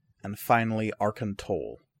 and finally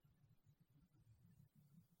Arkantol.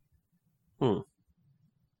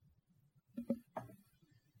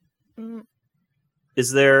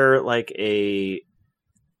 Is there like is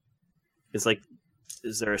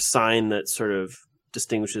there a sign that sort of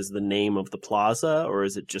distinguishes the name of the plaza, or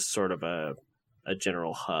is it just sort of a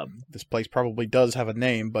general hub? This place probably does have a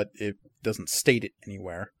name, but it doesn't state it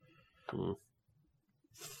anywhere.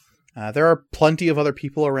 There are plenty of other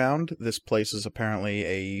people around. This place is apparently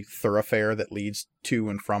a thoroughfare that leads to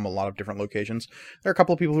and from a lot of different locations. There are a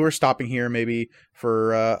couple of people who are stopping here maybe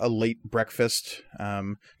for a late breakfast,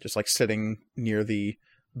 just like sitting near the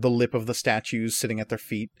lip of the statues, sitting at their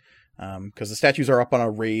feet, because the statues are up on a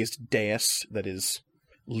raised dais that is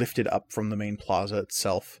lifted up from the main plaza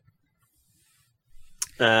itself.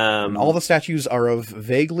 And all the statues are of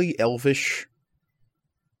vaguely elvish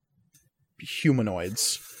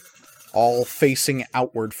humanoids, all facing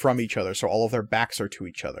outward from each other, so all of their backs are to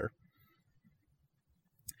each other.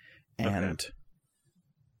 And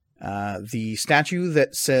the statue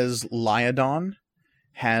that says Lyadon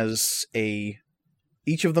has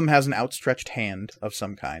each of them has an outstretched hand of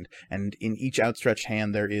some kind, and in each outstretched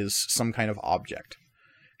hand there is some kind of object.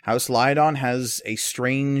 House Lyadon has a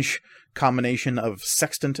strange combination of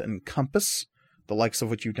sextant and compass, the likes of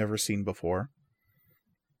which you've never seen before.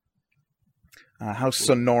 House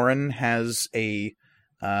Sonoran has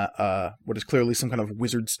what is clearly some kind of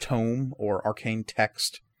wizard's tome or arcane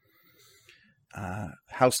text.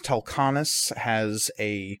 House Talcanis has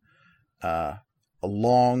a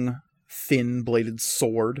long, thin-bladed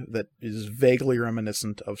sword that is vaguely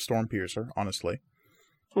reminiscent of Stormpiercer, honestly.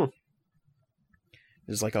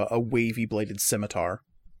 It's like a wavy-bladed scimitar.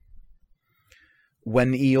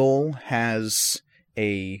 Wen-Eol has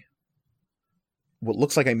what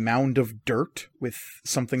looks like a mound of dirt with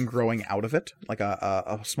something growing out of it, like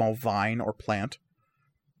a small vine or plant.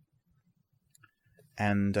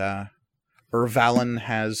 And Urvalan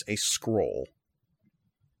has a scroll.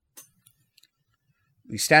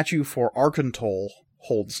 The statue for Arkantol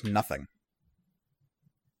holds nothing.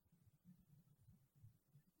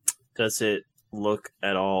 Does it look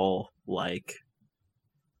at all like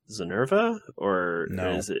Zenerva, or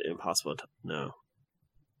No. is it impossible to... No.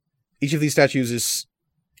 Each of these statues is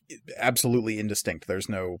absolutely indistinct. There's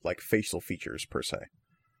no facial features per se.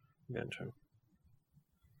 Gotcha.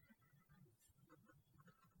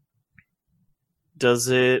 Does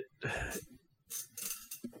it...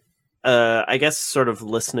 I guess sort of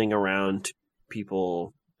listening around to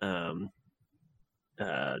people,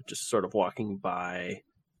 just sort of walking by,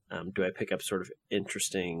 do I pick up sort of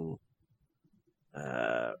interesting...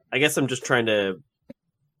 I guess I'm just trying to...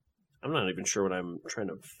 I'm not even sure what I'm trying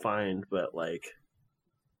to find, but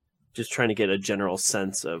just trying to get a general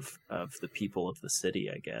sense of the people of the city,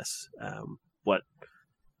 I guess.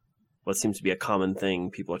 what seems to be a common thing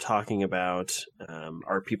people are talking about.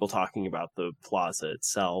 Are people talking about the plaza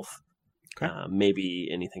itself? Okay. Maybe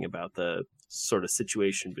anything about the sort of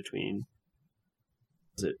situation between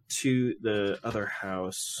to the other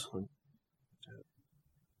house.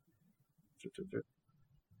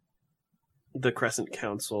 The Crescent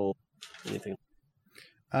Council. Anything?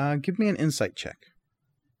 Give me an insight check.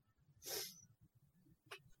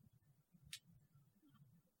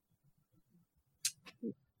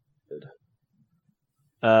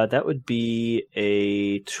 That would be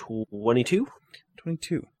a 22.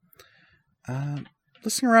 22.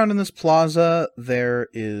 Listening around in this plaza, there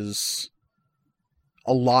is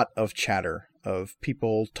a lot of chatter of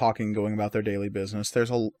people talking, going about their daily business.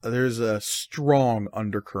 There's a strong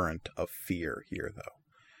undercurrent of fear here, though.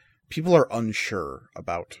 People are unsure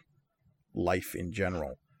about life in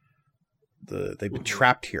general. They've been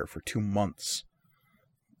trapped here for 2 months.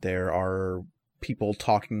 There are people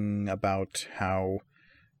talking about how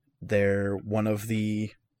one of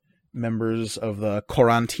the members of the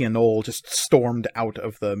Corantianol just stormed out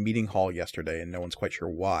of the meeting hall yesterday, and no one's quite sure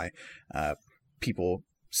why. People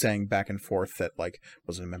saying back and forth that, like,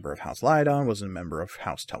 wasn't a member of House Lydon, wasn't a member of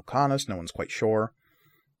House Telcanus, no one's quite sure.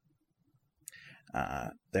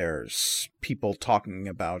 There's people talking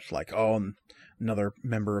about, like, another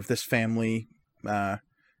member of this family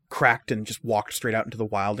cracked and just walked straight out into the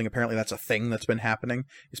wilding. Apparently that's a thing that's been happening,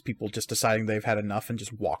 is people just deciding they've had enough and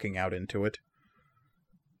just walking out into it.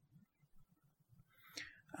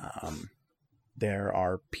 There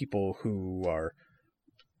are people who are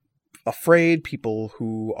afraid, people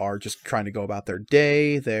who are just trying to go about their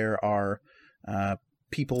day. There are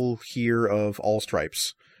people here of all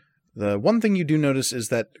stripes. The one thing you do notice is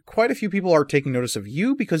that quite a few people are taking notice of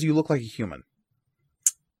you because you look like a human.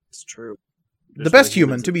 It's true. The best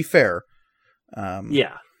human, to be fair.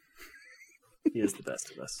 Yeah. He is the best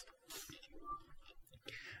of us.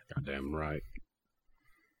 Goddamn right.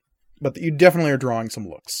 But you definitely are drawing some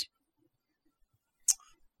looks.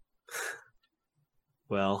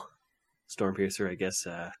 Well, Stormpiercer, I guess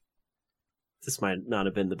this might not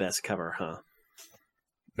have been the best cover, huh?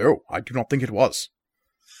 No, I do not think it was.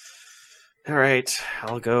 All right,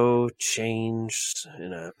 I'll go change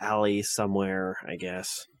in an alley somewhere, I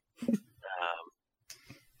guess.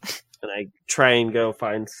 And I try and go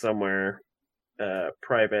find somewhere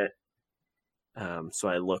private. So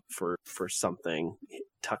I look for something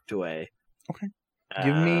tucked away. Okay.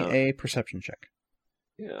 Give me a perception check.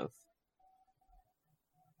 Yeah.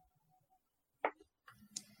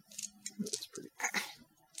 That's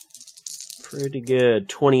pretty good.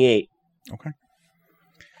 28. Okay.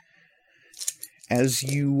 As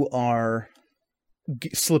you are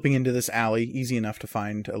slipping into this alley, easy enough to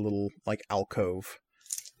find a little, like, alcove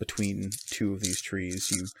between two of these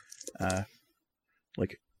trees. You,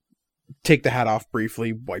 take the hat off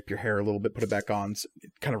briefly, wipe your hair a little bit, put it back on. So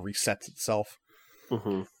it kind of resets itself.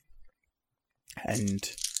 Mm-hmm.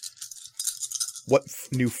 And what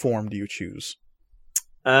new form do you choose?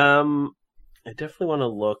 I definitely want to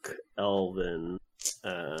look elven.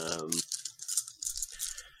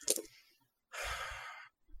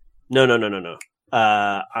 No.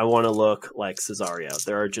 I want to look like Cesario.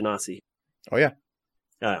 There are Genasi. Oh, yeah.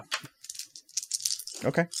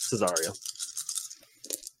 Okay. Cesario.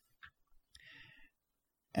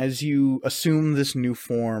 As you assume this new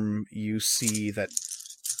form, you see that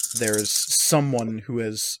there's someone who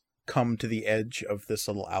has come to the edge of this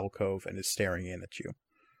little alcove and is staring in at you.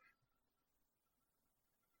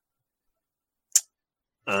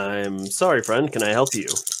 I'm sorry, friend. Can I help you?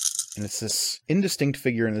 And it's this indistinct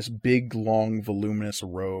figure in this big, long, voluminous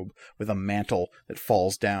robe with a mantle that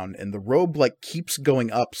falls down. And the robe, like, keeps going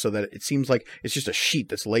up so that it seems like it's just a sheet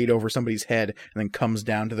that's laid over somebody's head and then comes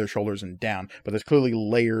down to their shoulders and down. But there's clearly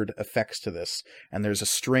layered effects to this. And there's a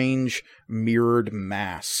strange, mirrored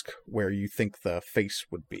mask where you think the face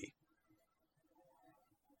would be.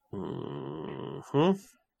 Mm-hmm.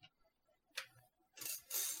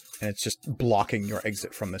 And it's just blocking your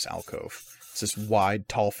exit from this alcove. It's this wide,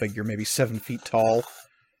 tall figure, maybe 7 feet tall.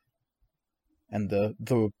 And the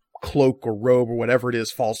cloak or robe or whatever it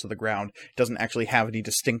is falls to the ground. It doesn't actually have any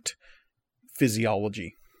distinct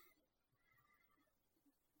physiology.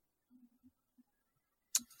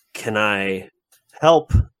 Can I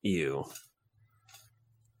help you?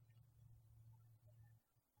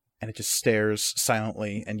 And it just stares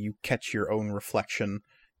silently, and you catch your own reflection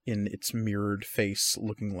in its mirrored face,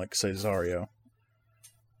 looking like Cesario.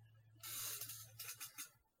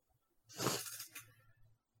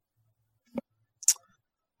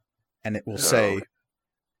 And it will say,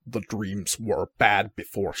 "The dreams were bad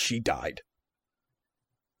before she died."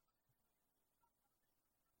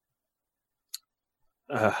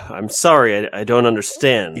 I'm sorry, I don't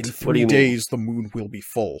understand. In What do 3 you mean? days, the moon will be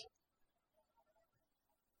full.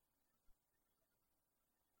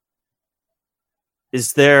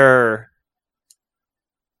 Is there...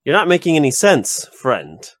 You're not making any sense,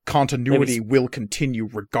 friend. Continuity will continue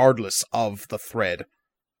regardless of the thread.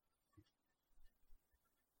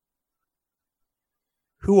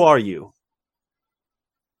 Who are you?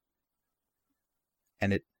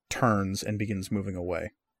 And it turns and begins moving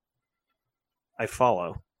away. I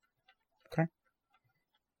follow.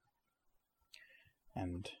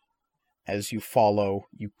 And as you follow,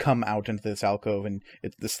 you come out into this alcove, and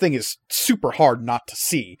this thing is super hard not to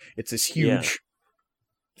see. It's this huge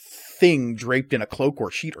thing draped in a cloak or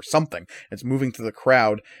sheet or something. It's moving through the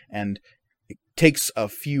crowd, and it takes a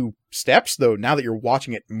few steps, though now that you're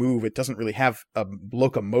watching it move, it doesn't really have a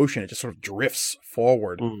locomotion. It just sort of drifts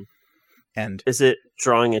forward. Mm. And is it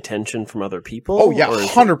drawing attention from other people? Oh, yeah,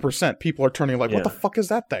 100%. People are turning like, what the fuck is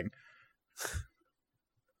that thing?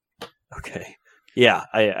 Okay. Yeah,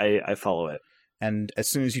 I follow it. And as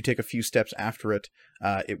soon as you take a few steps after it,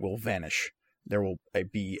 it will vanish. There will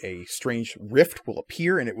be a strange rift will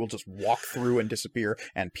appear, and it will just walk through and disappear,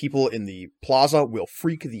 and people in the plaza will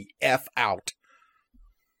freak the F out.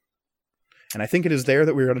 And I think it is there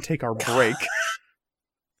that we're going to take our break.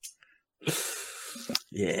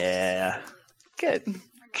 Yeah. Good.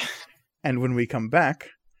 And when we come back,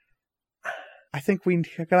 I think we're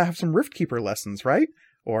going to have some Riftkeeper lessons, right?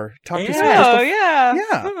 Or talk to some...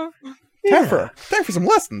 Yeah. Time for some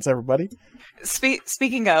lessons, everybody.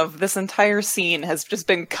 Speaking of, this entire scene has just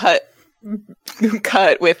been cut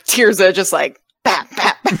with Tirza just like bam,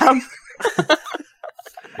 bam, bam.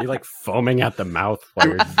 Are you like foaming at the mouth while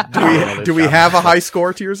you're do we have a high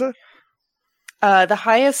score, Tirza? The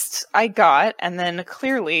highest I got, and then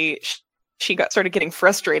clearly she started getting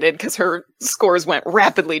frustrated because her scores went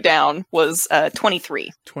rapidly down, was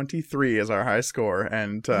 23. 23 is our high score,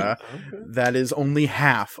 and that is only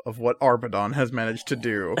half of what Arbadon has managed to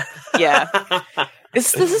do. Yeah.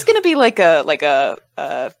 This is going to be like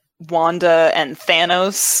a Wanda and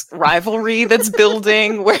Thanos rivalry that's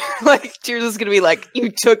building, where like Tears is going to be like, you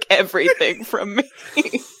took everything from me.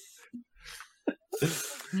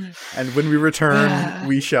 And when we return,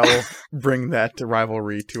 we shall bring that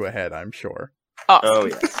rivalry to a head, I'm sure. Awesome. Oh,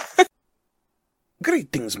 yeah.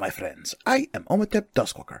 Greetings, my friends. I am Ometep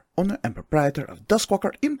Duskwalker, owner and proprietor of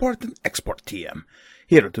Duskwalker Import and Export TM.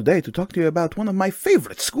 Here today to talk to you about one of my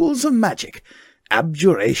favorite schools of magic,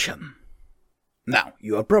 Abjuration. Now,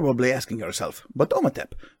 you are probably asking yourself, but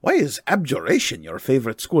Ometep, why is Abjuration your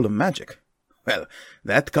favorite school of magic? Well,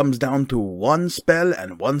 that comes down to one spell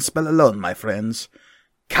and one spell alone, my friends.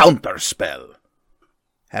 Counterspell.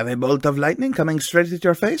 Have a bolt of lightning coming straight at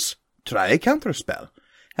your face? Try a counterspell.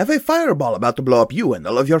 Have a fireball about to blow up you and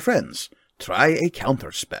all of your friends? Try a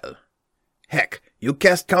counterspell. Heck, you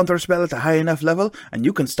cast counterspell at a high enough level, and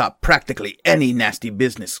you can stop practically any nasty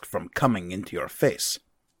business from coming into your face.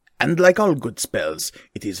 And like all good spells,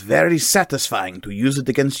 it is very satisfying to use it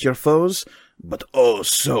against your foes, but oh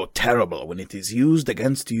so terrible when it is used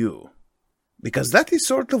against you. Because that is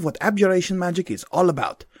sort of what Abjuration magic is all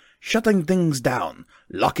about. Shutting things down,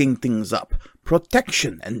 locking things up,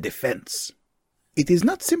 protection and defense. It is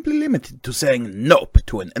not simply limited to saying nope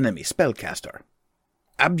to an enemy spellcaster.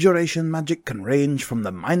 Abjuration magic can range from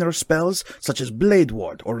the minor spells such as Blade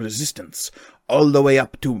Ward or Resistance, all the way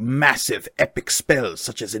up to massive epic spells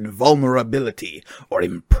such as Invulnerability or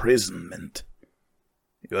Imprisonment.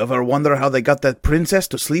 You ever wonder how they got that princess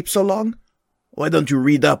to sleep so long? Why don't you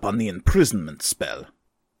read up on the Imprisonment spell?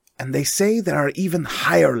 And they say there are even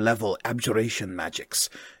higher level Abjuration magics,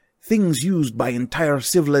 things used by entire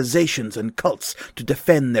civilizations and cults to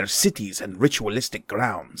defend their cities and ritualistic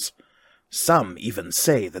grounds. Some even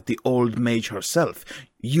say that the old mage herself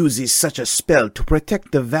uses such a spell to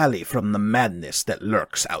protect the valley from the madness that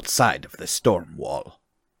lurks outside of the storm wall.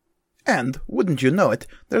 And, wouldn't you know it,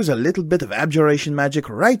 there's a little bit of Abjuration magic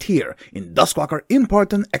right here in Duskwalker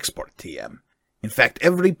Import and Export TM. In fact,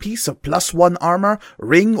 every piece of +1 armor,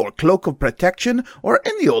 ring or cloak of protection, or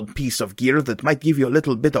any old piece of gear that might give you a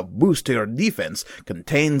little bit of boost to your defense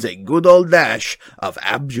contains a good old dash of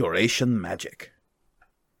Abjuration magic.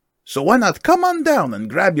 So why not come on down and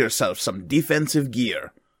grab yourself some defensive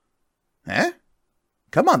gear? Eh?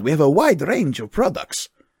 Come on, we have a wide range of products.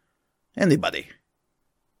 Anybody?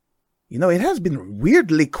 You know, it has been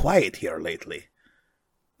weirdly quiet here lately.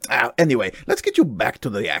 Anyway, let's get you back to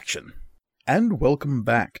the action. And welcome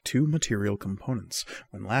back to Material Components.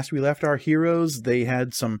 When last we left our heroes, they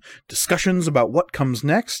had some discussions about what comes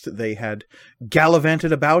next. They had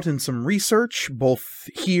gallivanted about in some research, both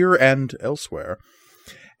here and elsewhere.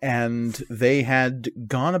 and they had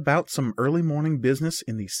gone about some early morning business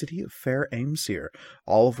in the city of Fair Aimsir,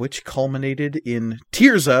 all of which culminated in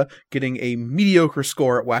Tirza getting a mediocre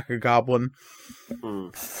score at Whack-A-Goblin.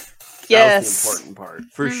 That Yes. was the important part,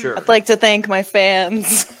 for sure. I'd like to thank my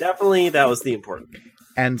fans. Definitely, that was the important part.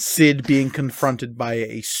 And Sid being confronted by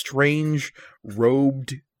a strange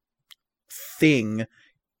robed thing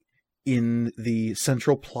in the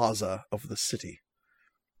central plaza of the city.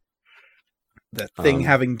 That thing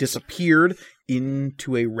having disappeared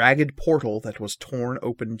into a ragged portal that was torn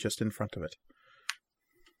open just in front of it.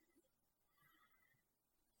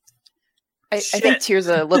 I think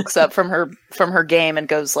Tirza looks up from her game and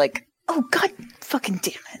goes like, "Oh God, fucking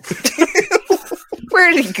damn it!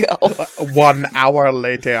 Where did he go?" 1 hour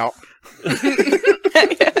later.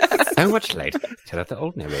 So much later. So that the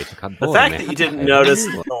old narrator got The bored. fact and that they you didn't had- notice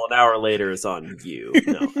until an hour later is on you.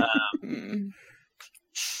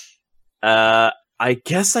 No. I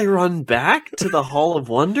guess I run back to the Hall of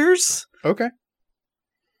Wonders. Okay.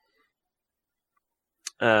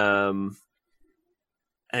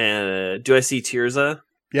 And do I see Tirza?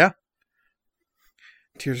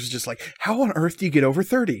 Tears is just like, how on earth do you get over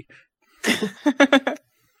 30?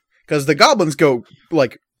 Because the goblins go,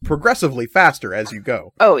 like, progressively faster as you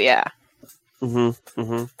go. Oh yeah.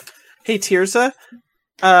 Mm-hmm. Hey, Tirza,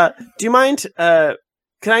 do you mind?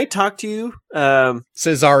 Can I talk to you?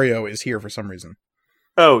 Cesario is here for some reason.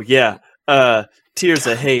 Oh yeah.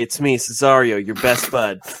 Tirza, hey, it's me, Cesario, your best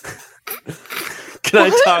bud.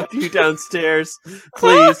 Can I talk to you downstairs,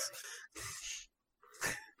 please?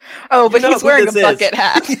 Oh, but You know he's who wearing a this bucket is.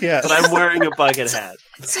 hat. Yes. But I'm wearing a bucket hat.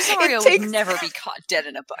 Cesario It takes- would never be caught dead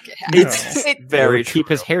in a bucket hat. It's It- very keep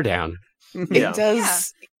his true. hair down. It Yeah.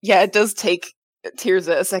 does. Yeah, it does take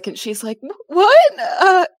Tirza a second. She's like,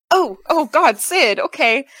 "What? Oh God, Sid.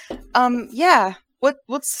 Okay. Yeah.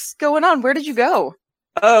 What's going on? Where did you go?"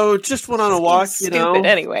 Oh, just went on a Just walk, being you know. stupid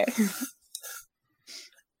anyway.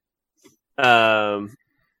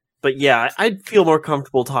 But yeah, I'd feel more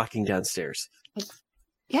comfortable talking downstairs.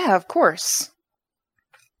 Yeah, of course.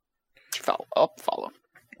 I'll follow.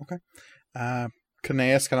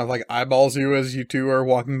 Caneus kind of like eyeballs you as you two are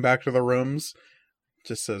walking back to the rooms.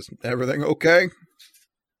 Just says, everything okay?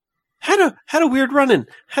 Had a weird run-in.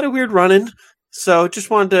 So just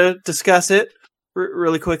wanted to discuss it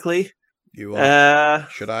really quickly. You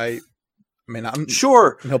should I mean, I'm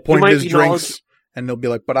Sure. and he'll point might at his be drinks and he'll be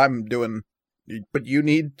like, but you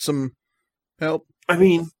need some help. I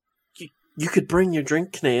mean, you could bring your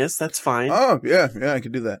drink, Caneus. That's fine. Oh, yeah, I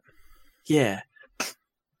could do that. Yeah.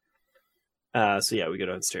 So yeah, we go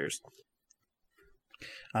downstairs.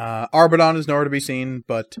 Arbadon is nowhere to be seen,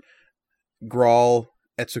 but Grawl,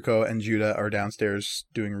 Etsuko, and Judah are downstairs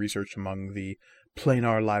doing research among the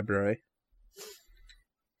planar library.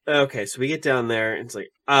 Okay, so we get down there, and it's like,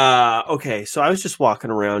 okay, so I was just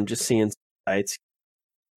walking around, just seeing sights.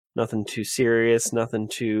 Nothing too serious, nothing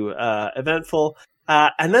too eventful.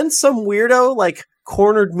 And then some weirdo, like,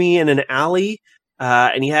 cornered me in an alley,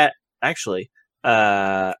 and he had, actually,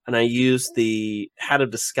 and I used the Hat of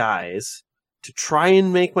Disguise to try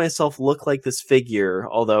and make myself look like this figure,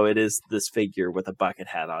 although it is this figure with a bucket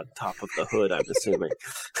hat on top of the hood, I'm assuming.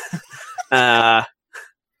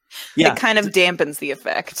 Yeah, It kind of dampens the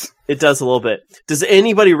effect. it does a little bit. Does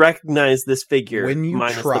anybody recognize this figure When you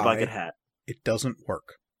minus try, the bucket hat? It doesn't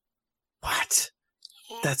work. What?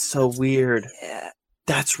 That's so weird. Yeah.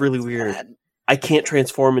 That's really weird. bad. I can't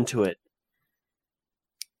transform into it.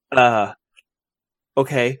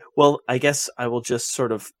 Okay, well, I guess I will just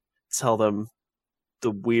sort of tell them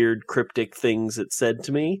the weird cryptic things it said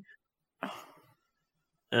to me.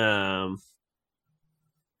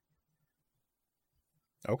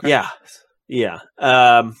 Okay. Yeah.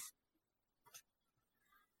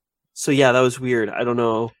 So yeah, that was weird. I don't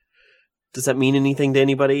know. Does that mean anything to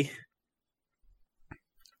anybody?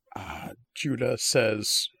 Judah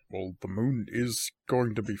says, well, the moon is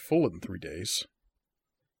going to be full in 3 days.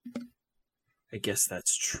 I guess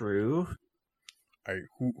that's true.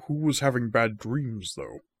 Who was having bad dreams,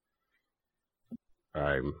 though?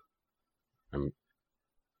 I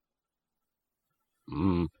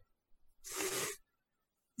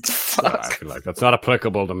Fuck. feel like that's not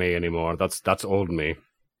applicable to me anymore. That's old me.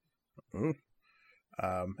 And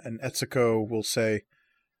Etsuko will say,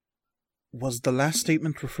 was the last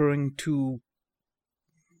statement referring to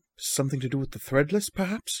something to do with the Threadless,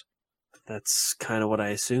 perhaps? That's kind of what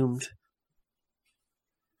I assumed.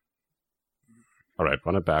 All right,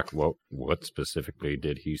 run it back. What specifically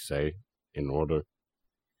did he say in order?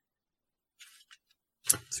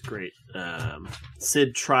 It's great.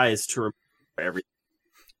 Sid tries to remember everything.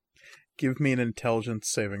 Give me an intelligence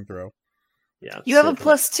saving throw. Yeah. You have a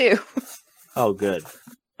so- +2. Oh, good.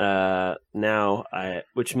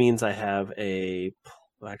 Which means I have a.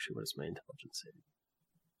 Well, actually, what is my intelligence saving?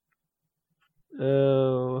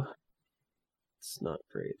 Oh, it's not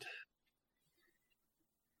great.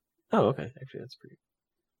 Oh, okay. Actually, that's pretty.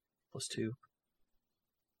 +2.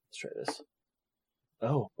 Let's try this.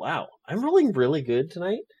 Oh, wow. I'm rolling really good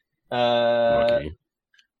tonight. Lucky.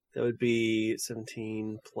 That would be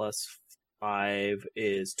 17 plus 5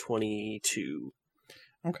 is 22.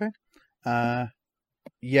 Okay.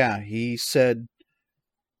 Yeah, he said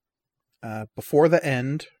before the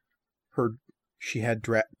end, she had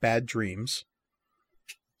bad dreams.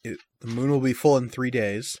 The moon will be full in 3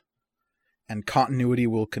 days, and continuity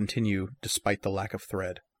will continue despite the lack of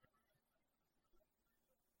thread.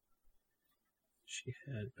 She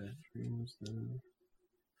had bad dreams then.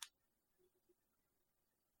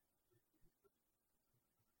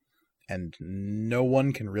 And no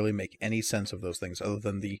one can really make any sense of those things other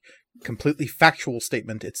than the completely factual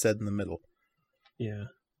statement it said in the middle. Yeah.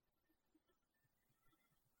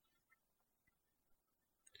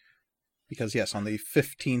 Because yes, on the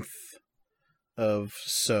 15th of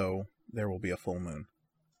So, there will be a full moon.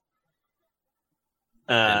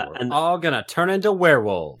 And we're And all gonna turn into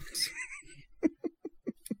werewolves.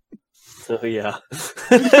 oh yeah.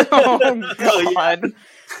 Oh, Oh, yeah. God.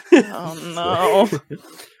 Oh, no.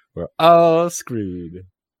 We're all screwed.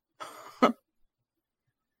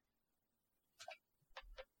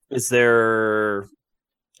 Is there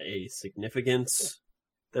a significance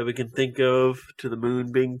that we can think of to the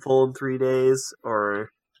moon being full in 3 days, or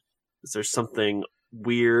is there something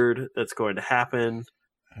weird that's going to happen?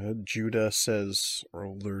 Judah says,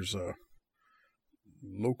 well, there's a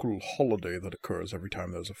local holiday that occurs every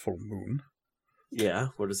time there's a full moon. Yeah,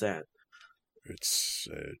 what is that? It's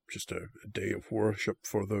just a day of worship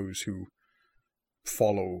for those who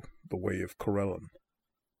follow the way of Corellon.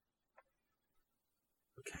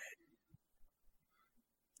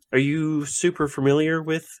 Are you super familiar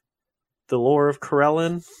with the lore of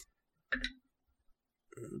Corellon?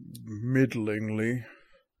 Middlingly,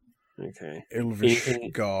 Okay. elvish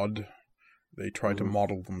Anything- god. They try to Mhm.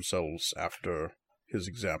 model themselves after his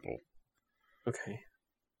example. Okay.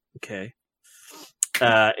 Okay.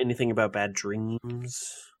 Anything about bad dreams?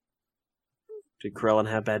 Did Corellon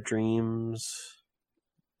have bad dreams?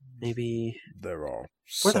 Maybe. There are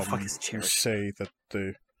Where the some fuck is who Cherish? say that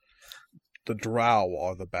the drow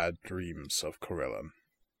are the bad dreams of Corellon.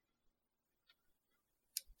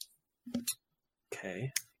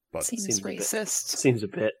 Okay. But Seems Seems a bit- racist. Seems a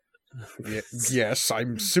bit. yes,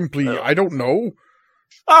 I'm simply, Oh. I don't know.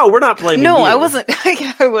 Oh, we're not blaming No, you. I wasn't.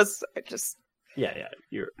 I just. Yeah.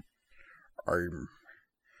 You're.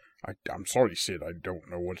 I'm sorry, Sid. I don't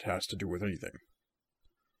know what it has to do with anything.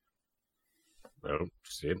 Well,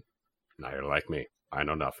 Sid, now you're like me. I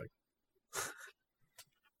know nothing.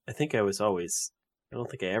 I think I was always. I don't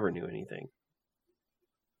think I ever knew anything.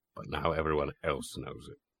 But now everyone else knows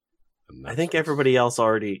it. And I that's think what's- everybody else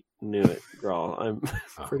already knew it, Grawl. I'm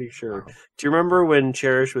Oh, pretty sure. oh. Do you remember when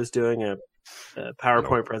Cherish was doing a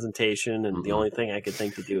PowerPoint Nope. presentation, and the Mm-mm. only thing I could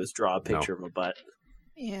think to do was draw a picture of a butt?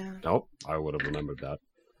 Yeah. Nope, I would have remembered that.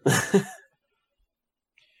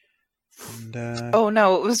 And, Oh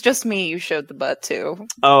no, it was just me. You showed the butt too.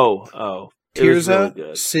 Oh. It was really Tirza,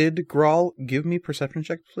 good. Sid, Grawl, give me perception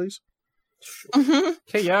checks, please. Mhm.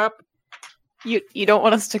 Okay, yep. You don't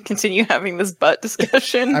want us to continue having this butt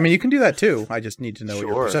discussion? I mean, you can do that too. I just need to know what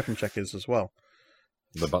your Sure. perception check is as well.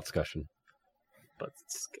 The butt discussion. But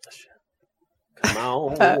discussion. Come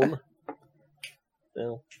on.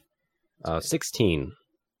 No. 16.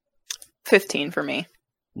 15 for me.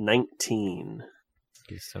 19.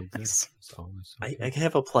 He's so good. Nice. He's always so I good.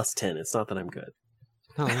 have a plus 10. It's not that I'm good.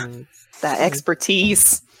 No, That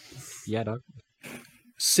expertise. yeah, dog.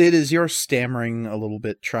 Sid, as you're stammering a little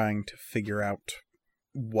bit, trying to figure out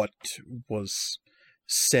what was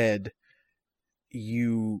said,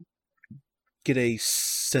 you get a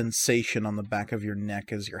sensation on the back of your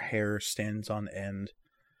neck as your hair stands on end.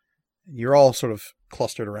 You're all sort of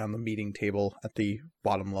clustered around the meeting table at the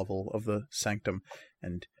bottom level of the sanctum,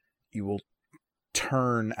 and you will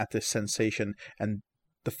turn at this sensation, and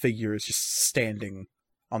the figure is just standing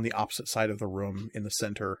on the opposite side of the room in the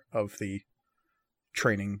center of the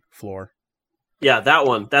training floor. Yeah, that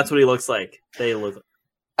one. That's what he looks like. They look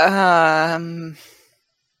Um.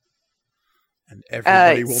 And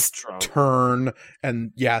everybody will strong. turn,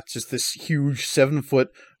 and yeah, it's just this huge 7-foot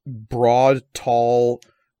broad, tall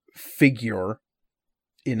figure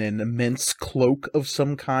in an immense cloak of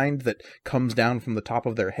some kind that comes down from the top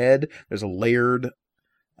of their head. There's a layered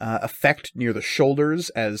effect near the shoulders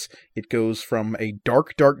as it goes from a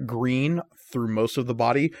dark green through most of the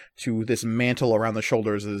body to this mantle around the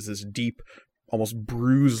shoulders is this deep, almost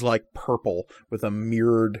bruise-like purple with a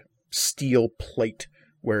mirrored steel plate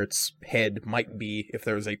where its head might be if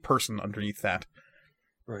there is a person underneath that.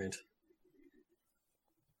 Right.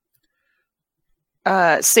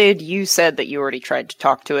 Sid, you said that you already tried to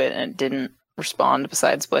talk to it and it didn't respond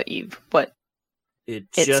besides what It It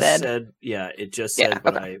just said? said, yeah, it just Yeah, said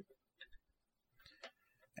what okay.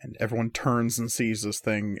 And everyone turns and sees this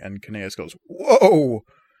thing, and Kaneas goes, "Whoa!"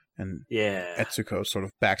 And yeah. Etsuko sort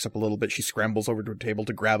of backs up a little bit. She scrambles over to a table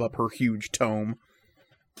to grab up her huge tome.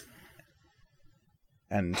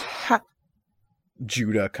 And Ha-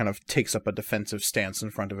 Judah kind of takes up a defensive stance in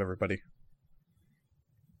front of everybody.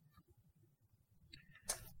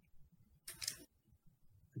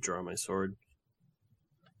 Draw my sword.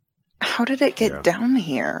 how did it get Yeah. down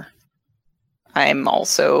here? I'm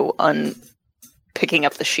also picking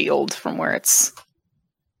up the shield from where it's.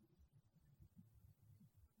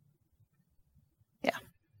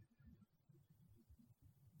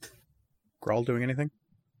 Grawl doing anything?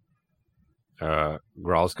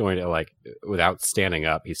 Graal's going to, like, without standing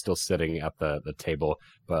up, he's still sitting at the table,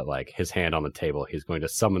 but, like, his hand on the table, he's going to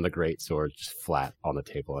summon the great sword just flat on the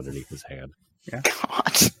table underneath his hand.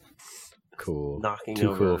 God. Cool. Knocking Too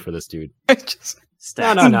over cool for this dude. Just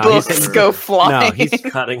stacks No, of he's books sitting- go flying. No, he's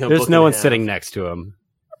cutting a There's book no in one half. sitting next to him.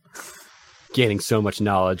 Gaining so much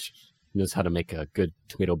knowledge. He knows how to make a good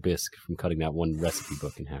tomato bisque from cutting that one recipe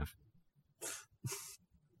book in half.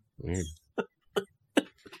 Weird.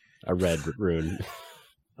 A red rune.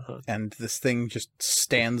 And this thing just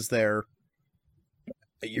stands there.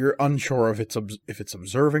 You're unsure if it's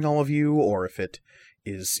observing all of you, or if it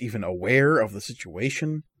is even aware of the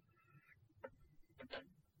situation.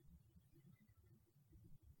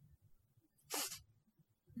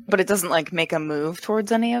 But it doesn't like make a move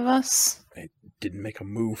towards any of us. Didn't make a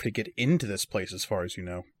move to get into this place, as far as you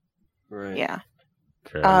know. Right. Yeah.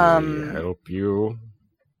 Can Um, we help you?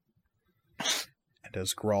 And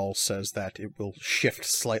as Grawl says that, it will shift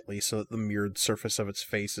slightly so that the mirrored surface of its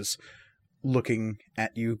face is looking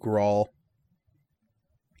at you, Grawl.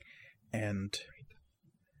 And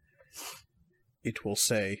it will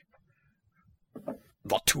say,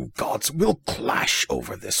 "The two gods will clash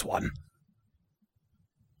over this one."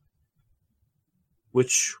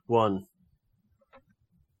 Which one?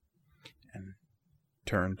 And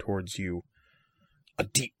turn towards you. "A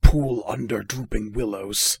deep pool under drooping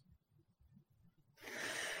willows."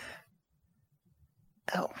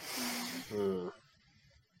 Oh. Hmm.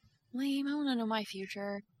 Lame, I want to know my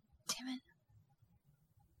future. Damn it.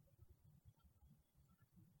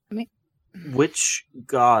 Which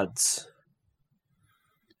gods?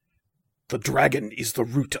 "The dragon is the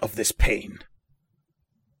root of this pain."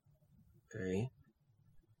 Okay.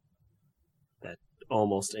 That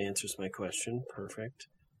almost answers my question. Perfect.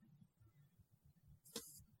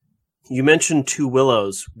 You mentioned two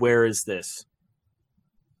willows. Where is this?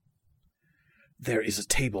 "There is a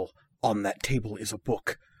table. On that table is a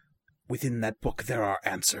book. Within that book there are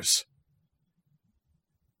answers."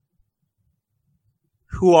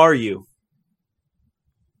 Who are you?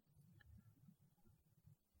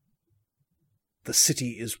 "The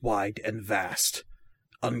city is wide and vast.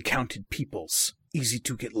 Uncounted peoples. Easy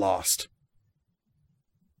to get lost."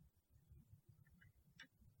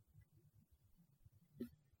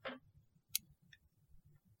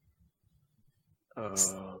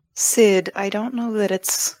 Sid, I don't know that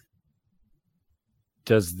it's.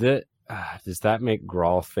 Does that make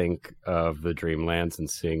Grawl think of the Dreamlands and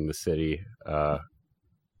seeing the city,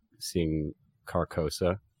 seeing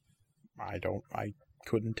Carcosa? I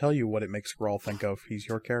couldn't tell you what it makes Grawl think of. He's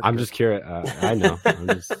your character. I'm just curious. I know. I'm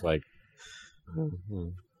just like,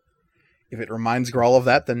 If it reminds Grawl of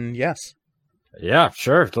that, then yes. yeah,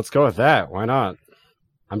 sure. Let's go with that. Why not?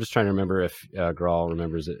 I'm just trying to remember if Grawl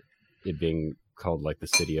remembers it being called like the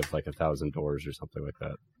city of like 1,000 doors or something like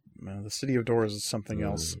that. The City of Doors is something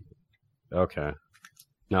else. Okay.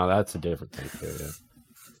 No, that's a different thing too, yeah.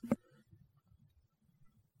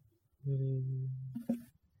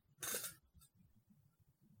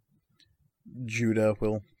 Judah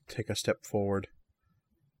will take a step forward.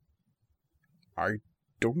 "I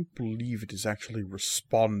don't believe it is actually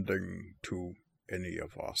responding to any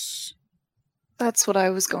of us." That's what I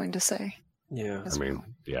was going to say. Yeah. I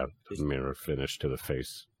mean, yeah, the mirror finish to the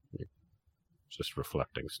face. It's just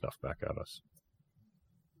reflecting stuff back at us.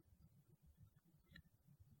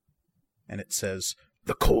 And it says,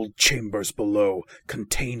 "The cold chambers below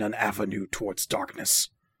contain an avenue towards darkness."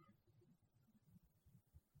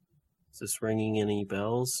 Is this ringing any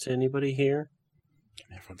bells to anybody here?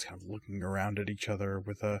 And everyone's kind of looking around at each other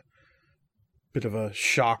with a bit of a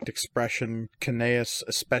shocked expression. Kineas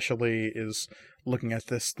especially is looking at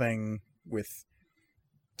this thing with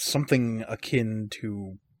something akin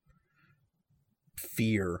to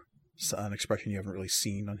fear, an expression you haven't really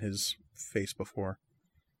seen on his face before.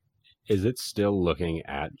 Is it still looking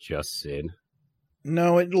at just Sid?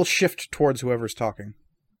 No, it'll shift towards whoever's talking.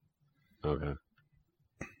 Okay.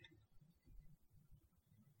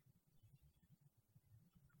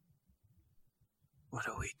 What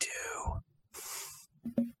do we do?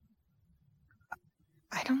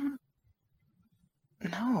 I don't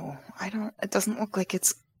know. It doesn't look like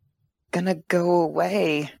it's gonna go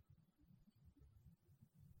away.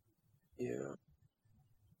 Yeah.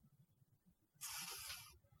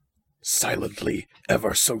 Silently,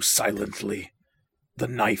 ever so silently, the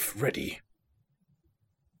knife ready.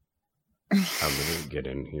 How did it get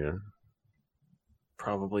in here?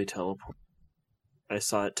 Probably teleport. I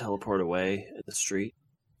saw it teleport away in the street.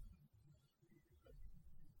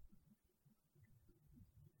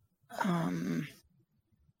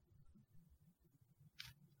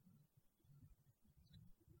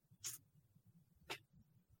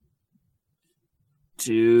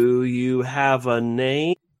 Do you have a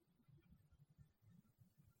name?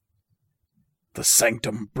 The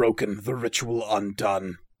sanctum broken, the ritual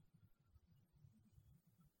undone.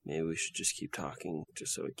 Maybe we should just keep talking,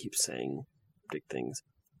 just so it keeps saying big things.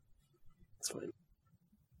 That's fine.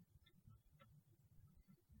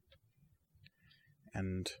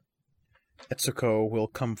 And Etsuko will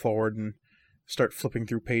come forward and start flipping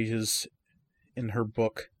through pages in her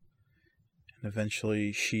book. And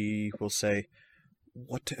eventually she will say,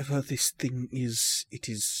 "Whatever this thing is, it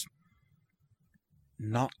is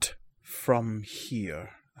not from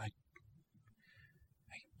here. I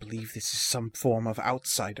believe this is some form of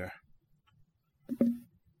outsider."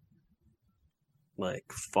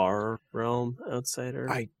 Like far realm outsider?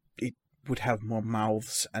 It would have more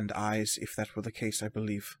mouths and eyes if that were the case, I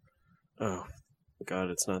believe. Oh, God,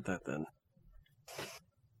 it's not that then.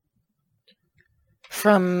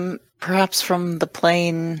 Perhaps from the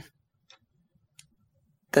plane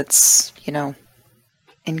that's,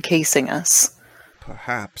 encasing us.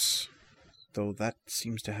 Perhaps, though that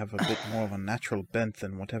seems to have a bit more of a natural bent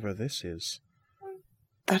than whatever this is.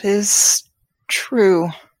 That is true.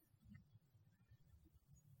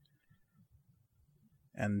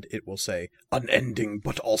 And it will say, "Unending,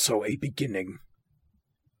 but also a beginning."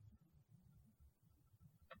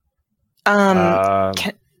 Oh,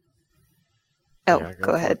 yeah,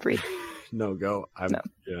 go ahead, Reed. No, go. No.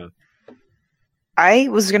 Yeah. I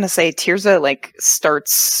was gonna say Tirza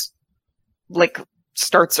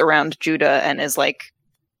starts around Judah and is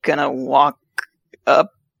gonna walk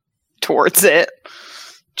up towards it,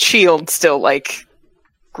 shield still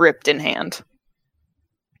gripped in hand.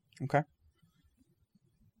 Okay.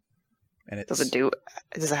 And Does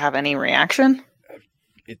it have any reaction?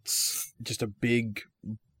 It's just a big,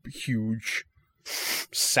 huge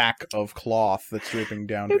sack of cloth that's dripping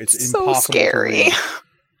down. It's so impossible scary. to read.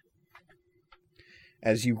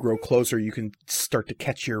 As you grow closer, you can start to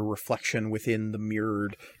catch your reflection within the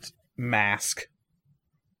mirrored mask.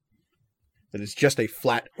 That is just a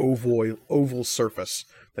flat oval surface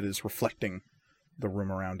that is reflecting the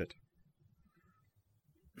room around it.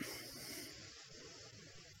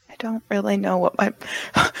 I don't really know what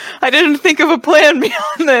I didn't think of a plan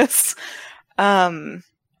beyond this.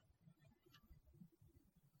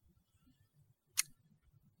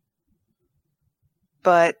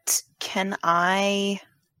 But can I?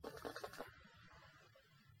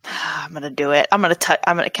 I'm gonna do it.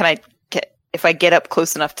 Can I get? If I get up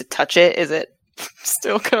close enough to touch it, is it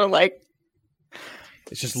still gonna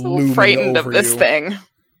It's just so looming frightened over of this you. thing?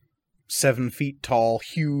 7 feet tall,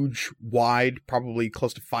 huge, wide, probably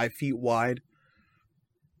close to 5 feet wide.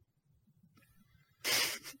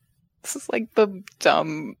 This is like the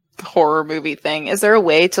dumb horror movie thing. Is there a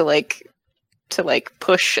way to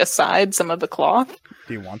push aside some of the cloth?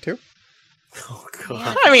 Do you want to? Oh,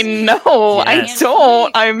 God. I mean, no, Yes. I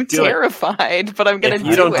don't. I'm Do it. terrified, but I'm gonna If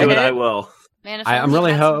you don't do it, I will. Man, if I'm only you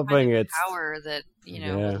really had some kind hoping of it's- power that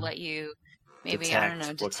Yeah. would let you maybe I don't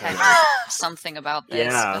know Detect what detect kind something about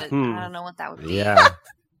this, Yeah, but I don't know what that would be. Yeah.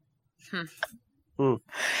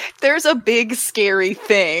 There's a big scary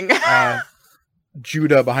thing.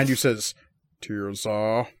 Judah behind you says,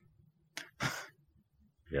 "Tirza."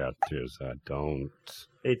 Yeah, Tirza, don't.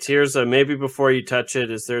 Hey, Tirza, maybe before you touch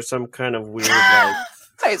it, is there some kind of weird,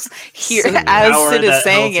 I hear some as power Sid is that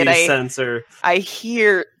saying helps it. you censor? I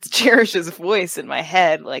hear Cherish's voice in my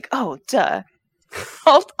head, oh, duh.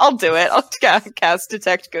 I'll do it. I'll cast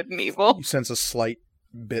Detect Good and Evil. You sense a slight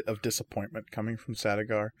bit of disappointment coming from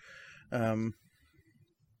Sadagar.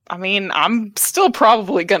 I mean, I'm still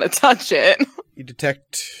probably gonna touch it. You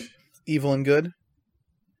detect evil and good?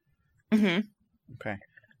 Mm-hmm. Okay.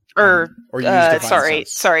 Or use divine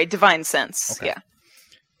sense. sorry, divine sense. Okay. Yeah.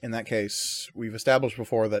 In that case, we've established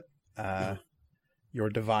before that your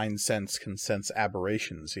divine sense can sense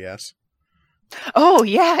aberrations, yes? Oh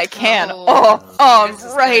yeah, I can. This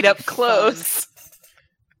is Right gonna up be close.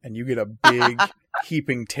 And you get a big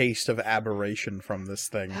heaping taste of aberration from this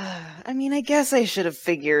thing. I mean, I guess I should have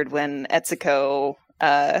figured when Etsuko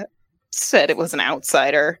said it was an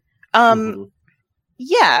outsider.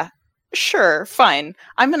 Yeah, sure, fine.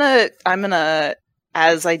 I'm gonna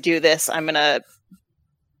as I do this, I'm gonna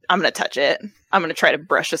touch it. I'm gonna try to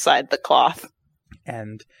brush aside the cloth.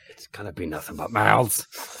 And It's gonna be nothing but mouths.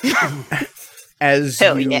 as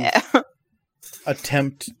Hell you yeah.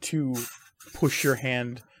 attempt to push your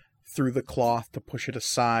hand through the cloth to push it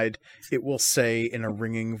aside, it will say in a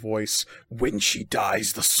ringing voice, "When she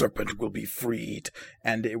dies, the serpent will be freed."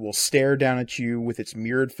 And it will stare down at you with its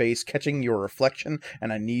mirrored face, catching your reflection,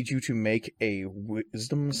 and I need you to make a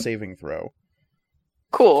wisdom saving throw.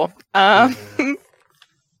 Cool.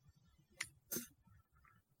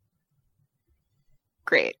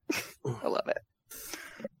 Great. I love it.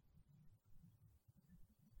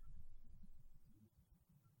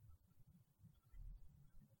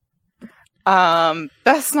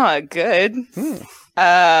 That's not good.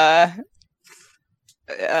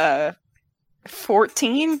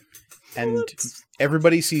 14? And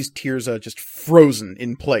everybody sees Tirza just frozen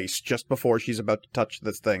in place just before she's about to touch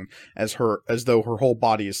this thing, as though her whole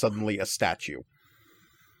body is suddenly a statue.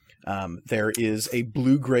 There is a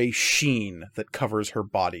blue-gray sheen that covers her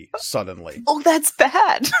body suddenly. Oh, that's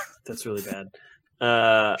bad. That's really bad.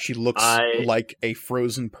 She looks like a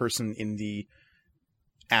frozen person in the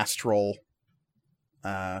astral,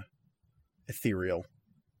 ethereal.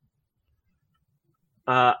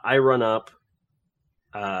 I run up,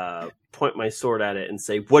 point my sword at it, and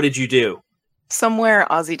say, "What did you do?" Somewhere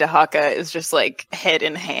Ozzy Dahaka is just like head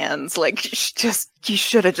in hands, like you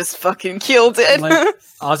should have just fucking killed it. Like,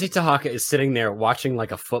 Ozzy Tahaka is sitting there watching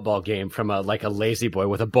like a football game from a lazy boy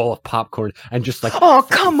with a bowl of popcorn and just like, oh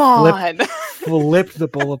come on. flipped the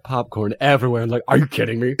bowl of popcorn everywhere. Like, are you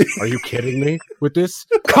kidding me? Are you kidding me with this?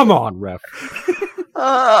 Come on, ref. In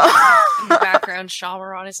the background,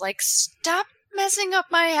 Shamaron is like, "Stop messing up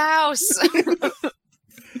my house."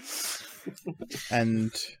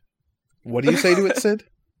 And what do you say to it, Sid?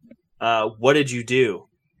 What did you do?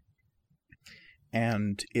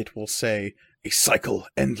 And it will say, "A cycle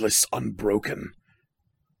endless, unbroken."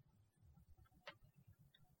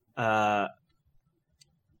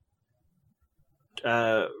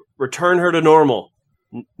 Return her to normal.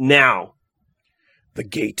 Now. The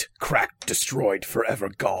gate cracked, destroyed, forever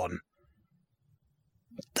gone.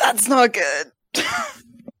 That's not good.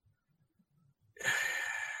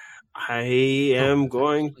 I am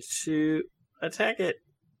going to attack it.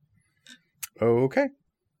 Okay.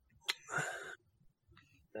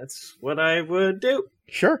 That's what I would do.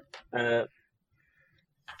 Sure.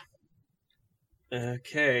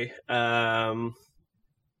 Okay.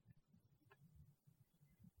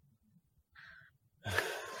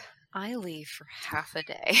 I leave for half a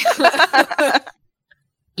day.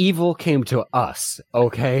 Evil came to us,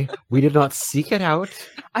 okay? We did not seek it out.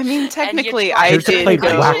 I mean, technically, I I Here to did play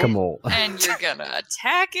go. whack-a-mole. And you're gonna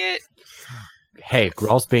attack it? Hey,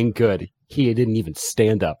 Gral's being good. He didn't even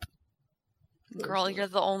stand up. Girl, you're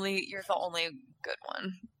the only good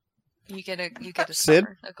one. You get a Sid?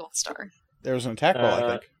 star, a gold star. There's an attack roll, I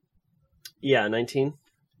think. Yeah, 19.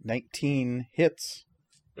 19 hits.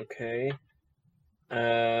 Okay. What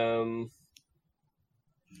am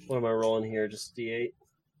I rolling here? Just D8?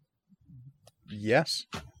 Yes.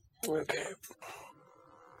 Okay.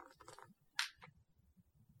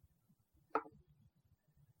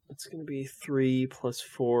 It's going to be 3 plus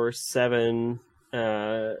 4, 7.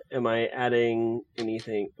 Am I adding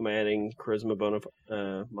anything? Am I adding charisma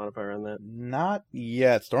modifier on that? Not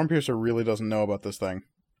yet. Stormpiercer really doesn't know about this thing.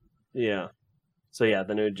 Yeah. So yeah,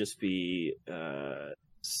 then it would just be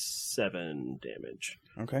 7 damage.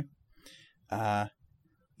 Okay.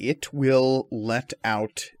 It will let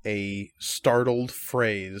out a startled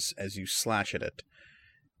phrase as you slash at it.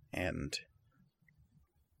 And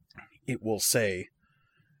it will say,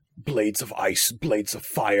 "Blades of ice, blades of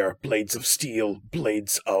fire, blades of steel,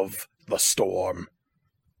 blades of the storm."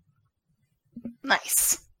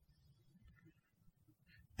 Nice.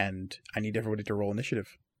 And I need everybody to roll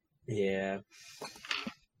initiative. Yeah.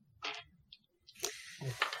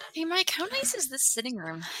 Hey Mike, how nice is this sitting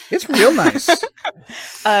room? It's real nice.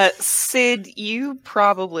 Sid, you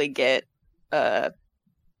probably get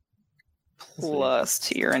plus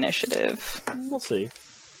to your initiative. We'll see.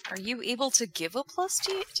 Are you able to give a plus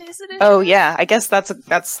to his initiative? Oh yeah, I guess that's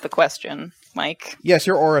the question, Mike. Yes,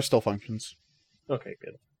 your aura still functions. Okay,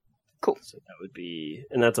 good. Cool. So that would be,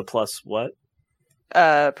 and that's a plus what?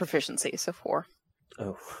 Proficiency, so 4.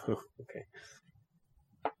 Oh, okay.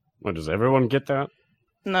 Well, does everyone get that?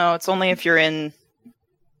 No, it's only if you're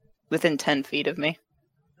within 10 feet of me.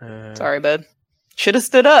 Uh, Sorry, bud. Should have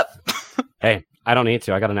stood up. Hey, I don't need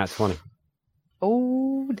to. I got a nat 20.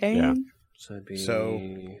 Oh, dang. Yeah. So it'd be... So-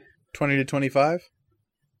 20 to 25?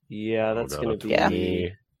 Yeah, that's Rolled going a to be...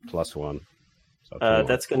 20 plus 1. So 21.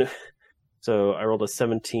 That's going to... So I rolled a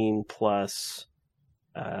 17 plus,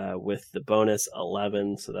 with the bonus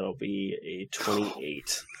 11, so that'll be a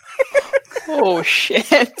 28. Oh, shit.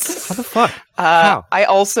 How the fuck? How? I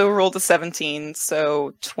also rolled a 17,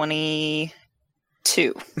 so 22.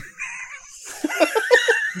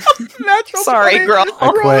 Natural Sorry, 20. girl. I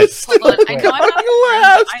quit. Hold on, I know I'm not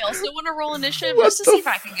Last. I also want to roll initiative What just to the see if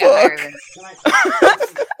I can get higher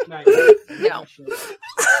than. No.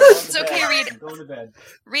 It's okay, Reed. I'm going to bed.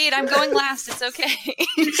 Reed, I'm going last. It's okay.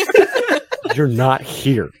 You're not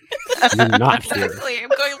here. You're not here. Exactly, I'm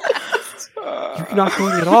going last. You're not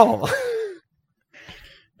going at all.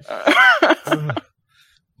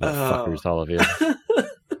 Fuckers, all of you.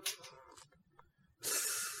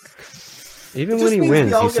 Even It when just he means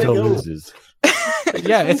wins, we all he gotta still go. loses.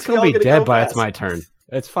 Yeah, it's We gonna all be gotta dead go by it's fast. my turn.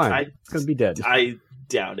 It's fine. It's gonna be dead. I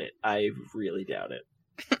doubt it. I really doubt it.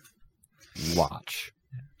 Watch.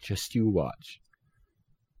 Just you watch.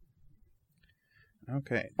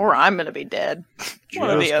 Okay. Or I'm going to be dead. One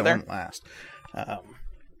or Joe's the other. going last.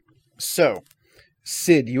 So,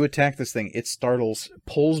 Sid, you attack this thing. It startles,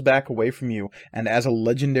 pulls back away from you, and as a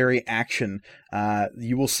legendary action,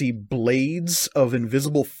 you will see blades of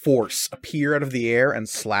invisible force appear out of the air and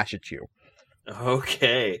slash at you.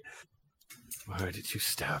 Okay. Why did you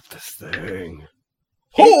stab this thing?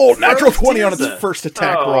 Oh, He natural froze 20 on its Tirza. first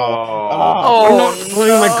attack Oh. roll. Oh, I'm not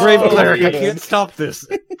playing my grave no. cleric. I can't stop this.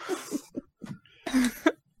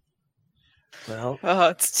 Well,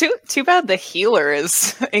 It's too bad the healer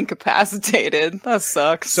is incapacitated. That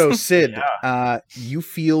sucks. So, Sid, you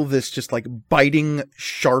feel this just like biting,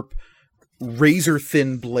 sharp,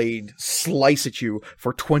 razor-thin blade slice at you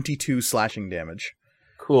for 22 slashing damage.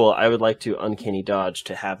 cool. I would like to uncanny dodge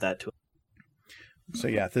to have that to. So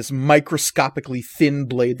yeah, this microscopically thin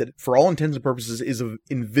blade that, for all intents and purposes, is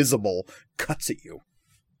invisible, cuts at you.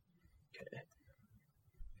 Okay.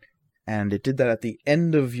 And it did that at the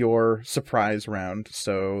end of your surprise round,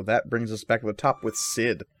 so that brings us back to the top with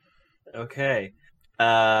Sid. Okay.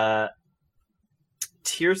 Tirza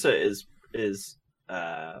is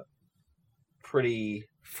pretty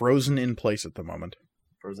Frozen in place at the moment.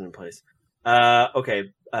 frozen in place. Okay.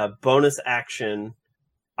 Bonus action.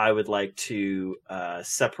 I would like to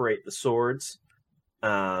separate the swords,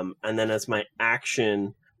 and then as my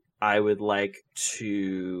action, I would like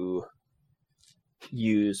to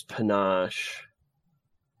use panache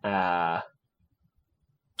to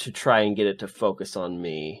try and get it to focus on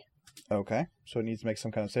me. Okay, so it needs to make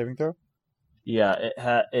some kind of saving throw? Yeah,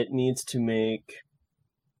 it needs to make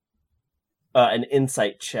an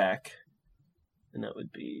insight check, and that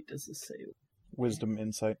would be. Does this say? Wisdom,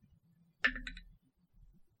 insight.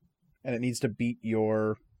 And it needs to beat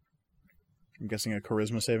your, I'm guessing, a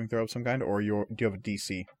charisma saving throw of some kind, or do you have a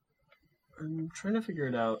DC? I'm trying to figure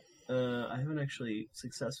it out. I haven't actually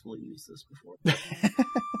successfully used this before. That's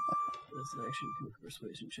an action.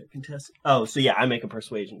 Persuasion check. Contest. Oh, so yeah, I make a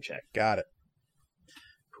persuasion check. Got it.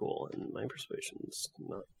 Cool, and my persuasion's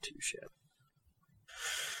not too shabby.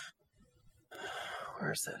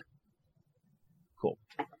 Where's that? Cool.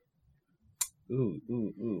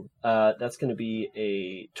 Ooh. That's going to be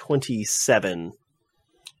a 27.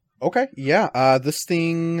 Okay, yeah. This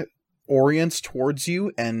thing orients towards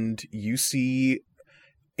you, and you see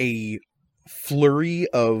a flurry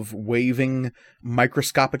of waving,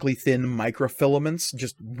 microscopically thin microfilaments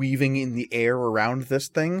just weaving in the air around this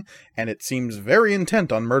thing, and it seems very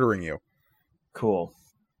intent on murdering you. Cool.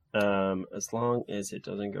 As long as it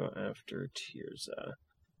doesn't go after Tirza.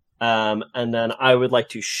 And then I would like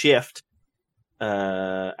to shift.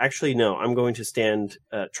 Actually, no. I'm going to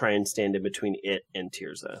try and stand in between it and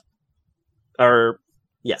Tirza. Or,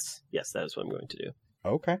 yes, that is what I'm going to do.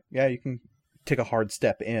 Okay, yeah, you can take a hard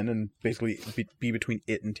step in and basically be between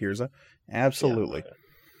it and Tirza. Absolutely. Yeah.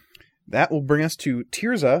 That will bring us to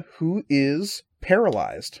Tirza, who is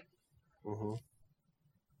paralyzed. Mm-hmm.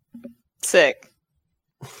 Sick.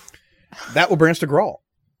 That will bring us to Grawl.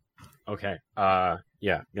 Okay.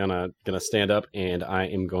 Yeah. Gonna stand up, and I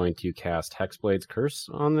am going to cast Hexblade's Curse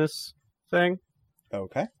on this thing.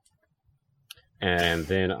 Okay. And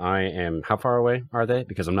then I am... How far away are they?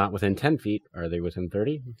 Because I'm not within 10 feet. Are they within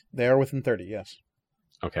 30? They are within 30, yes.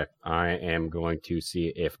 Okay. I am going to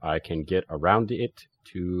see if I can get around it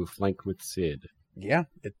to flank with Sid. Yeah,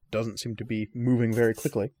 it doesn't seem to be moving very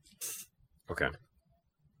quickly. Okay.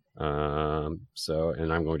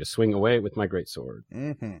 And I'm going to swing away with my greatsword.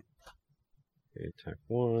 Mm-hmm. Okay, attack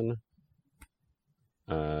 1.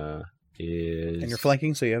 Is... And you're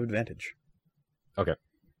flanking, so you have advantage. Okay.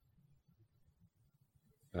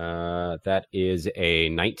 That is a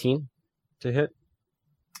 19 to hit.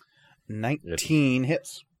 19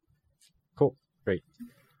 hits. Cool. Great.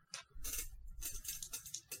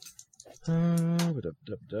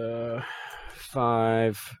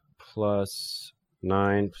 5 plus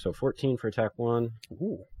 9, so 14 for attack 1.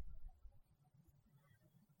 Ooh.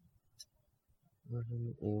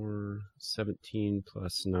 Or 17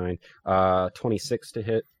 plus 9. 26 to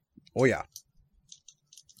hit. Oh, yeah.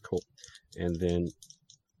 Cool. And then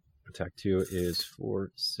attack 2 is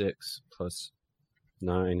 4, 6 plus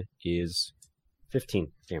 9 is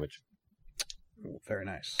 15 damage. Ooh, very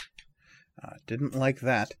nice. Didn't like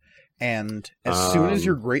that. And as soon as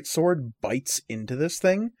your greatsword bites into this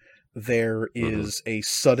thing, there is a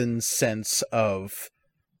sudden sense of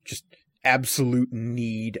just absolute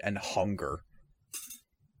need and hunger.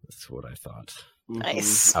 That's what I thought.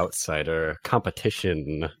 Nice. Outsider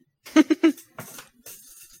competition.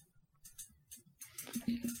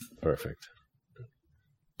 Perfect.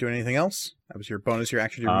 Do anything else? That was your bonus, your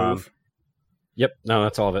action, your move. Yep. No,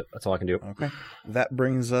 that's all of it. That's all I can do. Okay. That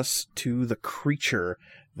brings us to the creature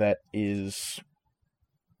that is...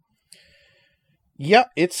 Yeah,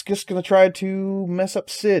 it's just going to try to mess up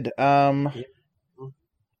Sid.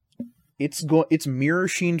 Its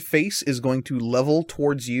mirror-sheened face is going to level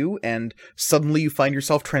towards you, and suddenly you find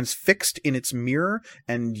yourself transfixed in its mirror,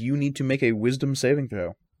 and you need to make a wisdom saving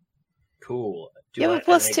throw. Cool. You have a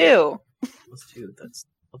 +2. +2, that's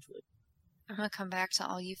lovely. I'm gonna come back to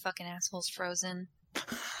all you fucking assholes frozen.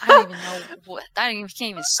 I don't even know what. Can't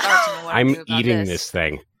even start to know what I'm to do about eating this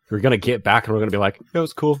thing. We're going to get back and we're going to be like, it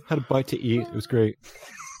was cool. Had a bite to eat. It was great.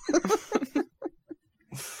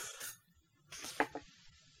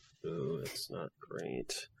 Oh, it's not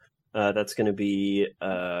great. That's going to be,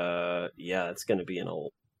 it's going to be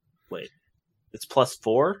wait, it's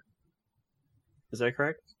 +4? Is that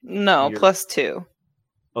correct? No, +2.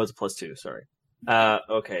 Oh, it's +2, sorry.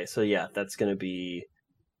 Okay, so yeah, that's going to be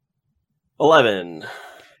 11.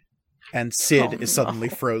 And Sid is suddenly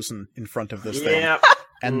frozen in front of this thing. Yeah.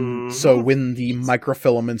 And so when the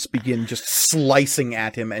microfilaments begin just slicing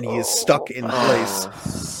at him and he is stuck in place,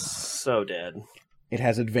 so dead. It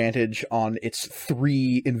has advantage on its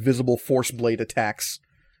 3 invisible force blade attacks.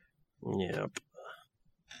 Yep.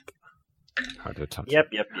 Hard to touch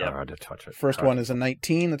Yep. Hard to touch it. First one is a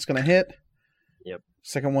 19, that's going to hit. Yep.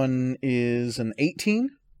 Second one is an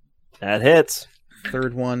 18. That hits.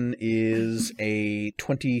 Third one is a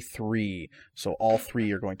 23. So all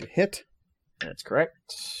 3 are going to hit. That's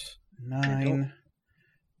correct. 9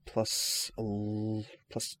 plus 12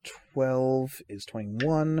 is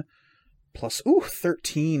 21. Plus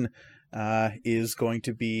 13 is going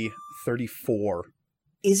to be 34.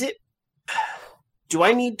 Is it... Do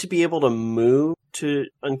I need to be able to move to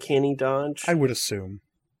Uncanny Dodge? I would assume.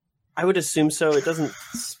 I would assume so. It doesn't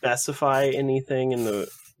specify anything in the...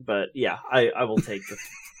 But yeah, I will take the...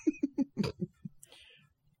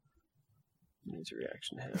 Needs a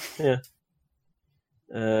reaction to have. Yeah.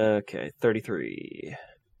 Okay, 33.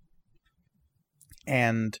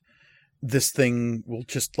 And this thing will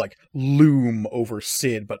just, loom over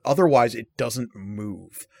Sid, but otherwise it doesn't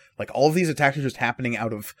move. All of these attacks are just happening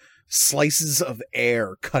out of slices of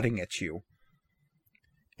air cutting at you.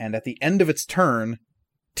 And at the end of its turn,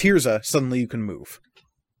 Tirza, suddenly you can move.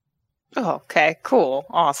 Oh, okay, cool,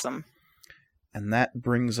 awesome. And that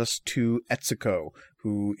brings us to Etsuko,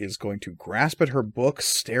 who is going to grasp at her book,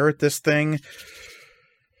 stare at this thing.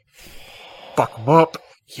 Fuck him up.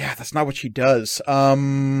 Yeah, that's not what she does.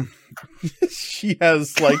 She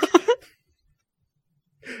has,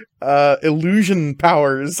 illusion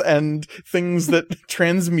powers and things that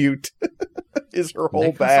transmute is her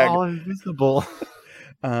whole bag. All invisible.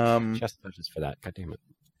 Just touches for that. God damn it.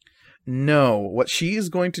 No, what she is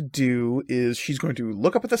going to do is she's going to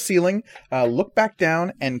look up at the ceiling, look back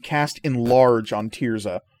down, and cast Enlarge on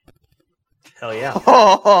Tirza. Hell yeah.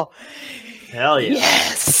 Oh, Hell yeah.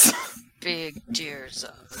 yes! Big tears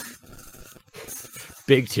up.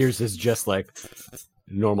 Big Tears is just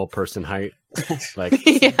normal person height. Yeah.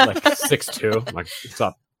 6'2". What's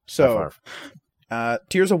up? So,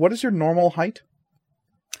 Tirza, what is your normal height?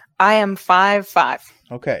 I am 5'5".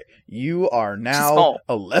 Okay, you are now Small.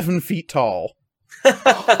 11 feet tall.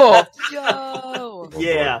 Oh, Yo!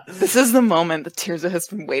 Yeah. this is the moment that Tirza has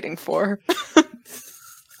been waiting for.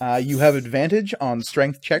 You have advantage on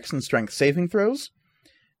strength checks and strength saving throws.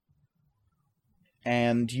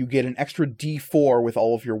 And you get an extra D4 with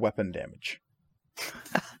all of your weapon damage.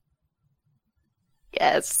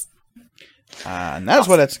 Yes. And that's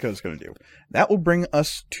what Etsuko's going to do. That will bring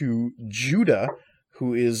us to Judah,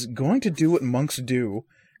 who is going to do what monks do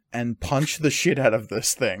and punch the shit out of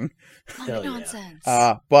this thing. Hell yeah.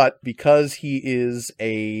 Nonsense. But because he is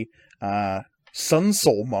a Sun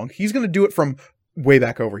Soul monk, he's going to do it from way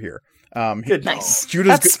back over here. Good call. Nice.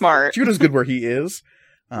 Judah's That's smart. Judah's good where he is.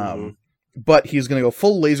 Mhm. But he's going to go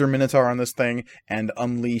full laser Minotaur on this thing and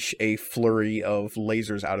unleash a flurry of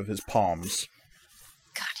lasers out of his palms.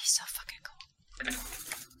 God, he's so fucking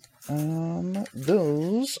cool.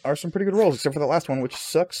 Those are some pretty good rolls, except for the last one, which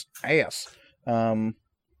sucks ass.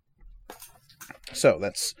 So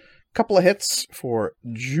that's a couple of hits for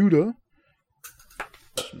Judah.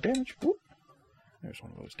 Some damage. Whoop. There's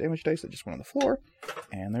one of those damage dice that just went on the floor.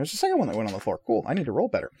 And there's a second one that went on the floor. Cool. I need to roll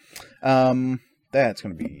better. That's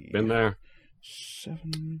going to be Been there.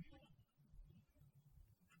 7.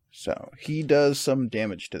 So he does some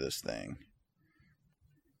damage to this thing.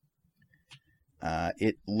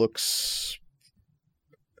 It looks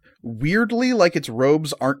weirdly like its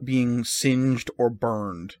robes aren't being singed or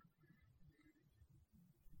burned.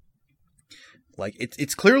 Like,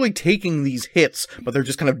 it's clearly taking these hits, but they're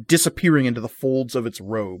just kind of disappearing into the folds of its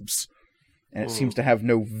robes. And it seems to have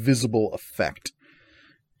no visible effect.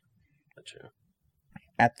 Gotcha.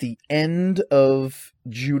 At the end of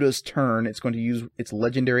Judah's turn, it's going to use its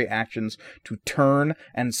legendary actions to turn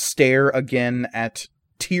and stare again at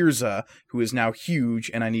Tirza, who is now huge,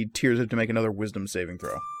 and I need Tirza to make another wisdom saving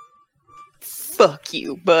throw. Fuck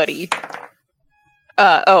you, buddy.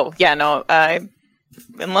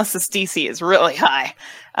 Unless this DC is really high.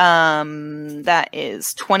 That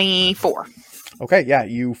is 24. Okay, yeah,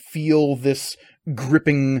 you feel this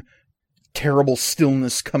gripping, terrible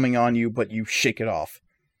stillness coming on you, but you shake it off.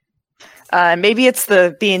 Maybe it's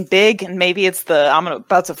the being big, and maybe it's the I'm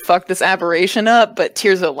about to fuck this aberration up, but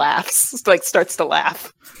Tirza laughs, like starts to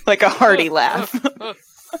laugh. Like a hearty laugh.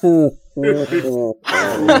 Is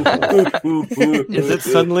it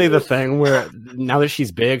suddenly the thing where now that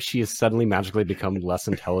she's big, she has suddenly magically become less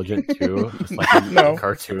intelligent too? Just like a No.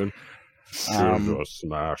 cartoon.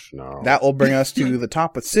 Smash now. That will bring us to the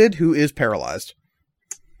top with Sid, who is paralyzed,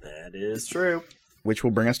 That is true. which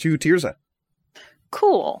will bring us to Tirza.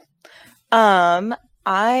 Cool.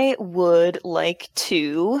 I would like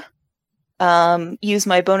to use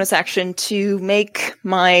my bonus action to make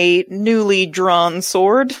my newly drawn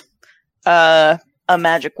sword a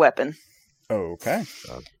magic weapon. Okay,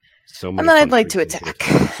 So And then I'd like to attack.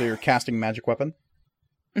 so you're casting magic weapon.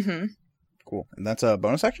 Mm-hmm. Cool, and that's a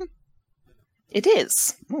bonus action? It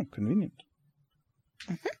is. Oh, convenient.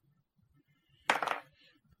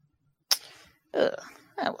 That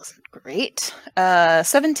wasn't great.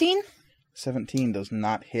 17? 17 does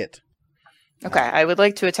not hit. Okay, I would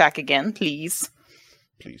like to attack again, please.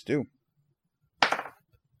 Please do.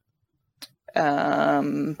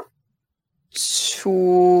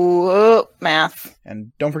 Math.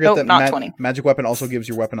 And don't forget Nope, that not 20. magic weapon also gives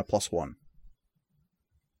your weapon a +1.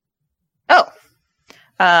 Oh,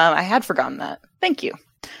 I had forgotten that. Thank you.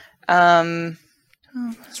 That's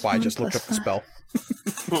why I just looked up the spell.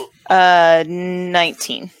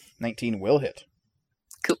 19. 19 will hit.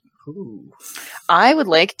 Ooh. I would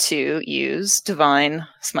like to use Divine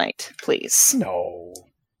Smite, please. No.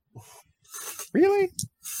 Really?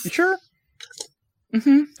 You sure?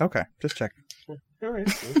 Mm-hmm. Okay, just check. All right.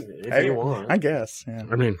 If Hey, you want. I guess. Yeah,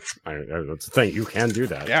 I mean, that's the thing. You can do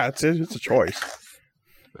that. yeah, it's a choice.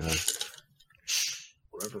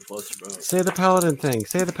 Whatever floats your boat. Say the paladin thing.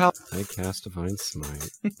 Say the paladin. I cast divine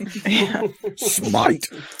smite. Yeah. Smite.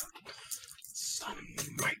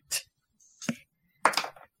 Smite.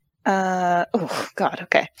 Oh, God,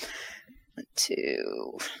 okay.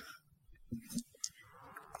 2.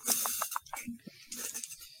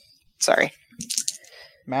 Sorry.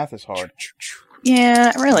 Math is hard. Yeah,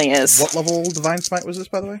 it really is. What level Divine Smite was this,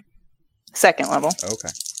 by the way? Second level. Okay.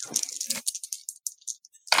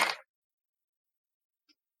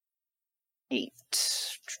 Eight.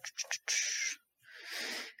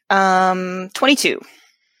 22.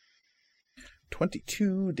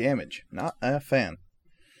 22 damage. Not a fan.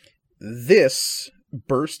 This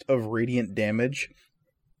burst of radiant damage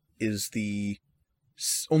is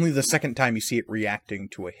only the second time you see it reacting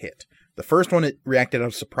to a hit. The first one, it reacted out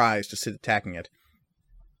of surprise to Sid attacking it.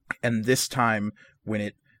 And this time, when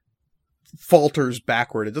it falters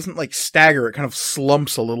backward. It doesn't like stagger, it kind of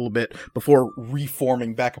slumps a little bit before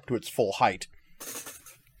reforming back up to its full height.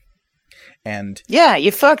 And Yeah,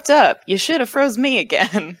 you fucked up. You should have froze me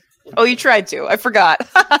again. Oh, you tried to. I forgot.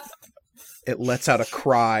 it lets out a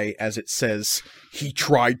cry as it says, "He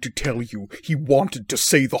tried to tell you. He wanted to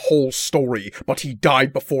say the whole story, but he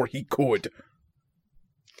died before he could."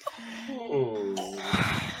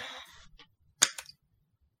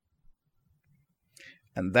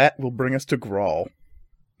 And that will bring us to Grawl.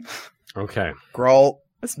 Okay, Grawl,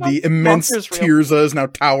 This the immense monster's real. Tirza is now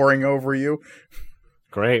towering over you.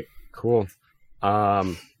 great, cool.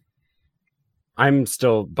 I'm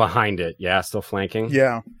still behind it. Yeah, still flanking.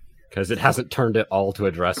 Yeah. Because it hasn't turned it all to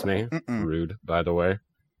address me. Mm-mm. Rude, by the way.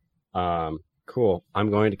 Cool. I'm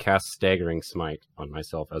going to cast Staggering Smite on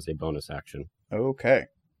myself as a bonus action. Okay.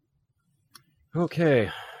 Okay.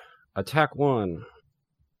 Attack 1.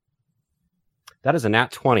 That is a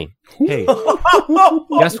nat 20. Hey,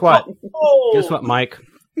 guess what? Guess what, Mike?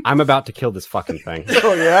 I'm about to kill this fucking thing.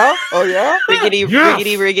 Oh yeah? Oh yeah? Riggedy, Yes!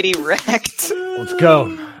 riggedy, riggedy, wrecked. Let's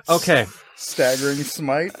go. Okay. Staggering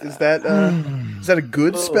Smite. Is that a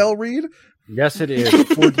good spell read? Yes, it is.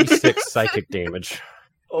 4d6 psychic damage.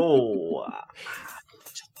 Oh.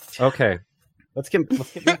 Okay. Let's get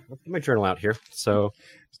my journal out here. So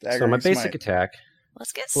Staggering my basic Smite. attack,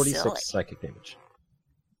 Let's get 46 silly. psychic damage.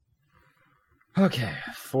 Okay,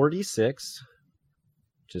 46,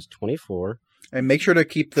 which is 24. And make sure to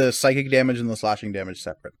keep the psychic damage and the slashing damage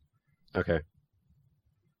separate. Okay.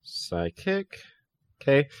 Psychic.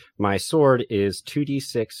 Okay. My sword is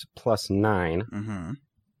 2d6 plus 9. Mm-hmm.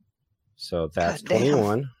 So that's God damn.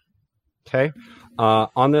 21. Okay.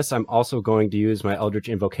 On this, I'm also going to use my Eldritch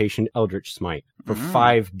Invocation, Eldritch Smite, for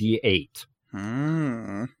 5d8.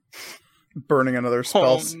 Burning another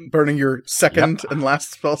spell, Oh. burning your second and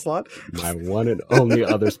last spell slot. My one and only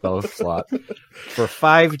other spell slot. For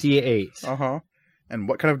 5d8. Uh-huh. And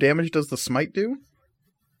what kind of damage does the smite do?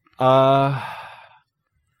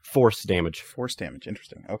 Force damage. Force damage.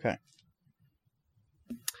 Interesting. Okay.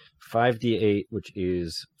 5d8, which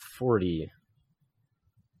is 40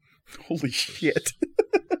 Holy shit.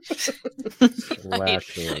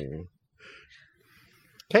 slashing.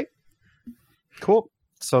 Okay. Cool.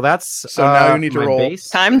 So that's So now you need to my roll base.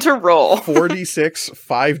 Time to roll. 4d6,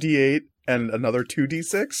 5d8, and another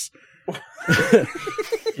 2d6.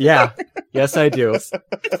 Yeah. Yes, I do.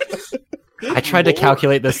 I tried to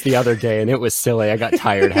calculate this the other day, and it was silly. I got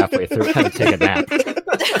tired halfway through. I had to take a nap.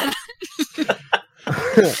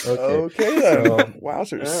 Okay then. So-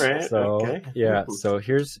 Wowzers. All right. So Okay. yeah. So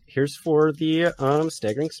here's for the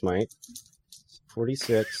staggering smite.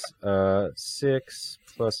 46. 6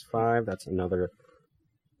 plus 5. That's another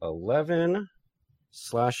 11.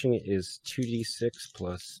 Slashing is 2d6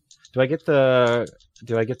 plus. Do I get the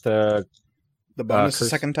The bonus the curse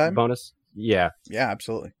second time? bonus? Yeah. Yeah,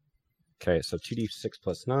 absolutely. Okay, so 2d6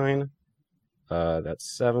 plus 9.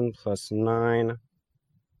 That's 7 plus 9,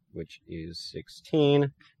 which is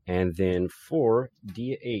 16. And then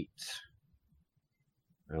 4d8.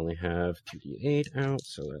 I only have 2d8 out,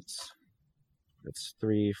 so that's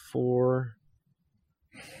 3, 4.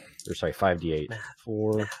 Or sorry, 5d8.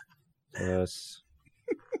 4 plus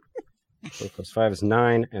 4 plus 5 is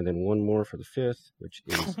 9, and then one more for the fifth, which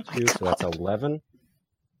is 2, so that's 11.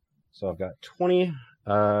 So I've got 20.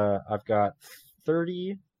 I've got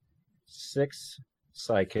 36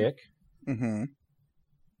 psychic, Mm-hmm.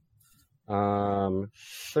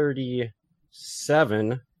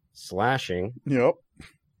 37 slashing, Yep.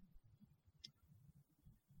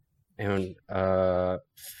 and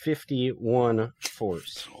 51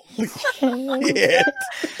 force. Yeah.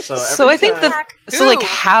 So I think that. So, like,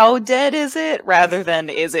 how dead is it rather than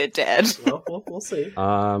is it dead? We'll see.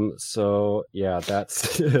 So yeah,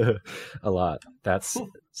 that's a lot. That's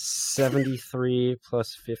 73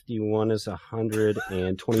 plus 51 is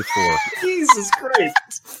 124. Jesus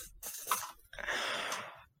Christ.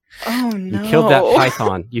 Oh no! You killed that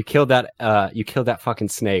python. You killed that fucking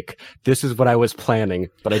snake. This is what I was planning,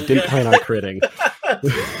 but I didn't plan on critting.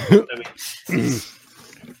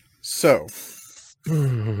 So,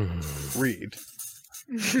 Reed,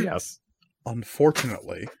 Yes.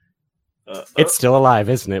 unfortunately, It's still alive,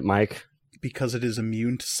 isn't it, Mike? because it is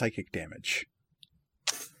immune to psychic damage,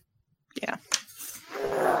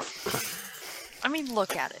 I mean,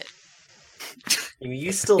 look at it.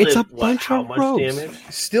 you still It's did a bunch how of much ropes. damage?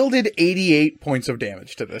 still did 88 points of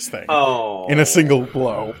damage to this thing Oh, in a single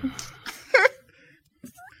blow.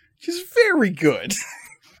 Which is very good.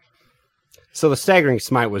 So the staggering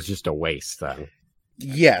smite was just a waste then.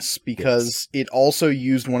 Yes, because it also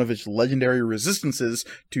used one of its legendary resistances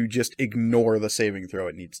to just ignore the saving throw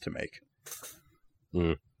it needs to make.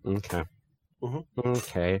 Okay. Mhm.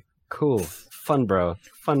 Okay. Cool. Fun, bro.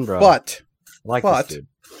 But, Like but- this dude.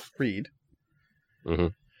 Reed, Mm-hmm.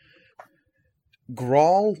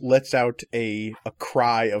 Grawl lets out a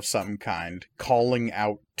cry of some kind, calling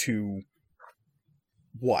out to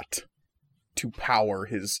what? To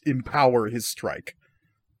empower his strike.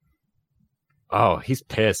 Oh, he's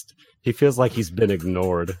pissed. He feels like he's been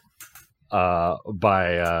ignored by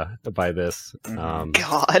this. Mhm.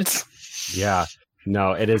 God. Yeah.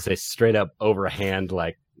 No, it is a straight up overhand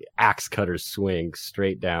like axe cutter swing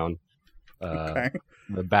straight down Okay.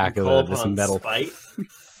 the back You call of this upon metal. spite?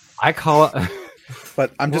 I call it.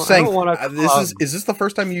 But I'm just Well, I saying, don't wanna is call- this the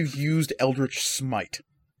first time you've used Eldritch Smite?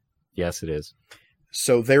 Yes, it is.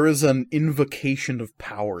 So there is an invocation of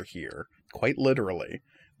power here, quite literally,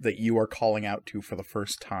 that you are calling out to for the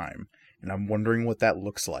first time. And I'm wondering what that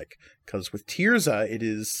looks like. Because with Tirza, it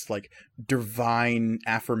is like divine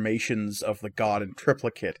affirmations of the god in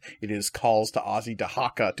triplicate. It is calls to Ozzy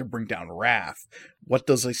Dahaka to bring down wrath. What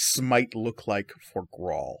does a smite look like for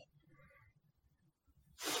Grawl?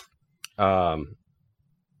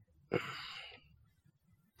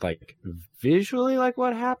 Like visually, like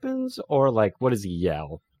what happens, or like what does he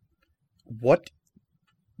yell? What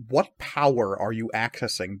power are you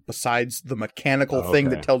accessing besides the mechanical thing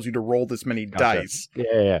Okay. that tells you to roll this many Gotcha. dice?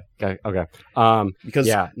 Yeah. Okay. Because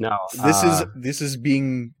Yeah. No. this is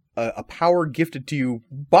being a power gifted to you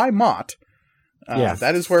by Mott. Yeah.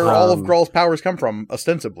 That is where all of Um, Grawl's powers come from,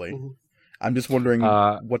 ostensibly. Mhm. I'm just wondering,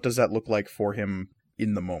 Uh, what does that look like for him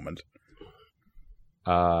in the moment?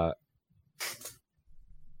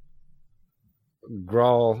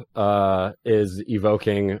 Grawl is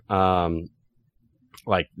evoking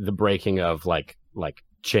like the breaking of like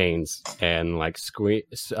chains and like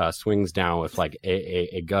swings down with like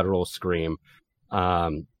a guttural scream.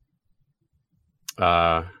 I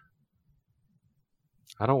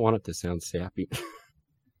don't want it to sound sappy.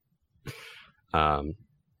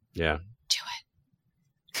 Yeah. Do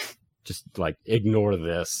it. Just like ignore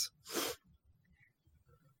this.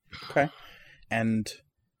 And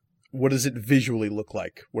what does it visually look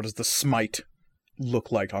like? What does the smite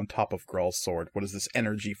look like on top of Grawl's sword? What does this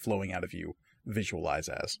energy flowing out of you visualize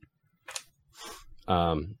as?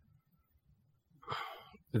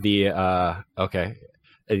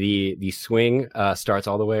 The swing starts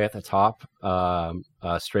all the way at the top,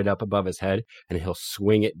 straight up above his head, and he'll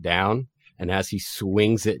swing it down. And as he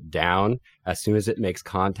swings it down, as soon as it makes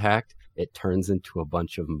contact, it turns into a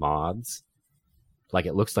bunch of moths. Like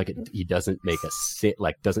it looks like he doesn't make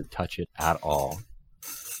doesn't touch it at all.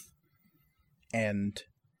 And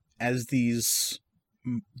as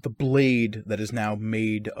the blade that is now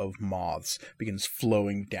made of moths begins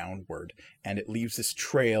flowing downward, and it leaves this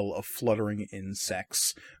trail of fluttering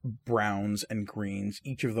insects, browns and greens,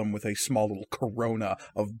 each of them with a small little corona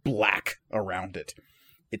of black around it.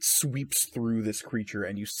 It sweeps through this creature,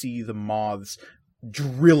 and you see the moths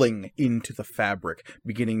drilling into the fabric,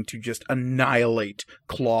 beginning to just annihilate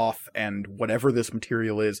cloth and whatever this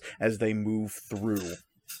material is as they move through.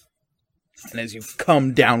 And as you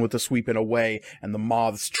come down with the sweep and away, and the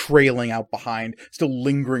moths trailing out behind, still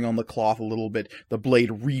lingering on the cloth a little bit, the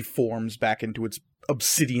blade reforms back into its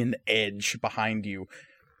obsidian edge behind you.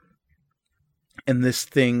 And this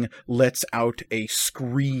thing lets out a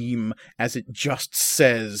scream as it just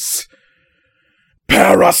says,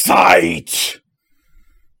 "Parasite!"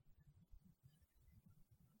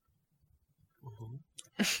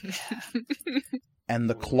 And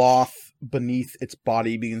the cloth beneath its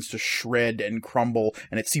body begins to shred and crumble,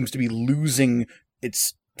 and it seems to be losing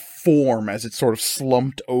its form as it's sort of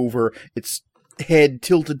slumped over, its head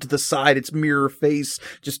tilted to the side, its mirror face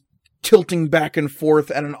just tilting back and forth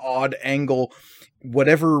at an odd angle.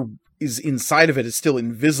 Whatever is inside of it is still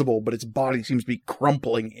invisible, but its body seems to be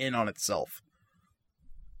crumpling in on itself.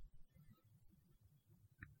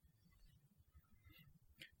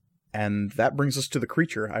 And that brings us to the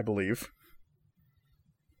creature, I believe.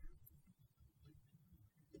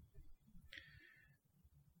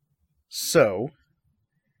 So,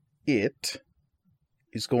 it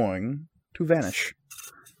is going to vanish.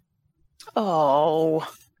 Oh.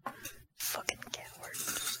 Fucking coward.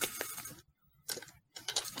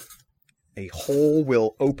 A hole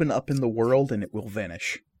will open up in the world and it will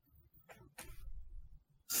vanish.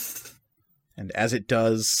 And as it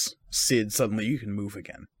does, Sid, suddenly you can move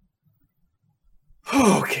again.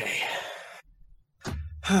 Okay.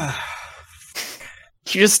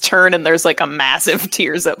 You just turn and there's like a massive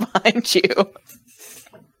tears up behind you.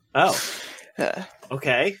 Oh, Uh,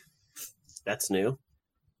 okay. That's new.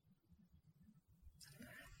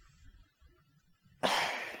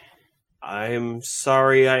 I'm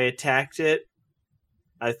sorry I attacked it.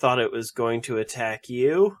 I thought it was going to attack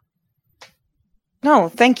you. No,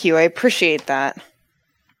 thank you. I appreciate that.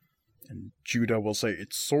 And Judah will say,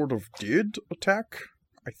 it sort of did attack,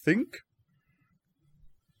 I think.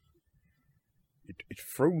 It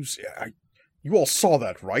froze. You all saw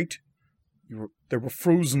that, right? They were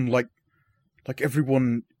frozen like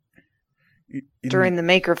everyone... During the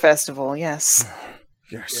Maker Festival, yes.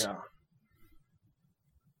 Yes. Yeah.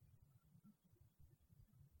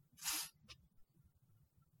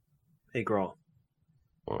 Hey, girl.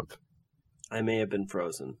 What? I may have been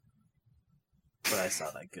frozen, but I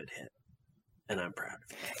saw that good hit, and I'm proud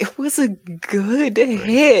of you. It was a good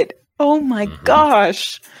hit. Oh my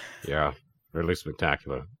gosh. Yeah, really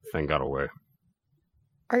spectacular. Thing got away.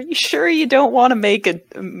 Are you sure you don't want to make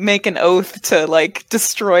an oath to, like,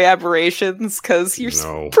 destroy aberrations? Because you're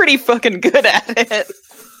No. pretty fucking good at it.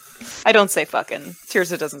 I don't say fucking.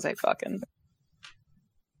 Tirza doesn't say fucking.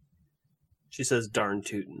 She says darn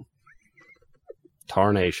tootin'.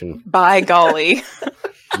 Tarnation. By golly.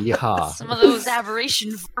 Yeehaw. Some of those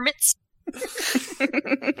aberration vermits.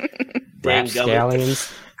 Dang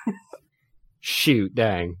Rapscallions. Shoot,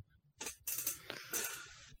 dang.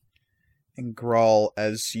 And Grawl,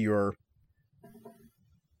 as you're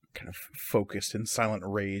kind of focused in silent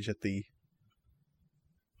rage at the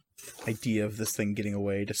idea of this thing getting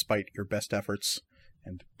away despite your best efforts,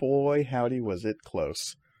 and boy, howdy was it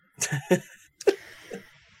close.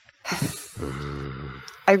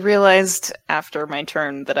 I realized after my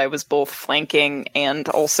turn that I was both flanking and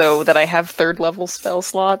also that I have third level spell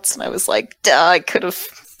slots, and I was like, duh, I could have...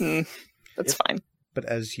 that's fine. But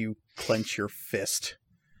as you clench your fist,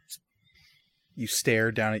 you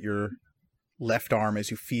stare down at your left arm as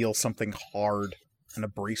you feel something hard and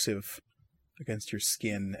abrasive against your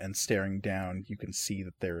skin, and staring down, you can see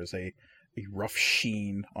that there is a rough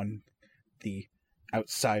sheen on the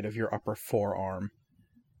outside of your upper forearm,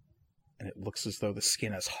 and it looks as though the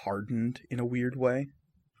skin has hardened in a weird way.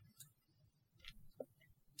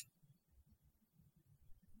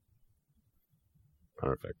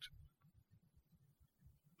 Perfect.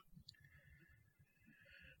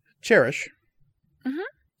 Cherish,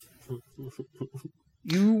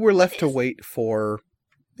 you were left to wait for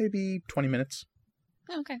maybe 20 minutes.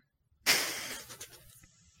 Okay.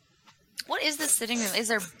 What is this sitting room? Is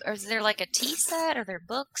there like a tea set? Are there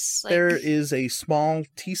books? Like... There is a small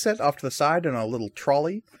tea set off to the side and a little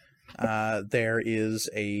trolley. There is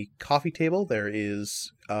a coffee table. There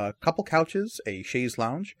is a couple couches, a chaise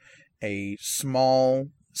lounge, a small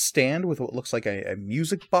stand with what looks like a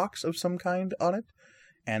music box of some kind on it.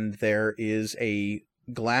 And there is a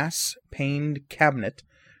glass-paned cabinet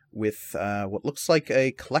with what looks like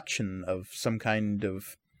a collection of some kind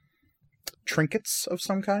of trinkets of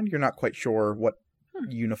some kind. You're not quite sure what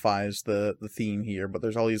unifies the theme here, but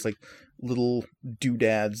there's all these like little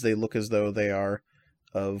doodads. They look as though they are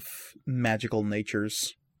of magical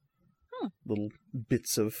natures. Little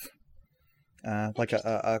bits of like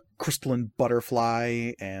a crystalline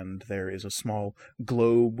butterfly, and there is a small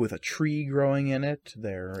globe with a tree growing in it.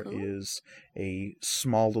 There is a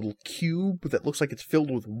small little cube that looks like it's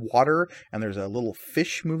filled with water, and there's a little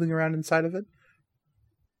fish moving around inside of it.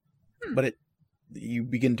 But you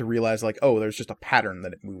begin to realize, like, oh, there's just a pattern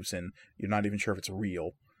that it moves in. You're not even sure if it's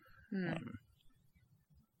real.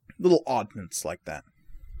 Little oddments like that.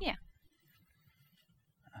 Yeah.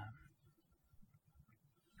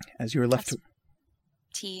 As you are left to...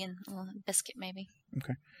 Tea and a little biscuit, maybe.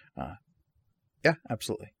 Okay. Yeah,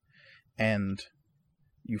 absolutely. And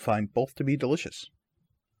you find both to be delicious.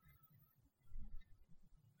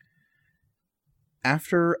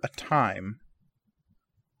 After a time,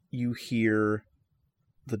 you hear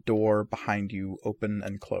the door behind you open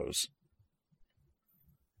and close.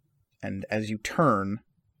 And as you turn,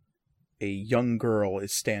 a young girl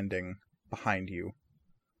is standing behind you,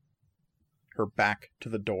 her back to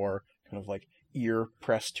the door, kind of like ear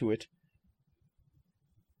pressed to it,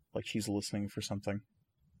 like she's listening for something.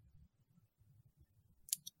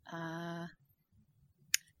 Hi.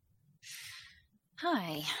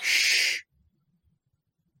 Shh.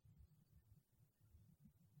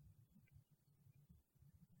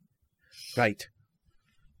 Right.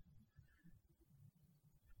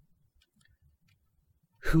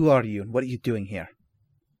 Who are you and what are you doing here?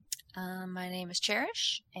 My name is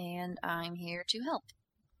Cherish, and I'm here to help.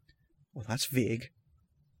 Well, that's vague.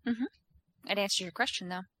 I'd answer your question,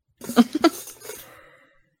 though.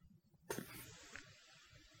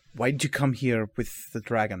 Why did you come here with the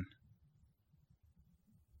dragon?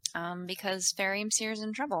 Because Fairy Seer's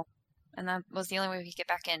in trouble. And that was the only way we could get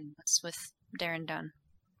back in, was with Darren Dunn.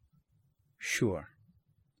 Sure.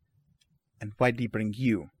 And why did he bring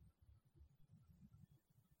you?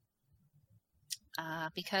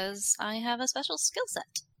 Because I have a special skill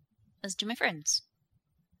set, as do my friends.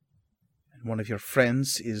 And one of your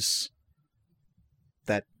friends is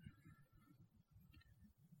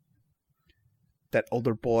that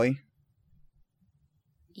older boy?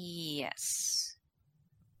 Yes.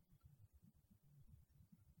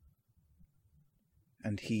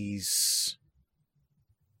 And he's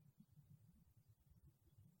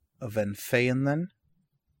a Venfayan then?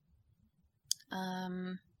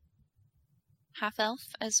 Half-elf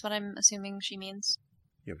is what I'm assuming she means.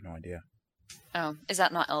 You have no idea. Oh, is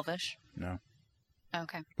that not Elvish? No.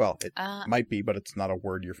 Okay. Well, it Uh, might be, but it's not a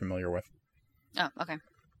word you're familiar with. oh, okay.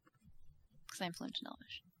 Because I'm fluent in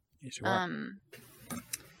Elvish. Yes, you are.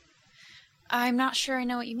 I'm not sure I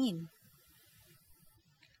know what you mean.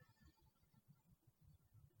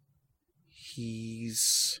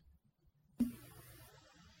 He's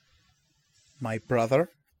my brother.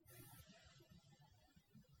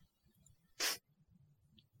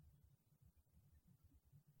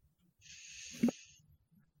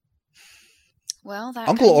 Well, that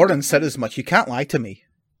Uncle kind of Orden makes said sense. as much. You can't lie to me.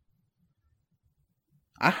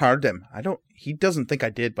 I heard him. He doesn't think I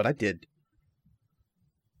did, but I did.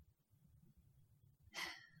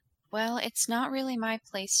 Well, it's not really my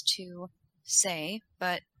place to say,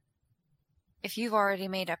 but if you've already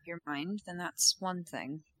made up your mind, then that's one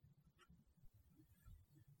thing.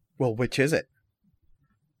 Well, which is it?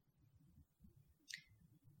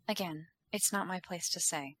 Again, it's not my place to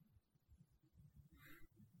say.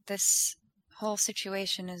 This whole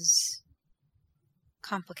situation is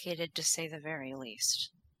complicated, to say the very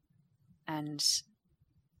least. And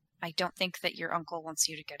I don't think that your uncle wants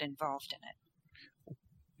you to get involved in it.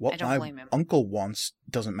 What I don't my blame him. uncle wants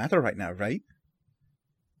doesn't matter right now, right?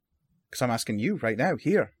 Because I'm asking you right now,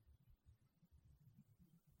 here.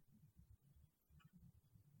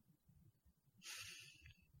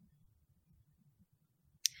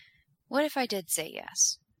 What if I did say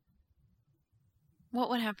yes? What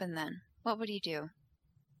would happen then? What would you do?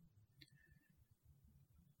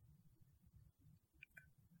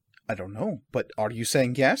 I don't know, but are you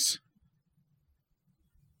saying yes?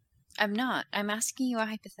 I'm not. I'm asking you a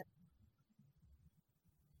hypothetical.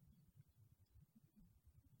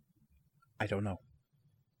 I don't know.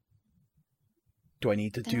 Do I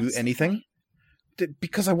need to Then do what's the anything? point?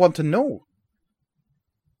 Because I want to know.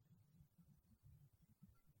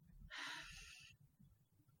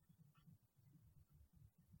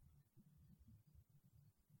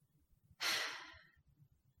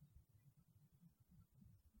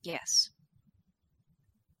 Yes.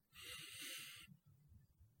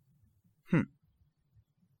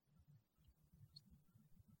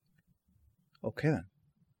 Okay then.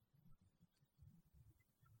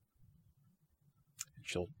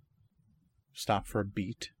 She'll stop for a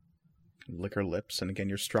beat, lick her lips, and again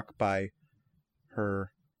you're struck by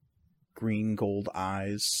her green gold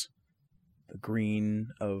eyes, the green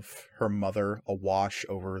of her mother awash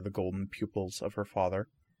over the golden pupils of her father.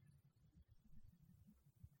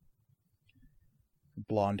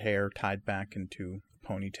 Blonde hair tied back into a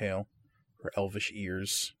ponytail, her elvish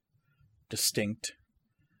ears distinct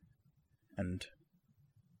and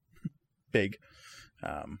big.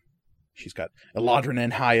 She's got Eladrin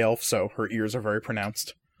and High Elf, so her ears are very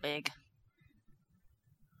pronounced. Big.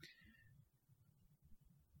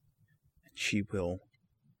 She will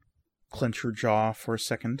clench her jaw for a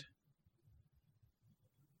second.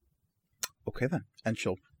 Okay then. And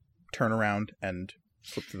she'll turn around and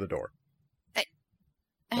slip through the door. Or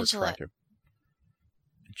Angela, try to.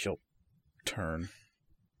 And she'll turn.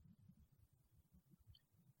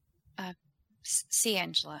 see,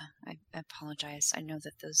 Angela, I apologize. I know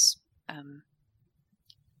that those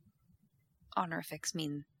honorifics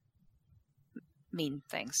mean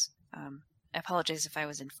things. I apologize if I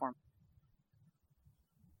was informed.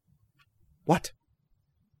 What?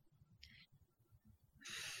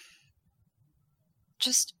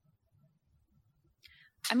 Just,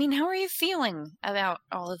 I mean, how are you feeling about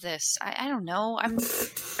all of this? I don't know.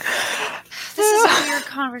 This is a weird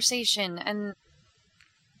conversation, and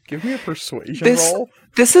Give me a persuasion This- roll.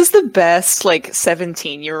 This is the best,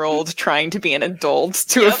 17-year-old trying to be an adult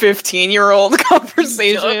to a Yep. 15-year-old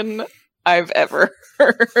conversation I've ever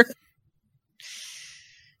heard.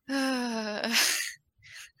 yeah,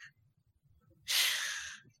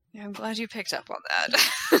 I'm glad you picked up on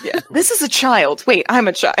that. Yeah. This is a child. Wait, I'm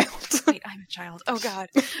a child. Wait, I'm a child. Oh God,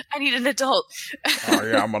 I need an adult. I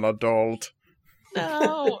am an adult.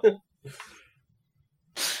 No.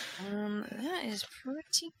 That is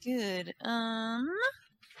pretty good.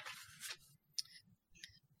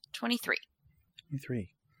 23. 23.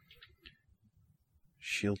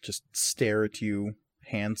 she'll just stare at you,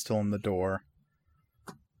 hand still on the door.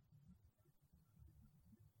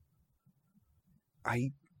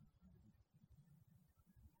 I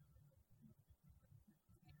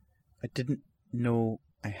didn't know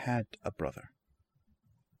I had a brother.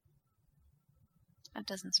 That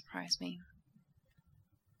doesn't surprise me.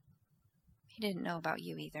 He didn't know about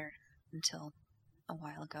you either until a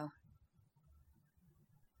while ago.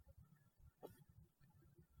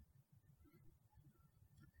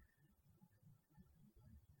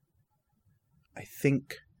 I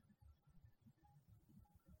think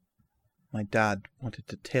my dad wanted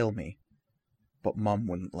to tell me, but Mom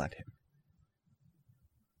wouldn't let him.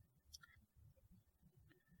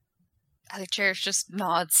 I think Cherish just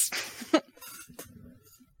nods.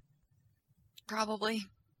 Probably.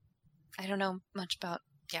 I don't know much about...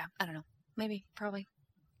 Yeah, I don't know. Maybe, probably.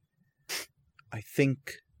 I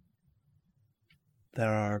think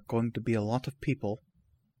there are going to be a lot of people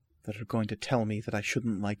that are going to tell me that I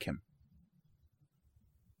shouldn't like him.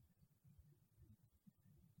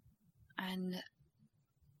 And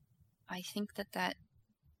I think that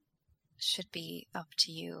should be up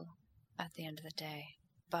to you at the end of the day.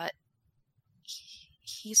 But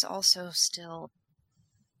he's also still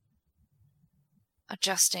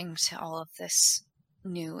adjusting to all of this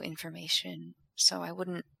new information, so I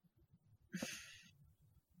wouldn't...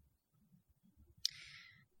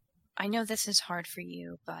 I know this is hard for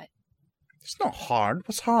you, but... It's not hard.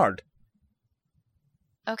 What's hard?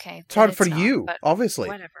 Okay. It's hard for not, you, obviously.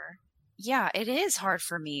 Whatever. Yeah, it is hard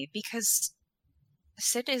for me, because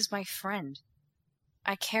Sid is my friend.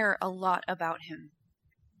 I care a lot about him.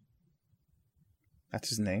 That's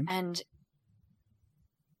his name? And...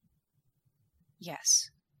 Yes.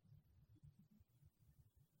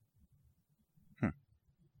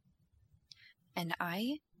 And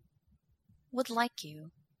I would like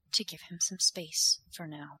you to give him some space for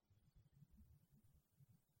now.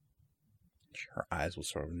 Her eyes will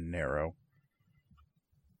sort of narrow.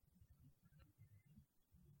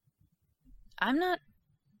 I'm not...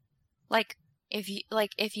 if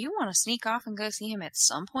you want to sneak off and go see him at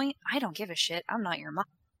some point, I don't give a shit. I'm not your mom.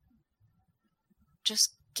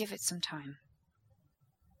 Just give it some time.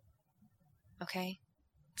 Okay?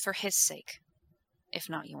 For his sake. If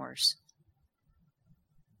not yours.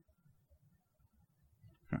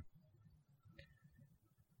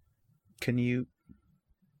 Can you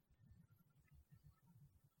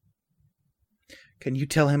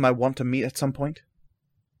tell him I want to meet at some point?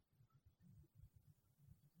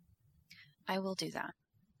 I will do that.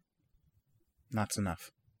 That's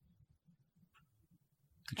enough.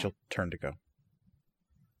 And she'll turn to go.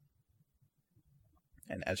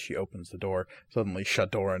 And as she opens the door, suddenly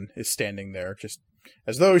Shadoran is standing there, just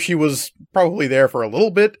as though she was probably there for a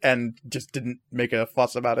little bit and just didn't make a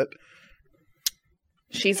fuss about it.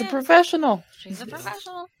 She's a professional. She's a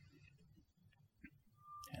professional.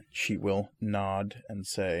 And she will nod and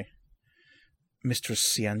say, Mistress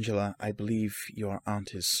Ciangela, I believe your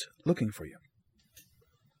aunt is looking for you.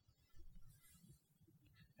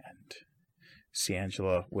 And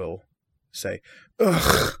Ciangela will say,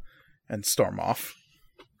 ugh, and storm off.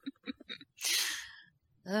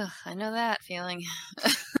 Ugh, I know that feeling.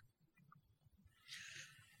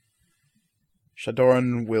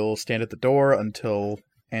 Shadoran will stand at the door until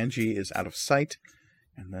Angie is out of sight,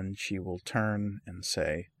 and then she will turn and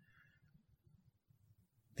say,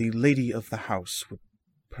 the lady of the house would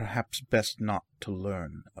perhaps best not to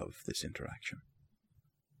learn of this interaction.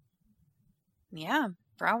 Yeah,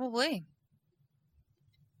 probably.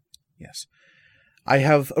 Yes. I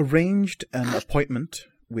have arranged an appointment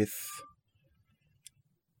with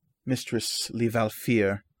Mistress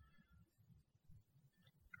Livalfir.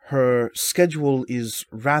 Her schedule is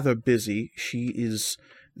rather busy. She is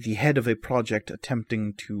the head of a project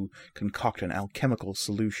attempting to concoct an alchemical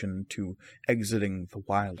solution to exiting the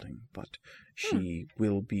wilding, but she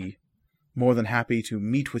will be more than happy to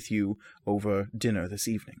meet with you over dinner this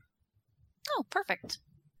evening. Oh, perfect.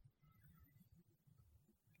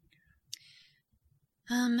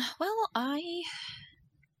 Well, I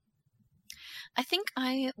think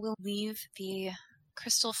I will leave the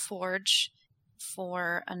Crystal Forge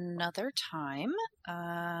for another time.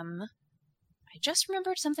 I just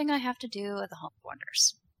remembered something I have to do at the Hall of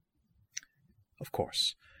Wonders. Of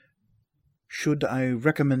course. Should I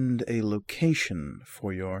recommend a location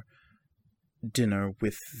for your dinner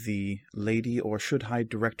with the lady, or should I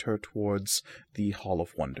direct her towards the Hall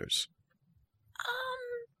of Wonders?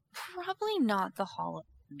 Probably not the Hall of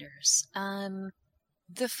Wonders.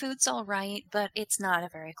 The food's alright, but it's not a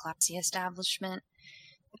very classy establishment.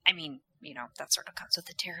 I mean, that sort of comes with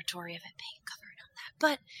the territory of it being covered on that.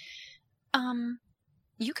 But,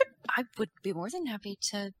 I would be more than happy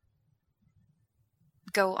to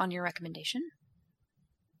go on your recommendation.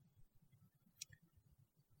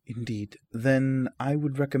 Indeed. Then I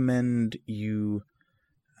would recommend you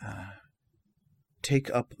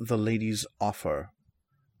take up the lady's offer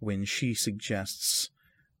when she suggests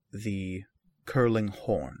the curling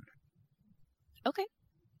horn. Okay.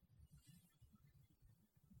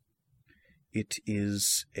 It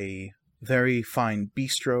is a very fine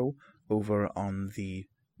bistro over on the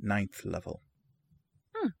 9th level.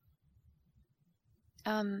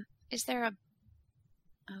 Is there a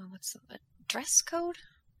dress code?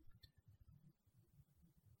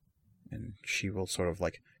 And she will sort of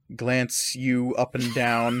like glance you up and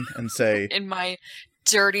down and say, In my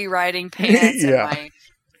dirty riding pants Yeah. and my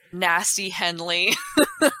nasty Henley.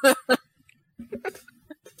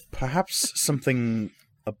 perhaps something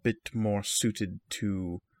a bit more suited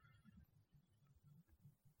to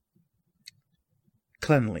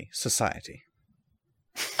cleanly society.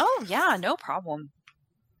 Oh, yeah, no problem.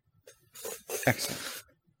 Excellent.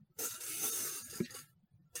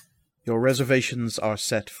 Your reservations are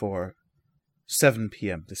set for 7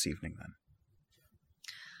 p.m. this evening, then.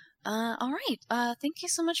 All right. Thank you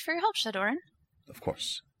so much for your help, Shadoran. Of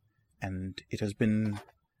course. And it has been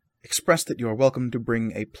expressed that you are welcome to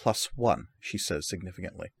bring a +1, she says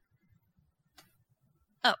significantly.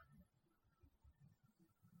 Oh.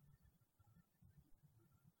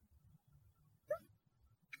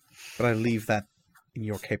 But I leave that in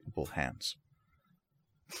your capable hands.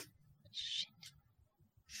 Shit.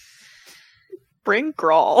 Bring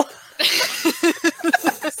Grawl.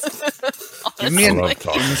 Give me an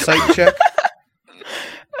Honestly. insight check.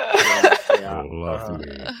 Yeah. Love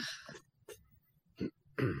me.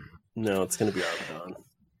 No, it's going to be Arbidon.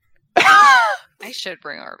 I should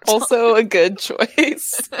bring Arbitron. Also a good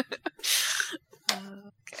choice. Okay.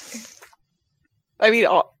 I mean, 22.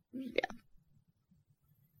 Oh, Yeah,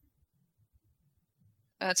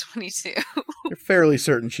 You're fairly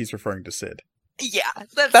certain she's referring to Sid.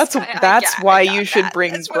 That's I why got you should that.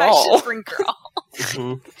 bring That's why I Grawl. should bring Grawl.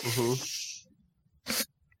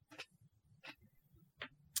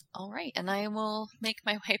 All right, and I will make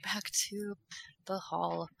my way back to the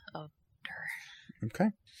Hall of Wonder. Okay.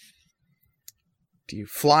 Do you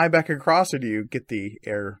fly back across, or do you get the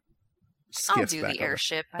air skiff I'll do back the over?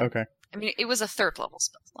 airship. Okay. I mean, it was a 3rd level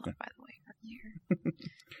spell slot, by the way, earlier.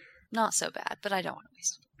 Not so bad, but I don't want to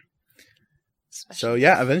waste it. So Especially-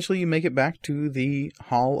 yeah, eventually you make it back to the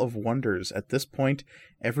Hall of Wonders. At this point,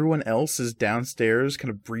 everyone else is downstairs, kind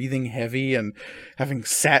of breathing heavy and having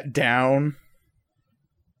sat down.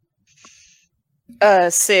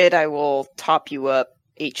 Sid, I will top you up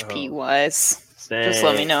HP wise. Just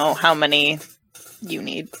let me know how many you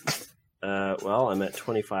need. Well, I'm at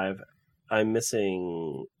 25. I'm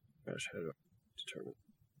missing. Gosh, how do I determine?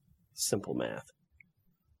 Simple math.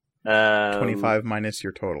 25 minus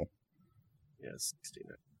your total. Yeah, 16.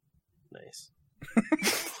 Nice.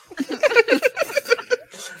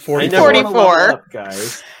 44. I never wanna level 44. up,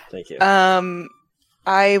 guys. Thank you.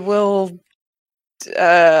 I will.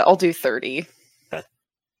 I'll do 30.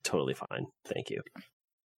 Totally fine. Thank you.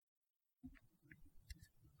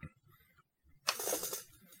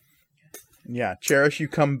 Yeah, Cherish, you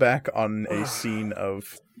come back on a scene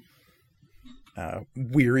of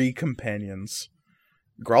weary companions.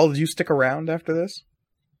 Grawl, did you stick around after this?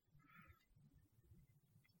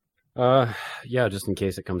 Yeah, just in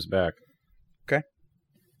case it comes back. Okay.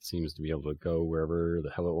 Seems to be able to go wherever the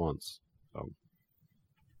hell it wants.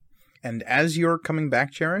 And as you're coming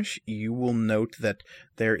back, Cherish, you will note that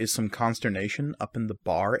there is some consternation up in the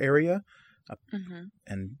bar area. Mhm.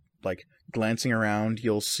 And, like, glancing around,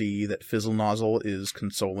 you'll see that Fizzle Nozzle is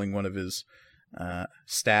consoling one of his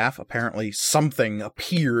staff. Apparently something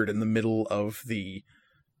appeared in the middle of the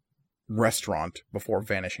restaurant before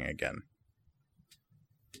vanishing again.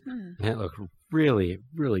 Hmm. And it looked really,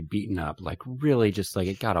 really beaten up. Like, really just like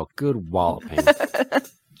it got a good walloping.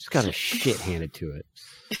 Just got a shit handed to it.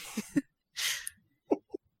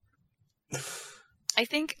 I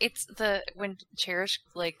think it's when Cherish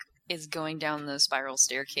is going down the spiral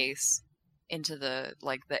staircase into the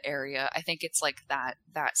area. I think it's like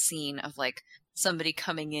that scene of like somebody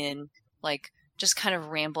coming in, like just kind of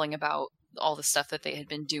rambling about all the stuff that they had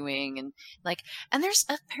been doing, and there's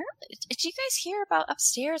apparently. Did you guys hear about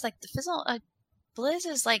upstairs? Like the Fizzle Blizz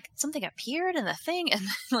is like something appeared in the thing, and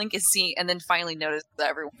then and then finally noticed that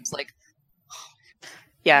everyone's like.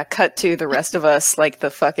 Yeah, cut to the rest of us, like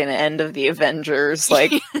the fucking end of the Avengers,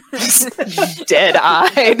 like just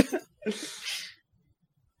dead-eyed.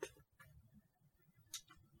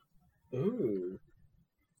 Ooh.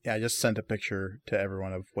 Yeah, I just sent a picture to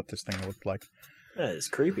everyone of what this thing looked like. That is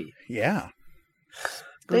creepy. Yeah.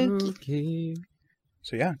 Spooky.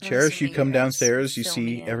 So yeah, I'm Cherish, you assuming come you guys downstairs, you fill see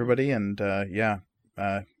me in. everybody, and if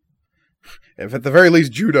at the very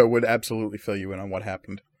least Judah would absolutely fill you in on what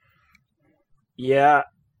happened. Yeah,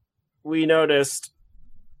 we noticed.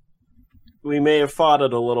 We may have fought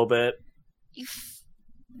it a little bit. Oh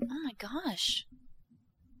my gosh.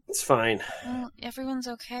 It's fine. Well, everyone's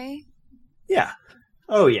okay? Yeah.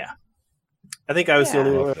 Oh, yeah. I think I was the Yeah.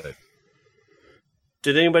 only one.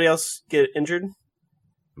 Did anybody else get injured?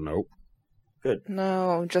 Nope.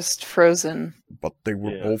 No, just frozen. But they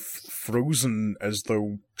were Yeah. both frozen as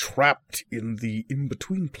though trapped in the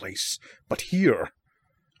in-between place. But here,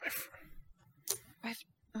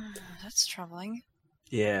 That's troubling.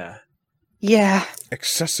 Yeah. Yeah.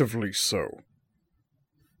 excessively so.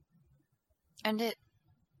 And it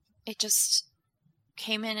just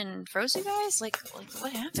came in and froze you guys? Like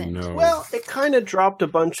what happened? No. Well, it kind of dropped a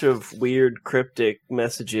bunch of weird cryptic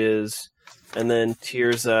messages, and then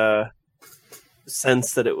Tirza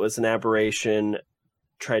sensed that it was an aberration,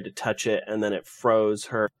 tried to touch it, and then it froze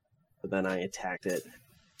her. But then I attacked it.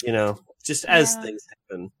 You know, just as Yeah. things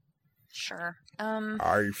happen. Sure.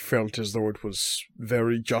 I felt as though it was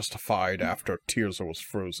very justified after Tirza was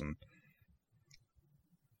frozen.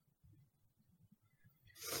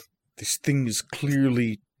 This thing is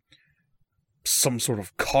clearly some sort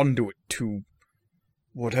of conduit to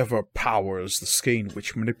whatever powers the Skane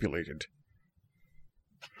Witch manipulated.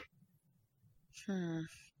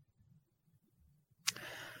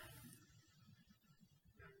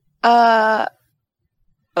 Oh,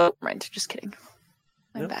 right. Just kidding.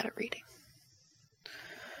 I'm Yep. bad at reading.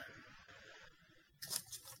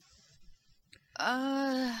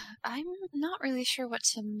 I'm not really sure what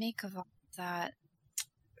to make of all that.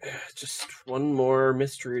 Just one more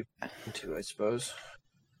mystery to, I suppose.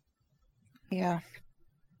 Yeah.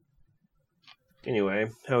 Anyway,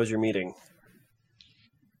 how was your meeting?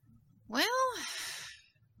 Well,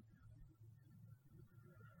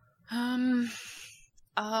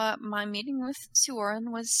 my meeting with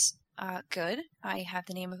Suorin was good. I have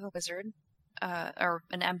the name of a wizard, or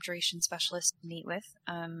an abjuration specialist to meet with,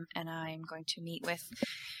 and I'm going to meet with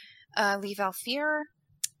Lee Valfir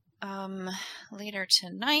later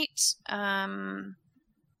tonight.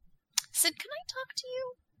 Sid, can I talk to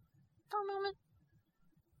you for a moment?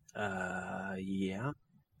 Yeah.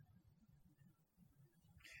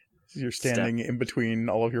 You're standing in between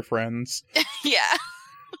all of your friends. Yeah.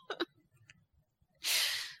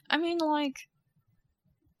 I mean, like,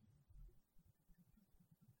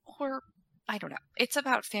 or I don't know. It's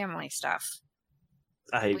about family stuff.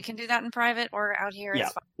 We can do that in private or out here. Yeah.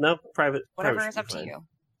 It's fine. No, private. Whatever private is should up be to fine. you.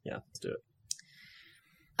 Yeah, let's do it.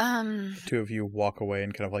 The two of you walk away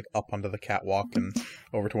and kind of like up onto the catwalk and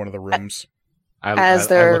over to one of the rooms. I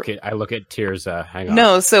look at Tirza. Hang on.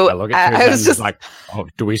 No, so I look at Tirza I and was he's just like, "Oh,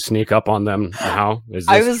 do we sneak up on them now?" Is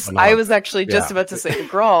I this was actually just about to say to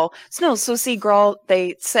Grawl. So see, Grawl,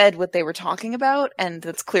 they said what they were talking about, and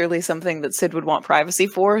that's clearly something that Sid would want privacy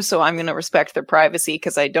for. So I'm going to respect their privacy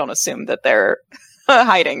because I don't assume that they're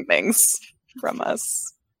hiding things from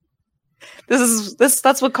us.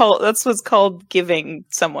 That's what's called giving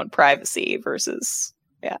someone privacy versus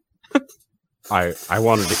I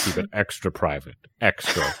wanted to keep it extra private.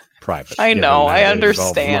 I know, I given that it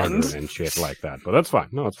involves understand. murder and shit like that, but that's fine.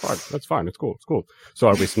 No, it's fine. That's fine. It's cool. It's cool. So,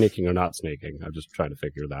 are we sneaking or not sneaking? I'm just trying to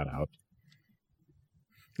figure that out.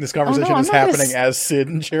 This conversation I'm is not happening as- as Sid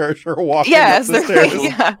and Cherish are walking yeah, up the stairs.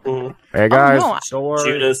 yeah. Mhm. Hey guys, no, don't worry.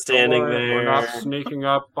 Judah's standing Don't worry. We're not there. sneaking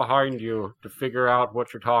up behind you to figure out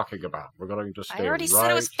what you're talking about. We're going to stay I already right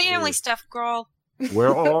said it was family here. stuff, girl.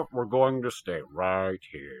 We're going to stay right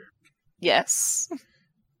here. Yes.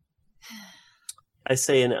 I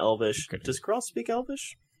say in Elvish. Okay. Does Grawl speak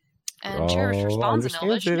Elvish? And Cherish Oh, responds in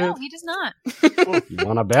Elvish. understands No, it. he does not. You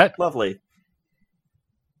want to bet? Lovely.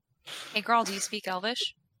 Hey, girl, do you speak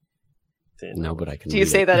Elvish? No, but I can. Do you read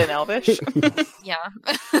say it. that in Elvish? Yeah.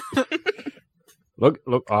 Look!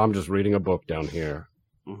 I'm just reading a book down here.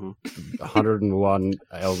 Mm-hmm. 101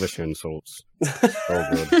 Elvish insults. So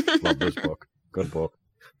good. Love this book. Good book.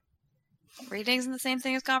 Reading isn't the same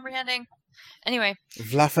thing as comprehending. Anyway.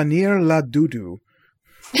 Vlafanir la Dudu.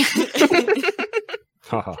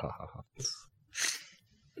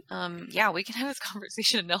 Yeah, we can have this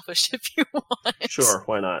conversation in Elvish if you want. Sure,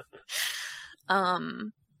 why not?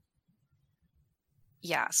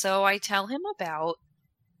 Yeah, so I tell him about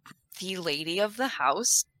the lady of the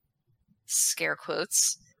house, scare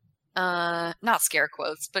quotes, not scare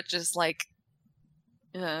quotes, but just like,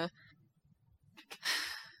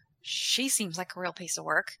 she seems like a real piece of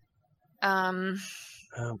work.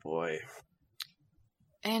 Oh boy.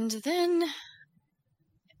 And then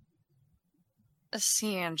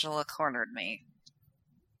See, Angela cornered me.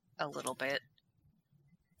 A little bit.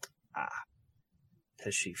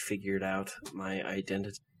 Has she figured out my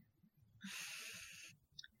identity?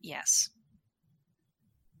 Yes.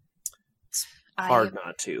 Hard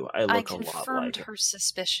not to. I look a lot confirmed like her. her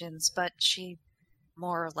suspicions, but she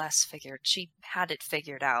more or less she had it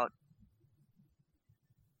figured out.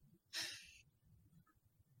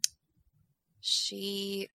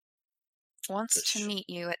 She wants to meet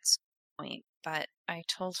you at some point, but I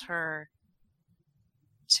told her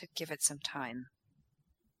to give it some time.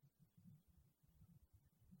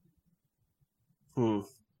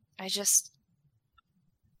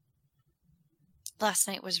 Last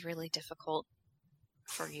night was really difficult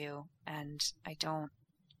for you, and I don't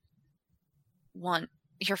want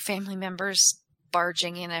your family members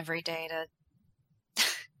barging in every day to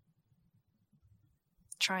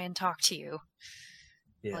try and talk to you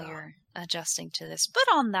while you're adjusting to this. But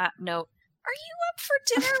on that note, are you up for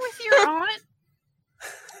dinner with your aunt?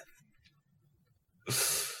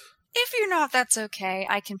 If you're not, that's okay.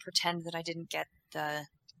 I can pretend that I didn't get the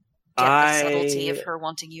subtlety of her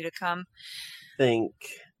wanting you to come. Think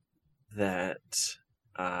that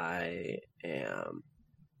I am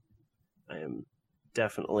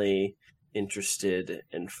definitely interested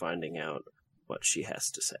in finding out what she has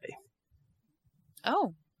to say.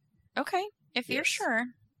 Oh, okay. If you're sure.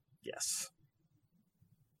 Yes.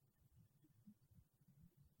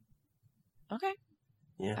 Okay.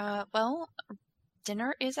 Yeah. Well,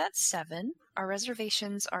 dinner is at 7. Our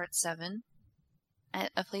reservations are at 7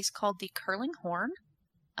 at a place called the Curling Horn.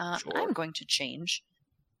 Sure. I'm going to change.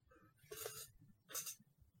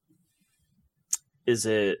 Is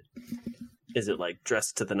it like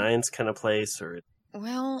dressed to the nines kind of place, or?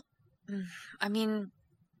 Well, I mean,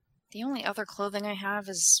 the only other clothing I have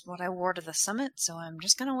is what I wore to the summit, so I'm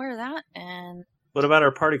just gonna wear that. And what about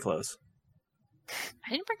our party clothes? I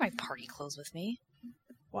didn't bring my party clothes with me.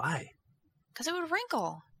 Why? Because it would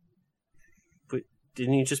wrinkle. But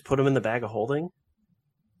didn't you just put them in the bag of holding?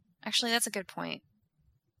 Actually, that's a good point.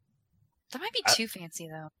 That might be too fancy,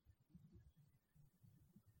 though.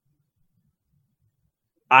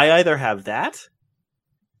 I either have that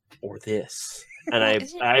or this, and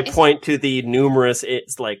Well, I point to the numerous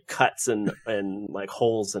like cuts and like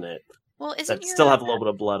holes in it. Well, that still have a little bit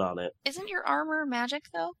of blood on it. Isn't your armor magic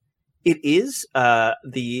though? It is.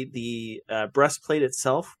 The breastplate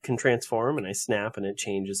itself can transform, and I snap, and it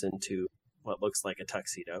changes into what looks like a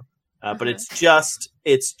tuxedo. But it's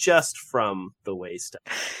just from the waist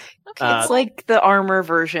up. Okay, it's like the armor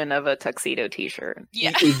version of a tuxedo T-shirt.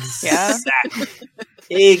 Yeah. Exactly.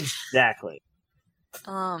 Exactly.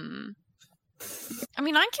 I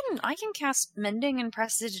mean, I can cast mending and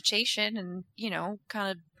prestidigitation, and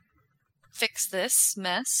kind of fix this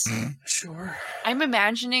mess. Sure. I'm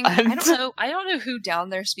imagining. I don't know who down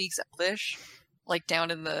there speaks Elvish, like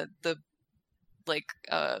down in the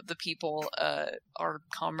people, our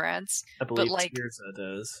comrades. I believe but like Tirza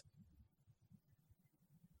does.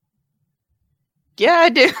 Yeah, I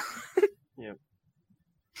do. Yeah.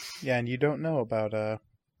 Yeah, and you don't know about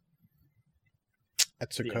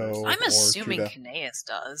Etsuko. I'm assuming Judah. Kineas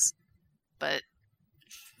does, but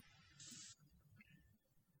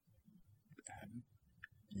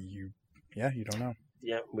you don't know.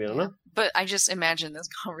 Yeah, we don't know. But I just imagine this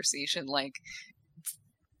conversation like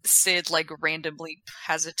Sid like randomly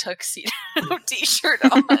has a tuxedo T-shirt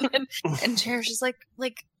on, and Cherish is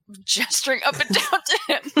like gesturing up and down to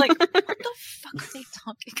him, like, what the fuck are they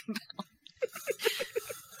talking about?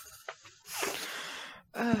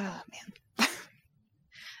 Oh man.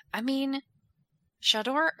 I mean,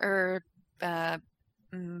 Shador, or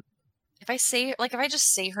if I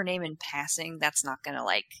just say her name in passing, that's not gonna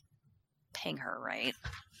like ping her, right?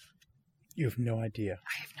 You have no idea.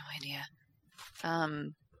 I have no idea.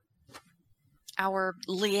 Our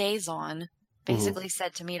liaison basically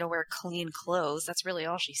said to me to wear clean clothes. That's really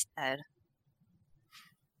all she said.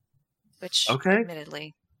 Which,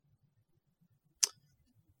 admittedly,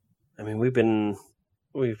 I mean, we've been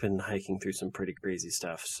hiking through some pretty crazy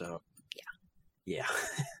stuff, so yeah.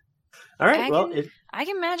 All right, I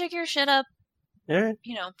can magic your shit up. All right.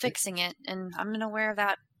 Fixing it, and I'm gonna wear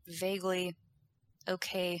that vaguely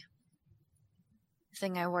okay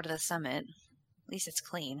thing I wore to the summit. At least it's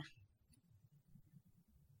clean.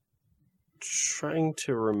 Trying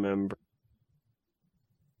to remember.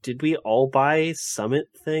 Did we all buy summit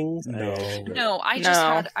things? No, I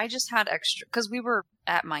just had extra because we were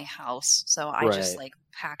at my house, so I just like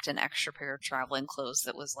packed an extra pair of traveling clothes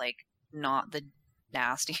that was like not the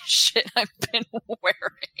nasty shit I've been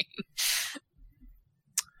wearing.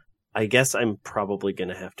 I guess I'm probably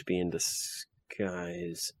gonna have to be in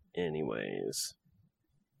disguise anyways.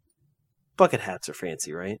 bucket hats are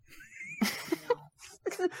fancy, right?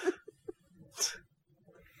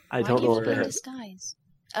 I Why don't do know you what have they to be in have. disguise?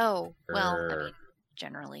 Oh, well, I Err. mean,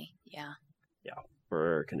 generally, yeah.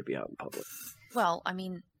 We're going to be out in public. Well, I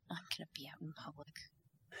mean, I'm gonna be out in public.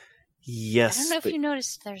 Yes. I don't know if but- you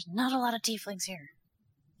noticed, there's not a lot of tieflings here.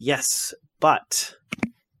 Yes, but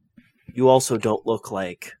you also don't look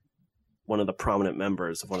like one of the prominent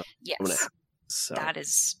members of one of Yes, the so that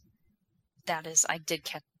is. I did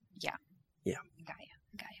catch. Yeah. Yeah. Got you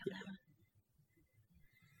on that one.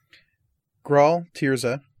 Grawl,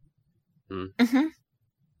 Tirza, Mm-hmm.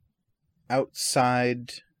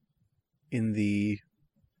 outside in the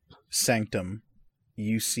sanctum,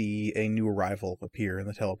 you see a new arrival appear in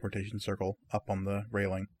the teleportation circle up on the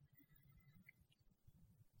railing.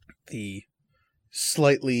 The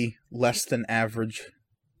slightly less than average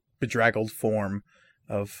bedraggled form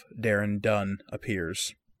of Darren Dunn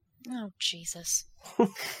appears. Oh, Jesus. He's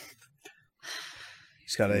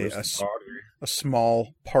got Where's a the body?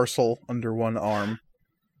 small parcel under one arm,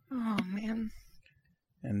 Oh man.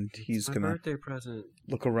 and he's My gonna birthday present.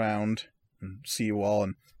 look around and see you all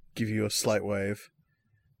and give you a slight wave.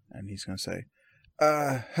 And he's gonna say,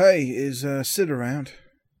 hey, is Sid around?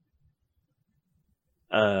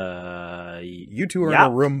 You two are Yeah.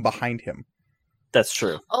 in a room behind him. That's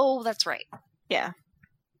true. Oh, that's right. Yeah.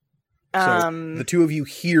 So the two of you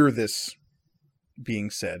hear this being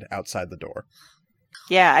said outside the door.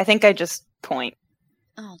 Yeah, I think I just point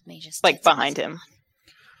Oh, mages. like tits. behind him.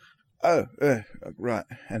 Oh, right.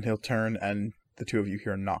 And he'll turn, and the two of you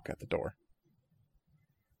hear a knock at the door.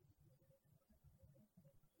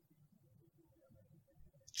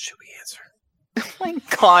 Should we answer? Oh my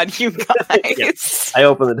god, you guys. I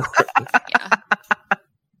open the door. Yeah.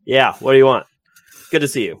 Yeah, what do you want? Good to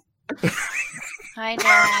see you. Hi,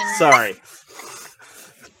 Darren. Sorry.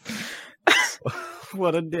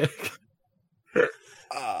 What a dick.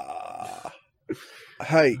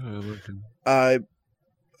 Hey,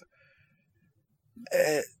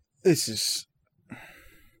 this is...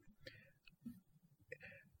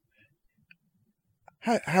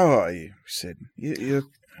 How are you, Sid? You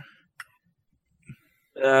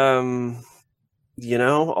You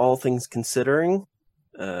know, all things considered,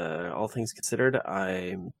 I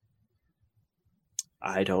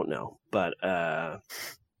don't know, but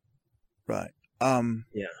right.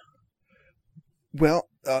 Yeah. Well,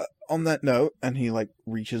 on that note, and he like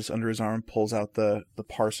reaches under his arm, pulls out the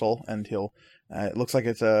parcel, and he'll. It looks like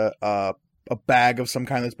it's a bag of some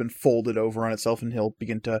kind that's been folded over on itself, and he'll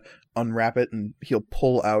begin to unwrap it, and he'll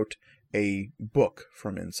pull out a book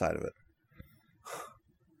from inside of it,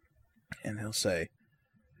 and he'll say,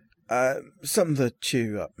 "Something to cheer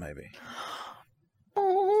you up, maybe."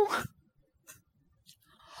 Oh,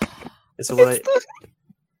 so what it's the...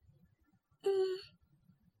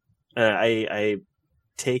 I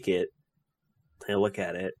take it, I look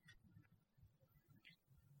at it,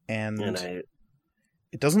 And I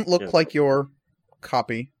it doesn't look Yeah. like your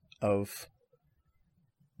copy of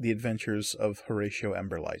The Adventures of Horatio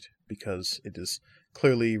Emberlight, because it is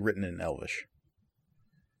clearly written in Elvish.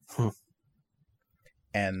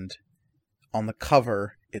 And on the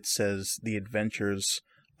cover, it says The Adventures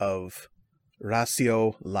of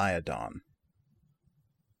Ratio Lyodon.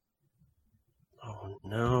 oh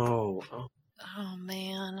no, oh, Oh,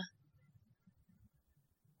 man.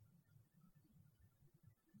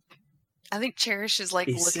 I think Cherish is like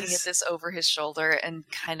Is looking at this- this over his shoulder and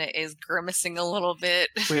kind of is grimacing a little bit.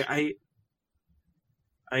 wait,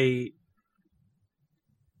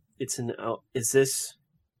 it's an is this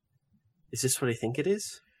what I think it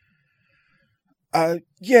is?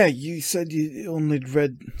 Yeah, you said you only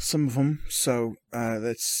read some of them, so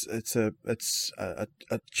it's a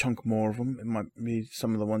chunk more of them. It might be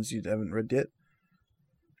some of the ones you haven't read yet.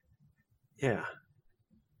 Yeah.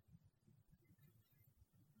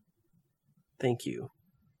 Thank you,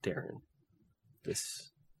 Darren.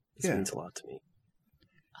 This Yeah. means a lot to me.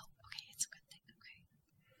 Oh, okay, it's a good thing.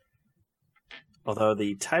 Okay. Although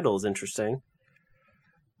the title is interesting.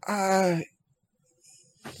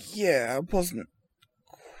 Yeah, I wasn't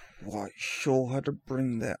quite sure how to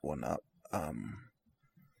bring that one up.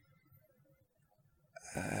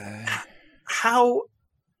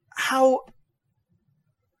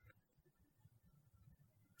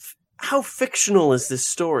 How fictional is this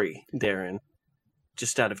story, Darren?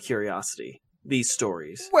 Just out of curiosity, these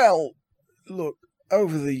stories. Well, look,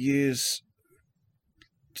 over the years,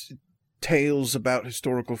 tales about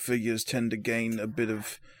historical figures tend to gain a bit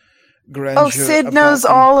of grandeur. Oh, Sid about knows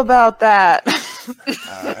them. all about that.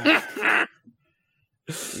 Uh,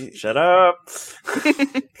 Shut up.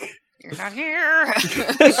 You're not here.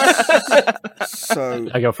 So,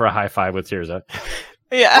 I go for a high five with Tirza.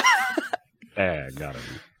 Yeah. Got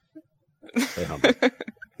him. Stay humble.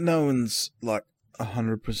 no one's like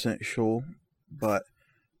 100% sure, but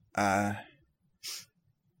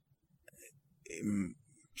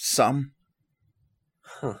some.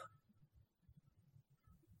 Huh.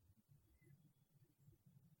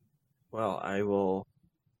 Well, I will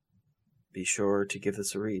be sure to give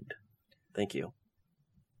this a read. Thank you.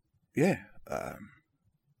 Yeah.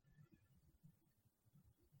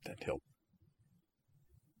 Then he'll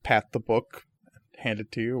pat the book, hand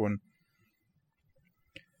it to you, and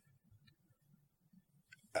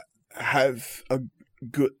have a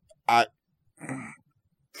good.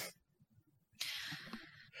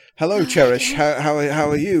 Hello, Cherish. How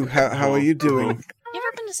are you? How are you doing? You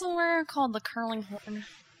ever been to somewhere called the Curling Horn?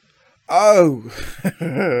 Oh,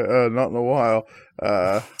 not in a while.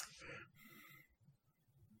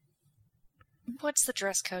 What's the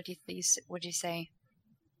dress code? Would you say?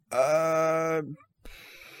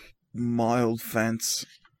 Mild fence.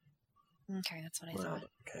 Okay, that's what I thought.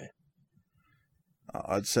 Okay.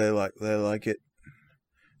 I'd say like they like it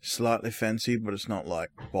slightly fancy, but it's not like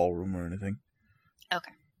ballroom or anything.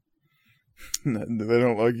 Okay. They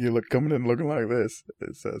don't like you coming in looking like this,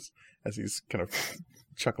 it says, as he's kind of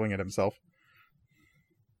chuckling at himself.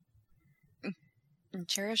 And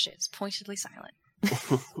Cherish is pointedly silent.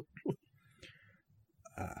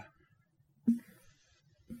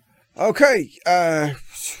 Okay,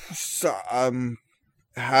 so,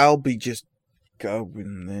 I'll be just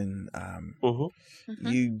going then,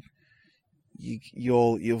 Mm-hmm.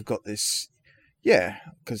 you've got this, yeah,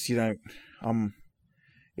 because you don't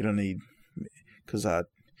need, because,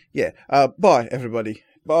 bye, everybody.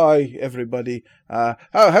 Bye, everybody. I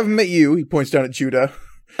haven't met you. He points down at Judah.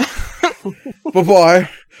 Bye-bye.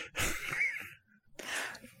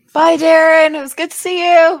 Bye, Darren. It was good to see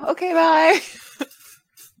you. Okay, bye.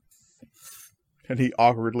 And he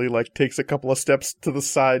awkwardly, takes a couple of steps to the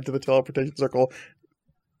side to the teleportation circle,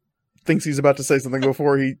 thinks he's about to say something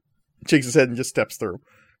before he shakes his head and just steps through.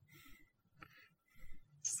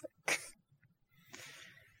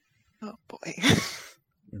 Oh, boy.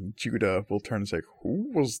 And Judah will turn and say,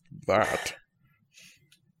 "Who was that?"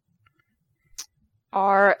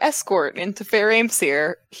 Our escort into Fair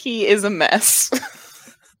Aimseer. He is a mess.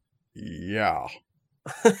 Yeah.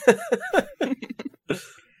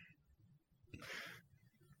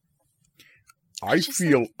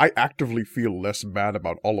 I actively feel less bad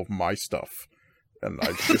about all of my stuff. And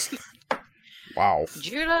I just, wow.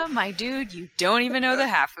 Judah, my dude, you don't even know the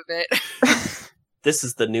half of it. This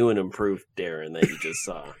is the new and improved Darren that you just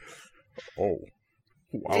saw. Oh.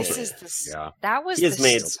 Wow. This is the Yeah. that was He has the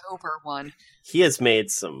made- sober one. He has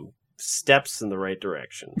made some steps in the right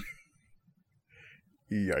direction.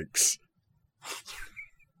 Yikes.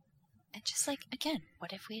 And just again,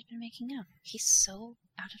 what if we had been making out? He's so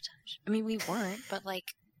out of touch. I mean, we weren't, but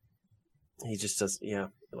He just does, yeah,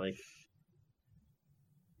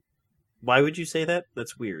 Why would you say that?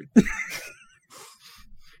 That's weird.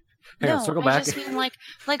 Hang on, no, circle I back. just mean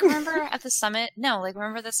remember at the summit? No,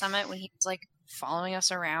 remember the summit when he was following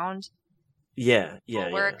us around Yeah.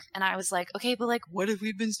 for work, and I was like, okay, but what if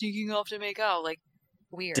we'd been sneaking off to make out?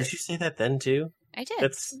 Weird. Did you say that then too? I did.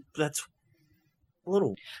 That's a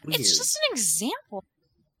little weird. It's just an example.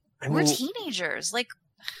 I We're mean, teenagers.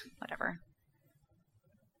 Whatever.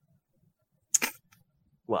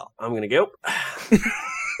 well, I'm gonna go.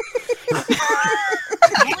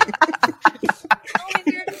 Only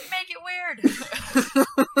weird to make it weird.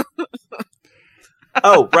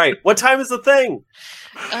 Oh, right. What time is the thing?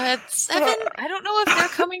 It's 7. I don't know if they're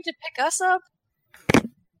coming to pick us up.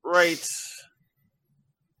 Right.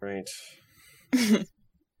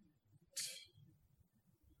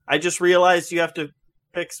 I just realized you have to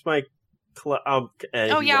fix my. Oh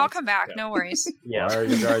yeah, I'll come back. No worries. Yeah. Why are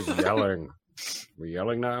you guys yelling? We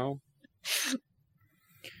yelling now?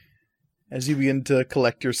 As you begin to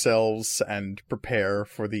collect yourselves and prepare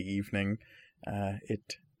for the evening,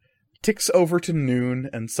 it ticks over to noon,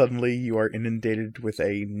 and suddenly you are inundated with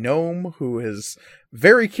a gnome who is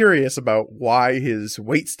very curious about why his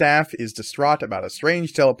waitstaff is distraught about a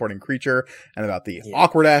strange teleporting creature, and about the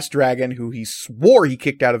awkward-ass dragon who he swore he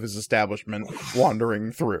kicked out of his establishment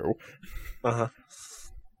wandering through. Uh-huh.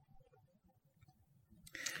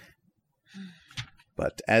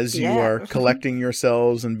 But as you are collecting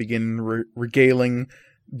yourselves and begin regaling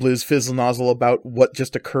Blizz Fizzlenozzle about what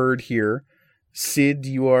just occurred here, Sid,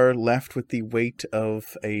 you are left with the weight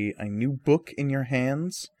of a new book in your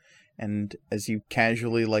hands, and as you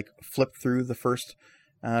casually flip through the first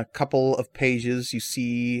couple of pages, you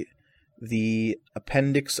see the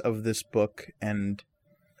appendix of this book and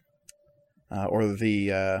or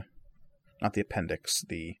the not the appendix,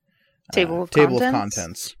 the Table of table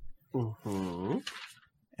contents? of contents. Mm-hmm.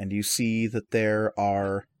 And you see that there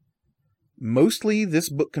are mostly this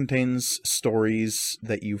book contains stories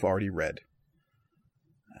that you've already read.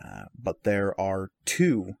 But there are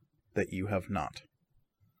 2 that you have not.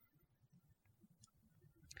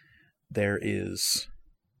 There is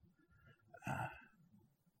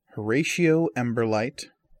Horatio Emberlight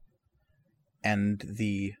and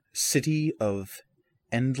the City of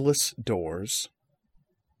Endless Doors.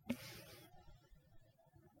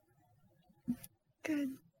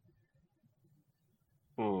 Good.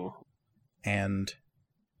 Mm. And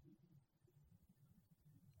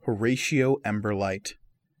Horatio Emberlight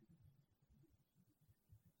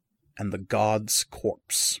and the God's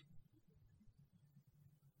Corpse.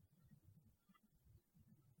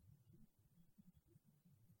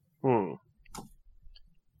 Hmm.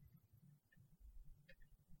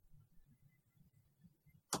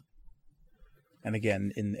 And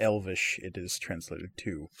again, in Elvish, it is translated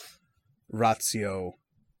to Ratio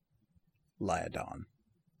Liadon.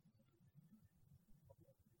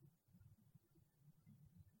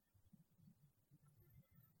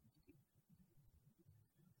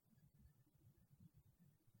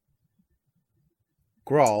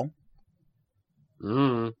 Grawl,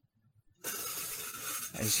 Mm.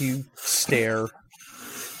 as you stare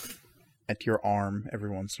at your arm every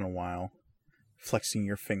once in a while, flexing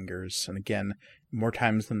your fingers, and again, more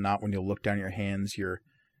times than not, when you look down your hands, your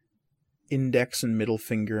index and middle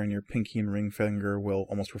finger and your pinky and ring finger will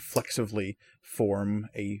almost reflexively form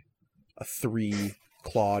a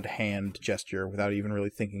 3-clawed hand gesture without even really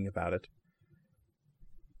thinking about it.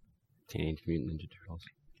 Teenage Mutant Ninja Turtles.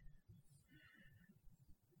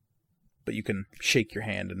 But you can shake your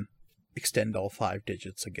hand and extend all 5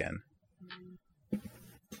 digits again.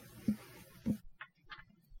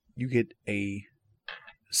 You get a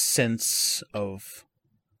sense of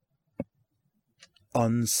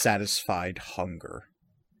unsatisfied hunger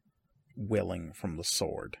welling from the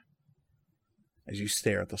sword as you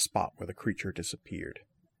stare at the spot where the creature disappeared.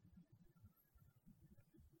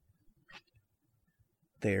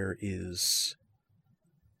 There is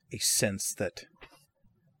a sense that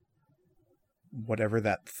whatever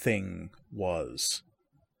that thing was,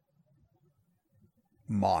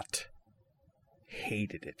 Mott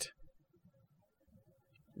hated it,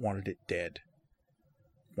 wanted it dead,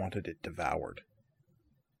 wanted it devoured.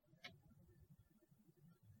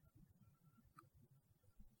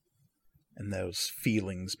 And those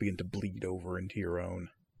feelings begin to bleed over into your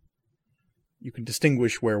own. You can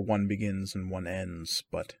distinguish where one begins and one ends,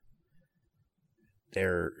 but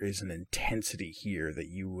there is an intensity here that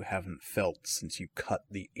you haven't felt since you cut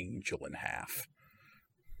the angel in half.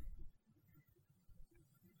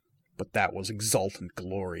 But that was exultant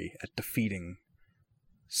glory at defeating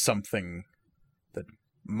something that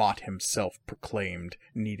Mott himself proclaimed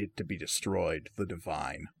needed to be destroyed, the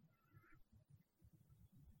divine.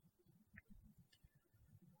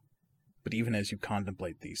 But even as you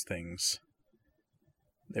contemplate these things,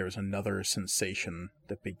 there is another sensation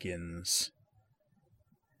that begins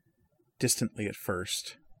distantly at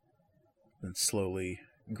first, then slowly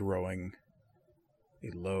growing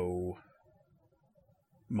a low,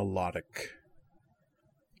 melodic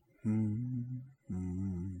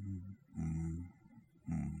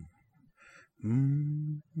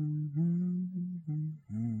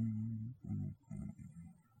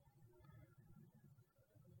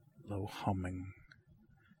low humming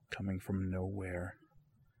coming from nowhere.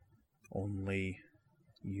 Only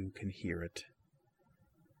you can hear it.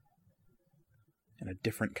 And a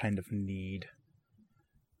different kind of need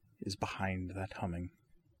is behind that humming.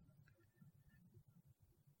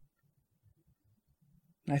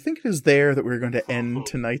 I think it is there that we're going to end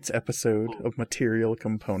tonight's episode of Material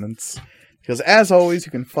Components. Because as always,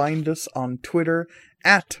 you can find us on Twitter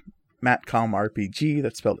at MatcomRPG,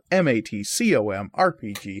 that's spelled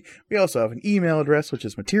MatcomRPG. We also have an email address, which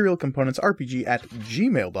is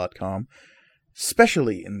materialcomponentsrpg@gmail.com.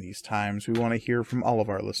 Especially in these times, we want to hear from all of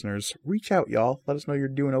our listeners. Reach out, y'all. Let us know you're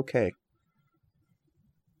doing okay.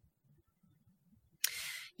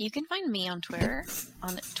 You can find me on Twitter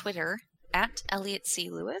at Elliot C.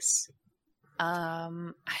 Lewis.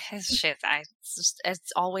 Shit,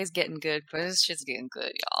 it's always getting good, but this shit's getting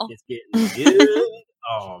good, y'all. It's getting good.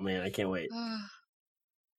 Oh man, I can't wait.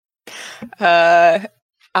 I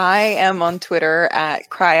am on Twitter at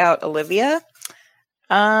CryOutOlivia.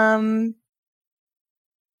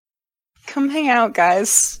 Come hang out,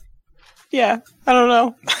 guys. Yeah, I don't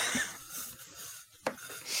know.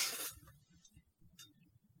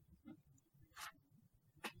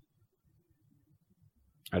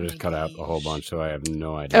 I just cut out a whole bunch, so I have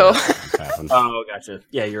no idea Oh. what's happened. Oh, gotcha.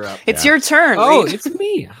 Yeah, you're up. It's Yeah. your turn. Oh, Reed. it's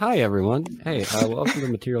me. Hi, everyone. Hey, welcome to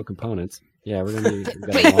Material Components. Yeah, we're gonna be. We've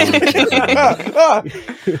got a long-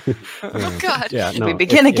 Oh, God. Yeah, no. We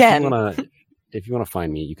begin again. If you wanna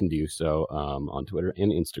find me, you can do so on Twitter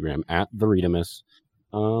and Instagram at the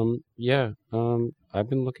I've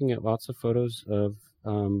been looking at lots of photos of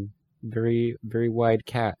very very wide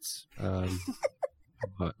cats.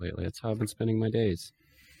 But lately, that's how I've been spending my days.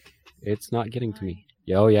 It's not getting to me.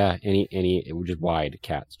 Yeah, oh yeah, any just wide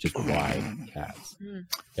cats, just wide cats. Mm.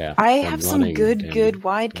 Yeah, I them have some running good and-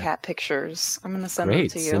 wide yeah. cat pictures. I'm gonna send Great,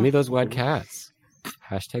 them to you. send me those wide cats.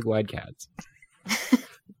 Hashtag wide cats.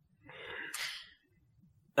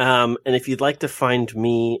 And if you'd like to find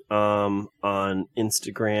me on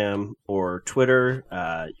Instagram or Twitter,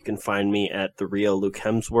 you can find me at the real Luke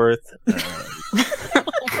Hemsworth. Oh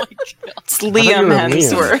my God. It's you Liam were Liam.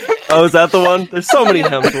 Hemsworth. Oh, is that the one? There's so many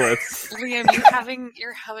Hemsworths. Liam,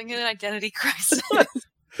 you're having an identity crisis.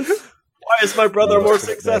 Why is my brother Oh, more thank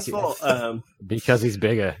you. successful? Because he's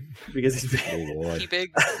bigger. Because he's big. Oh, Lord. He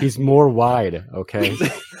big. He's more wide. Okay.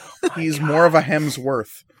 He's more of a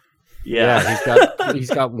Hemsworth. Yeah. he's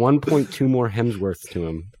got 1.2 more Hemsworths to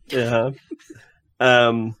him. Yeah.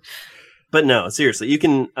 But no, seriously, you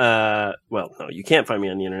can. Well, no, you can't find me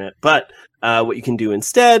on the internet. But what you can do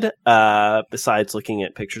instead, besides looking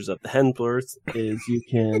at pictures of the Hemsworths, is you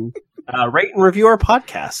can rate and review our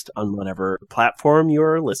podcast on whatever platform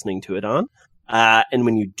you're listening to it on. And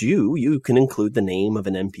when you do, you can include the name of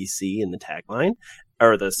an NPC in the tagline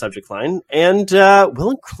or the subject line, and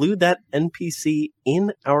we'll include that NPC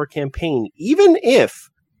in our campaign, even if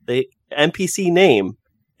the NPC name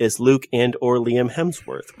is Luke and or Liam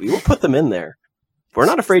Hemsworth. We will put them in there. We're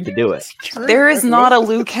not afraid to do it. There is not a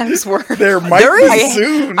Luke Hemsworth. There might There be is-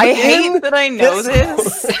 soon. I hate that I know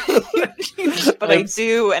this- this, but I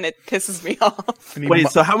do, and it pisses me off. And he Wait, mu-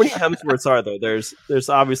 so how many Hemsworths are there? There's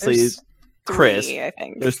obviously There's Chris. three, I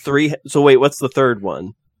think. There's 3. So wait, what's the third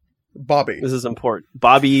one? Bobby. This is important.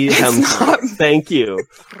 Bobby It's Hemsworth. not- Thank you.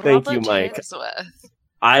 Thank you, Robert Mike. Hemsworth.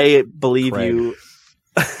 I believe Craig. you.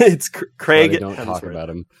 It's Craig. Why they don't talk Hemsworth. about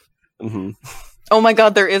him. hmm Oh my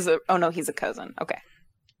God, there is a. Oh no, he's a cousin. Okay.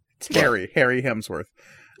 Harry Hemsworth.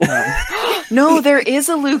 No, there is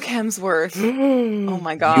a Luke Hemsworth. Oh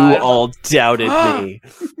my God. You all doubted me.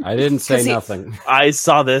 I didn't say 'Cause he- nothing. I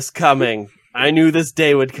saw this coming. I knew this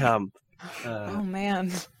day would come. Oh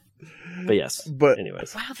man. But yes. But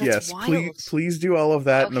Anyways. Wow, that's yes, wild. please do all of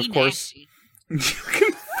that, Oh, and of he course, nasty. you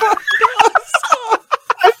can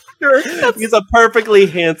He's a perfectly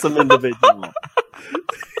handsome individual.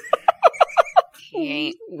 He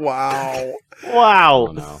ain't. wow. Oh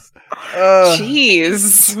Wow. no. Jeez.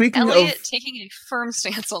 Speaking Elliot of, taking a firm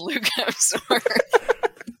stance on Luke Hemsworth.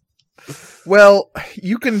 well,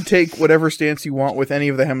 you can take whatever stance you want with any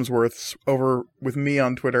of the Hemsworths over with me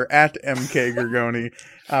on Twitter at MKGergoni.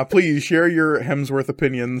 Please share your Hemsworth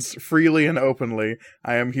opinions freely and openly.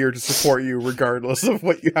 I am here to support you regardless of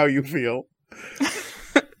how you feel.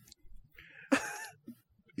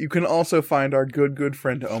 You can also find our good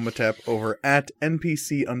friend Omatep over at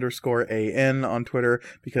NPC_AN on Twitter,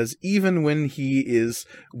 because even when he is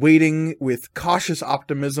waiting with cautious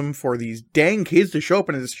optimism for these dang kids to show up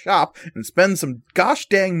in his shop and spend some gosh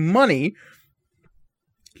dang money,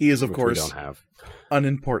 he is, of Which we course, don't have.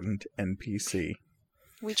 unimportant NPC.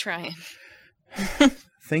 We trying.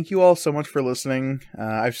 Thank you all so much for listening.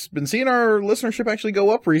 I've been seeing our listenership actually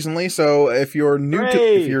go up recently, so if you're new to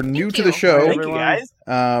Hooray! Thank the you. show, Thank you, guys.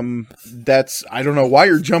 that's, I don't know why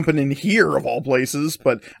you're jumping in here of all places,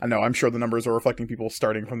 but I know I'm sure the numbers are reflecting people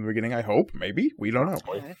starting from the beginning. I hope, maybe, we don't know.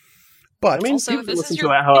 But I mean, Also, people if this listen is to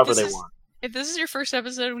your- it however if they this is- want. If this is your first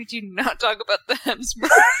episode, we do not talk about the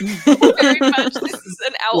Hemsworth very much. This is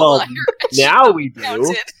an Well, outlier. It should now not we be do.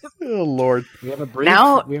 counted. oh Lord, We have a brief.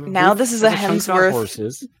 Now- we have now brief this is a conversation about Hemsworth-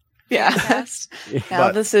 horses. Yeah. Yes. Now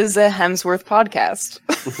But- this is a Hemsworth podcast.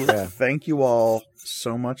 Yeah. thank you all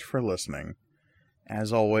so much for listening.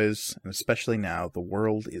 As always, and especially now, the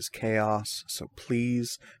world is chaos, so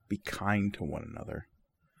please be kind to one another.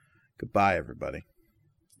 Goodbye, everybody.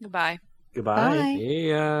 Goodbye. Goodbye. Bye.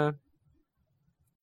 Yeah.